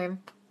anything to him.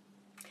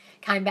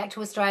 Came back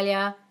to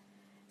Australia,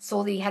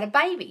 saw that he had a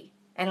baby.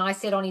 And I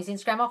said on his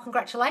Instagram, oh,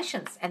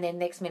 congratulations. And then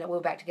next minute we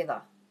were back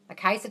together.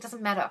 Okay, so it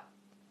doesn't matter.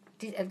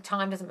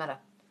 Time doesn't matter.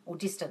 Or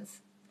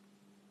distance.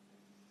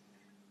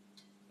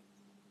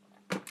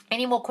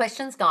 Any more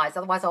questions, guys?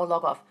 Otherwise I'll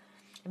log off.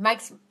 It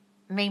makes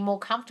me more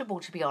comfortable,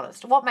 to be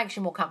honest. What makes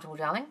you more comfortable,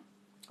 darling?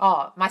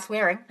 Oh, my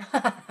swearing.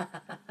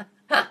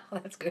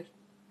 That's good.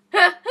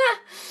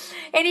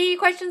 Any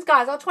questions,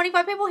 guys? Oh,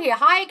 25 people here.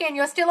 Hi again,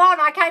 you're still on.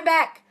 I came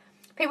back.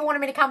 People wanted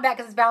me to come back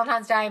because it's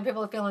Valentine's Day and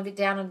people are feeling a bit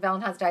down on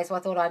Valentine's Day, so I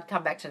thought I'd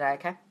come back today,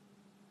 okay?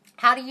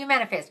 How do you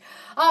manifest?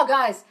 Oh,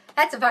 guys,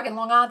 that's a fucking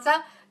long answer.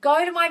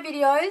 Go to my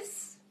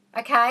videos,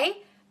 okay?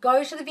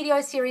 Go to the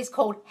video series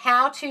called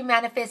How to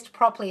Manifest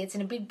Properly. It's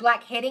in a big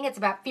black heading. It's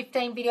about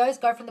 15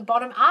 videos. Go from the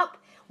bottom up.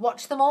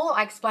 Watch them all.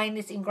 I explain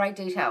this in great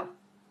detail.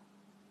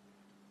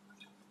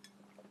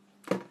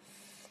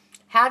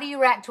 How do you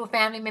react to a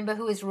family member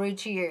who is rude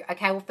to you?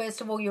 Okay, well,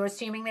 first of all, you're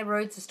assuming they're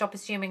rude, so stop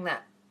assuming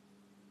that.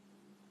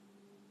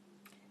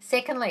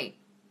 Secondly,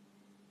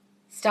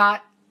 start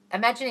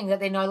imagining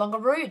that they're no longer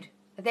rude,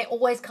 that they're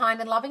always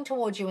kind and loving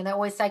towards you and they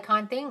always say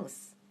kind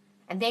things.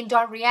 And then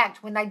don't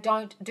react when they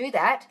don't do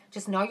that.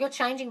 Just know you're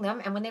changing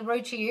them, and when they're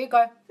rude to you,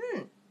 go,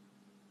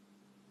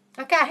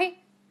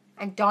 okay.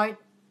 And don't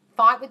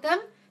fight with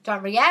them.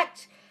 Don't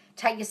react.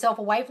 Take yourself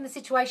away from the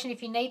situation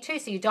if you need to,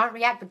 so you don't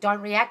react, but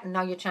don't react and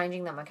know you're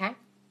changing them, okay?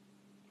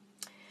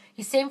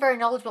 You seem very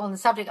knowledgeable on the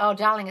subject. Oh,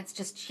 darling, it's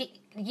just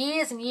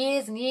years and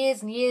years and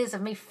years and years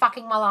of me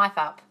fucking my life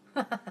up.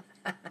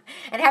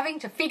 and having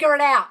to figure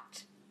it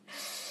out.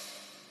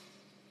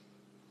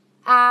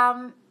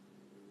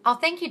 Oh,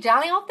 thank you,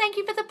 darling. Oh, thank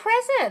you for the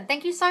present.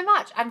 Thank you so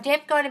much. I'm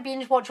definitely going to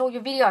binge watch all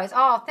your videos.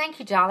 Oh, thank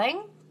you,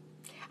 darling.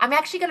 I'm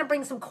actually going to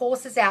bring some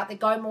courses out that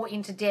go more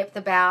into depth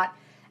about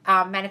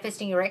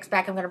manifesting your ex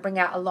back. I'm going to bring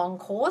out a long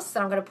course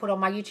that I'm going to put on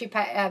my YouTube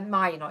page.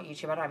 Not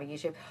YouTube, I don't have a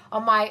YouTube.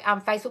 On my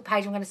Facebook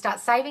page, I'm going to start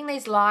saving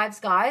these lives,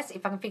 guys,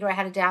 if I can figure out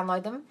how to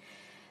download them.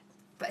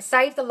 But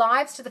save the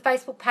lives to the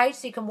Facebook page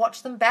so you can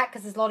watch them back,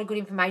 because there's a lot of good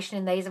information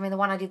in these. I mean, the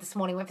one I did this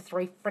morning went for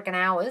 3 freaking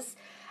hours.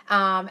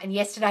 And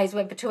yesterday's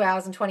went for 2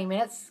 hours and 20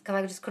 minutes because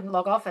I just couldn't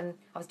log off and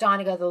I was dying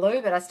to go to the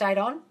loo, but I stayed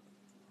on.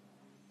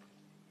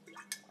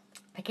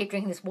 I keep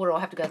drinking this water. I'll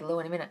have to go to the loo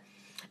in a minute.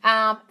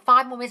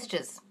 5 more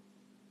messages.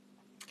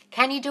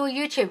 Can you do a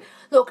YouTube?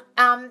 Look,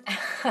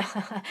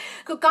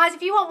 look, guys,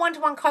 if you want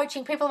one-to-one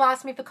coaching, people have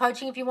asked me for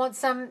coaching. If you want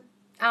some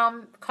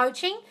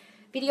coaching,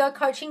 video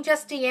coaching,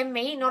 just DM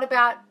me. Not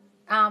about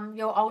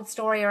your old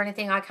story or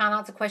anything. I can't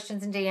answer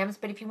questions in DMs,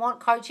 but if you want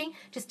coaching,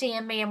 just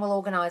DM me and we'll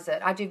organise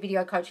it. I do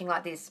video coaching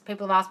like this.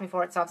 People have asked me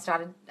for it, so I've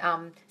started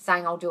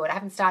saying I'll do it. I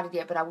haven't started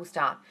yet, but I will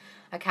start.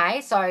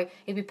 Okay, so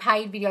it'll be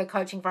paid video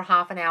coaching for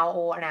half an hour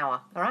or an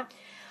hour, all right?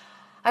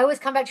 I always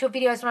come back to your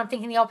videos when I'm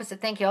thinking the opposite.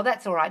 Thank you. Oh,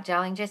 that's all right,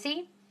 darling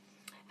Jessie.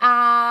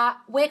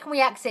 Where can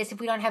we access if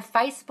we don't have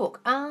Facebook?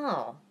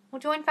 Oh, we'll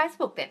join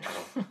Facebook then.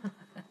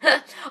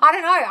 I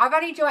don't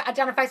know. I've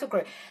done a Facebook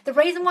group. The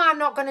reason why I'm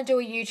not going to do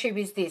a YouTube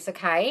is this,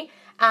 okay?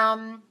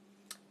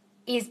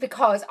 Is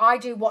because I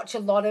do watch a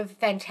lot of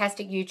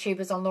fantastic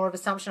YouTubers on Law of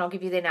Assumption. I'll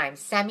give you their names.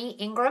 Sammy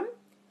Ingram.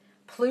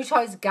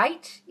 Pluto's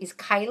Gate is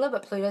Kayla,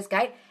 but Pluto's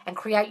Gate. And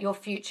Create Your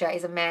Future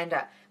is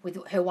Amanda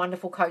with her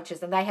wonderful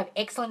coaches. And they have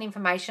excellent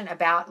information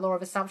about Law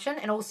of Assumption.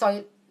 And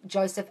also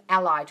Joseph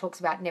Ally talks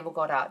about Neville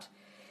Goddard.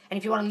 And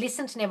if you want to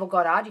listen to Neville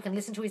Goddard, you can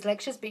listen to his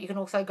lectures, but you can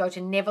also go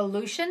to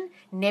Nevolution,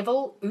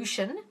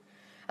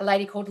 a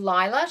lady called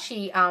Lila.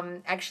 She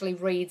actually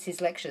reads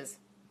his lectures.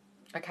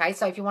 Okay,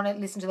 so if you want to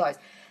listen to those.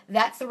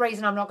 That's the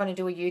reason I'm not going to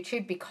do a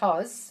YouTube,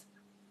 because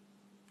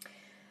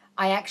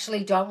I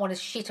actually don't want to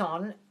shit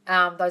on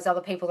those other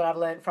people that I've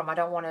learned from. I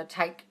don't want to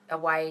take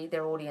away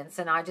their audience.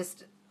 And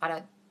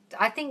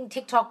I think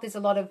TikTok, there's a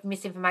lot of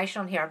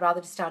misinformation on here. I'd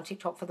rather just stay on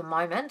TikTok for the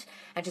moment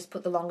and just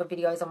put the longer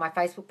videos on my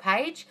Facebook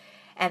page.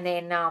 And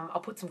then I'll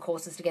put some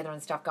courses together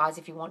and stuff, guys,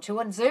 if you want to.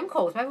 And Zoom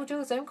calls. Maybe we'll do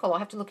a Zoom call. I'll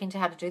have to look into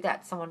how to do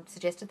that. Someone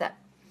suggested that.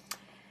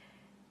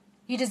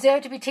 You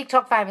deserve to be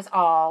TikTok famous.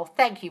 Oh,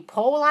 thank you,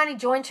 Paul. I only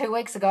joined 2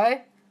 weeks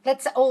ago.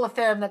 Let's all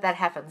affirm that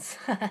happens.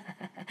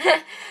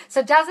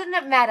 So doesn't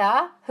it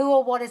matter who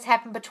or what has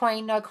happened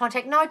between no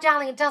contact? No,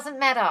 darling, it doesn't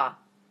matter.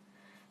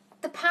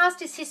 The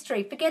past is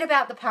history. Forget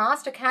about the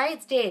past, okay?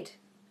 It's dead.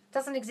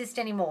 Doesn't exist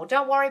anymore.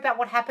 Don't worry about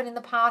what happened in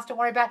the past. Don't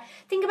worry about...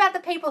 Think about the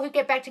people who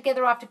get back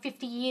together after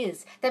 50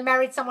 years. They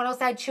married someone else,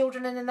 they had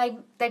children, and then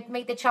they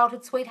meet their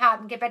childhood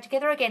sweetheart and get back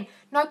together again.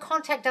 No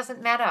contact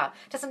doesn't matter.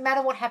 Doesn't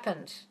matter what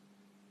happened.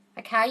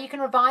 Okay? You can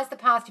revise the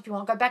past if you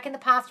want. Go back in the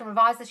past and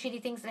revise the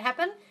shitty things that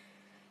happened.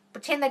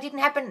 Pretend they didn't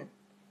happen.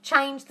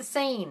 Change the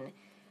scene.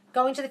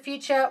 Go into the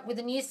future with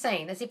a new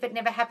scene as if it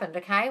never happened,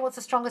 okay? What's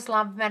the strongest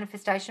love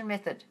manifestation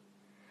method?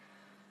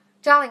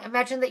 Darling,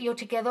 imagine that you're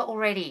together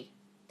already.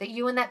 That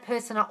you and that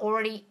person are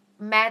already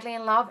madly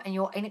in love and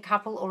you're in a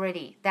couple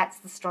already. That's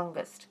the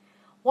strongest.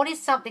 What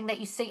is something that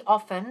you see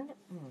often?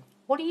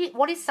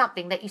 What is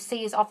something that you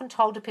see is often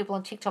told to people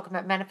on TikTok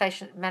about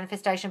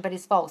manifestation but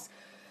is false?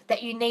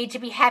 That you need to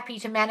be happy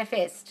to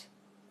manifest.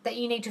 That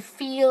you need to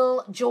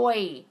feel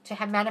joy to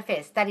have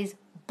manifest. That is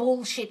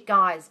bullshit,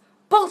 guys.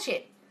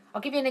 Bullshit.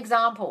 I'll give you an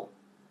example.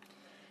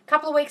 A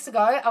couple of weeks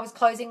ago, I was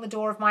closing the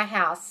door of my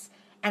house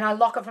and I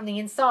lock it from the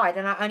inside,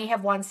 and I only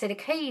have 1 set of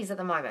keys at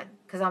the moment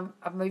because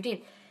I've moved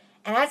in.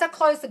 And as I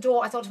closed the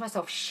door, I thought to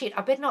myself, shit,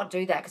 I better not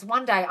do that, because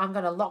one day I'm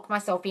going to lock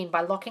myself in by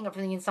locking it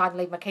from the inside and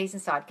leave my keys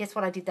inside. Guess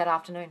what I did that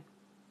afternoon?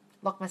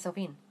 Locked myself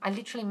in. I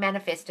literally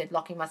manifested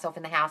locking myself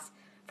in the house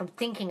from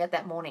thinking it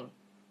that morning.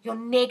 Your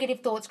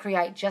negative thoughts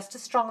create just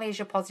as strongly as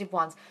your positive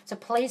ones. So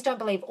please don't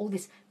believe all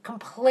this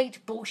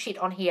complete bullshit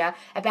on here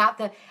about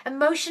the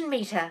emotion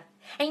meter.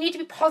 And you need to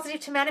be positive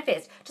to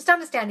manifest. Just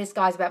understand this,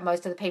 guys, about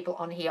most of the people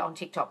on here on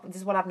TikTok. This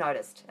is what I've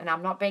noticed. And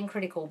I'm not being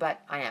critical,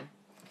 but I am.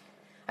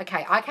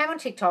 Okay, I came on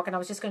TikTok and I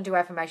was just going to do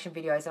affirmation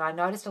videos, and I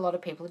noticed a lot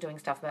of people are doing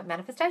stuff about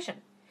manifestation.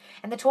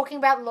 And they're talking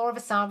about law of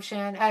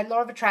assumption,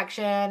 law of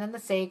attraction, and The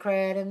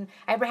Secret, and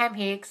Abraham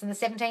Hicks, and the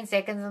 17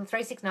 seconds, and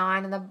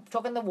 369, and they're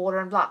talking the water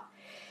and blah.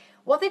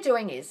 What they're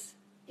doing is,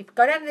 if you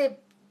go down to their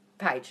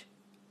page,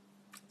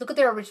 look at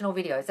their original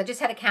videos. They just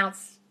had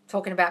accounts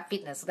talking about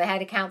fitness, or they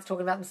had accounts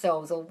talking about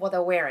themselves or what they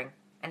were wearing,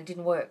 and it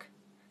didn't work.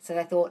 So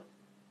they thought,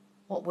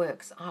 what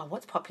works? Oh,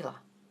 what's popular?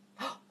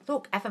 Oh,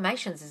 look,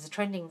 affirmations is a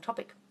trending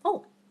topic.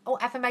 Oh,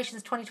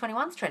 affirmations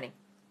 2021's trending.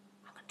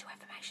 I'm going to do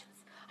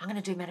affirmations. I'm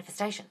going to do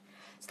manifestation.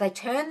 So they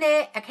turn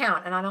their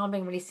account, and I know I'm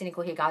being really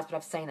cynical here, guys, but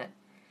I've seen it.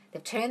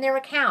 They've turned their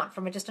account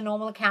from just a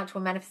normal account to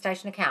a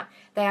manifestation account.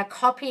 They are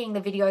copying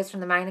the videos from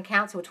the main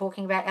accounts who are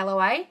talking about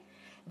LOA.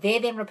 They're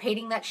then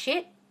repeating that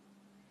shit.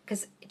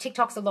 because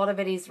TikTok's a lot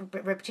of it is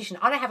repetition.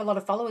 I don't have a lot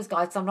of followers,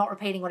 guys, because I'm not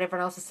repeating what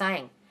everyone else is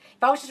saying.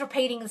 If I was just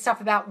repeating the stuff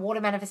about water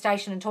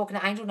manifestation and talking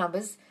to angel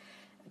numbers,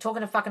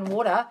 talking to fucking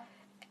water,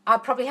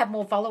 I'd probably have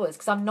more followers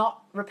because I'm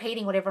not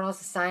repeating what everyone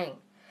else is saying.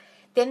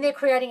 Then they're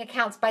creating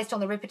accounts based on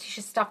the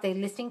repetitious stuff they're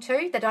listening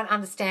to. They don't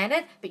understand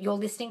it, but you're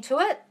listening to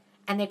it,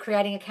 and they're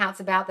creating accounts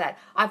about that.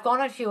 I've gone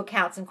on a few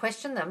accounts and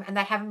questioned them, and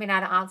they haven't been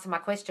able to answer my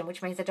question,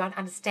 which means they don't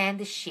understand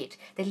this shit.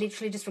 They're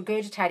literally just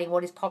regurgitating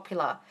what is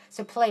popular.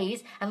 So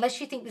please,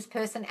 unless you think this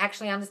person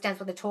actually understands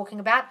what they're talking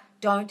about,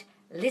 don't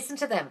listen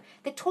to them.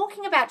 They're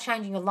talking about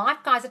changing your life,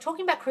 guys. They're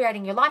talking about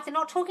creating your life. They're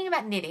not talking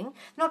about knitting.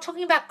 They're not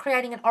talking about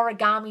creating an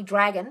origami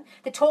dragon.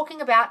 They're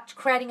talking about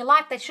creating a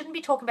life. They shouldn't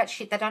be talking about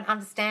shit they don't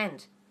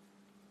understand.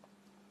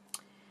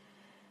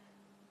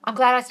 I'm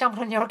glad I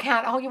stumbled on your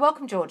account. Oh, you're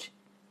welcome, George.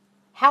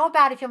 How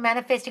about if you're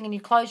manifesting and you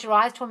close your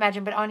eyes to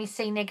imagine but only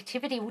see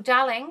negativity? Well,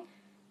 darling,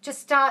 just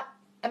start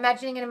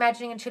imagining and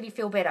imagining until you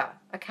feel better,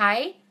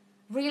 okay?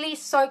 Really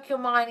soak your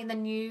mind in the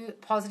new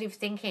positive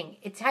thinking.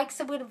 It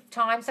takes a bit of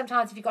time.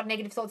 Sometimes if you've got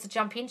negative thoughts to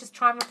jump in, just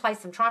try and replace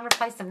them. Try and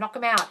replace them. Knock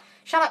them out.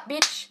 Shut up,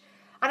 bitch.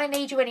 I don't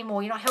need you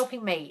anymore. You're not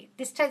helping me.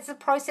 This takes a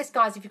process,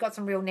 guys, if you've got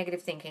some real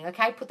negative thinking,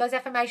 okay? Put those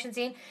affirmations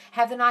in.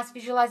 Have the nice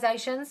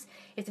visualizations.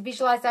 If the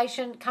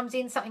visualization comes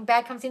in, something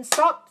bad comes in,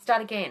 stop.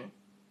 Start again.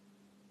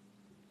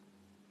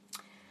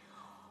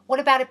 What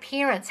about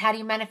appearance? How do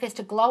you manifest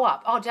a glow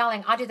up? Oh,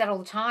 darling, I do that all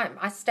the time.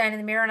 I stand in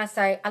the mirror and I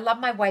say, I love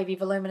my wavy,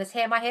 voluminous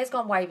hair. My hair's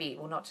gone wavy.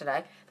 Well, not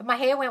today. But my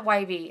hair went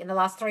wavy in the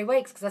last 3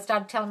 weeks because I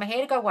started telling my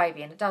hair to go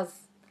wavy, and it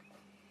does.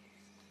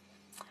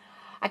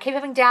 I keep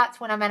having doubts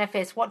when I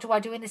manifest. What do I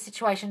do in this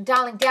situation?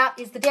 Darling, doubt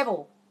is the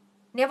devil.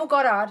 Neville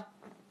Goddard.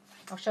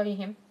 I'll show you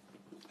him.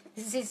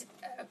 This is his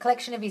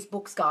collection of his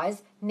books,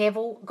 guys.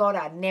 Neville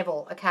Goddard.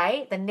 Neville,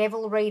 okay? The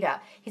Neville Reader.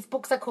 His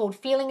books are called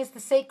Feeling is the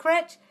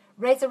Secret,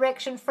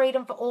 Resurrection,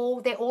 Freedom for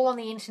All. They're all on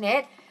the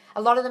internet.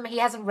 A lot of them, he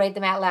hasn't read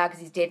them out loud because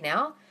he's dead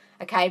now.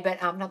 Okay,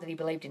 but not that he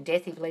believed in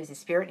death. He believes in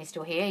spirit and he's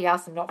still here. He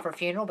asked them not for a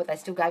funeral, but they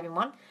still gave him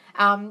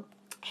one.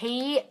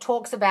 He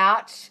talks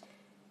about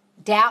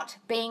doubt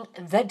being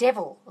the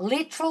devil.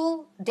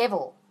 Literal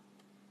devil.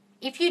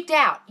 If you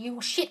doubt, you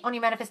will shit on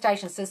your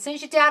manifestation. So as soon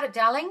as you doubt it,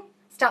 darling,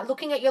 start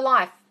looking at your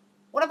life.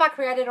 What have I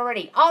created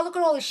already? Oh, look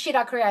at all this shit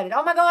I created.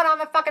 Oh my God, I'm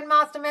a fucking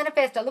master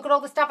manifester. Look at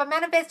all the stuff I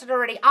manifested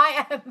already.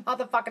 I am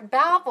motherfucking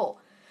powerful.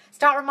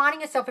 Start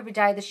reminding yourself every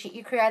day of the shit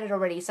you created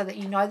already so that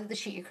you know that the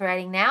shit you're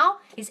creating now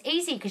is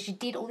easy because you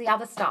did all the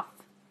other stuff.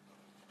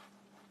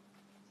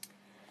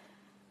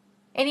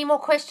 Any more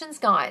questions,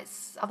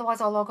 guys? Otherwise,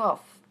 I'll log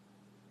off.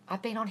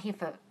 I've been on here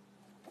for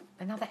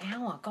another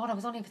hour. God, I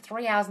was on here for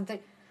 3 hours and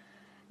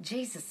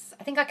Jesus.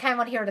 I think I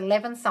came on here at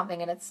 11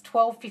 something and it's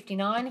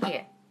 12:59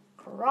 here.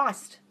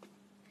 Christ.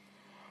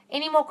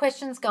 Any more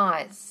questions,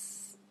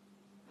 guys?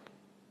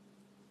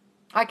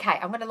 Okay,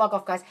 I'm going to log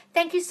off, guys.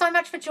 Thank you so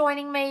much for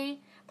joining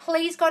me.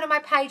 Please go to my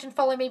page and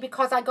follow me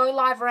because I go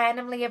live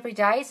randomly every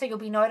day, so you'll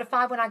be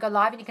notified when I go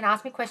live and you can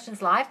ask me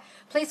questions live.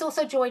 Please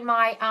also join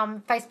my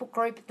Facebook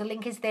group. The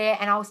link is there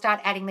and I'll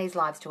start adding these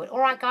lives to it. All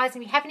right, guys,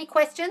 if you have any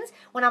questions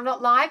when I'm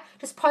not live,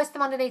 just post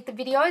them underneath the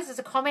videos as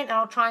a comment and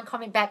I'll try and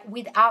comment back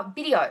with a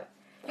video.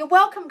 You're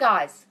welcome,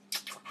 guys.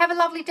 Have a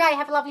lovely day.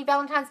 Have a lovely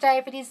Valentine's Day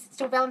if it is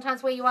still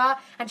Valentine's where you are.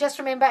 And just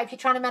remember, if you're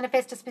trying to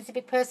manifest a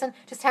specific person,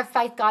 just have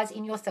faith, guys,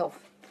 in yourself.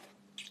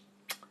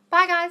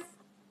 Bye, guys.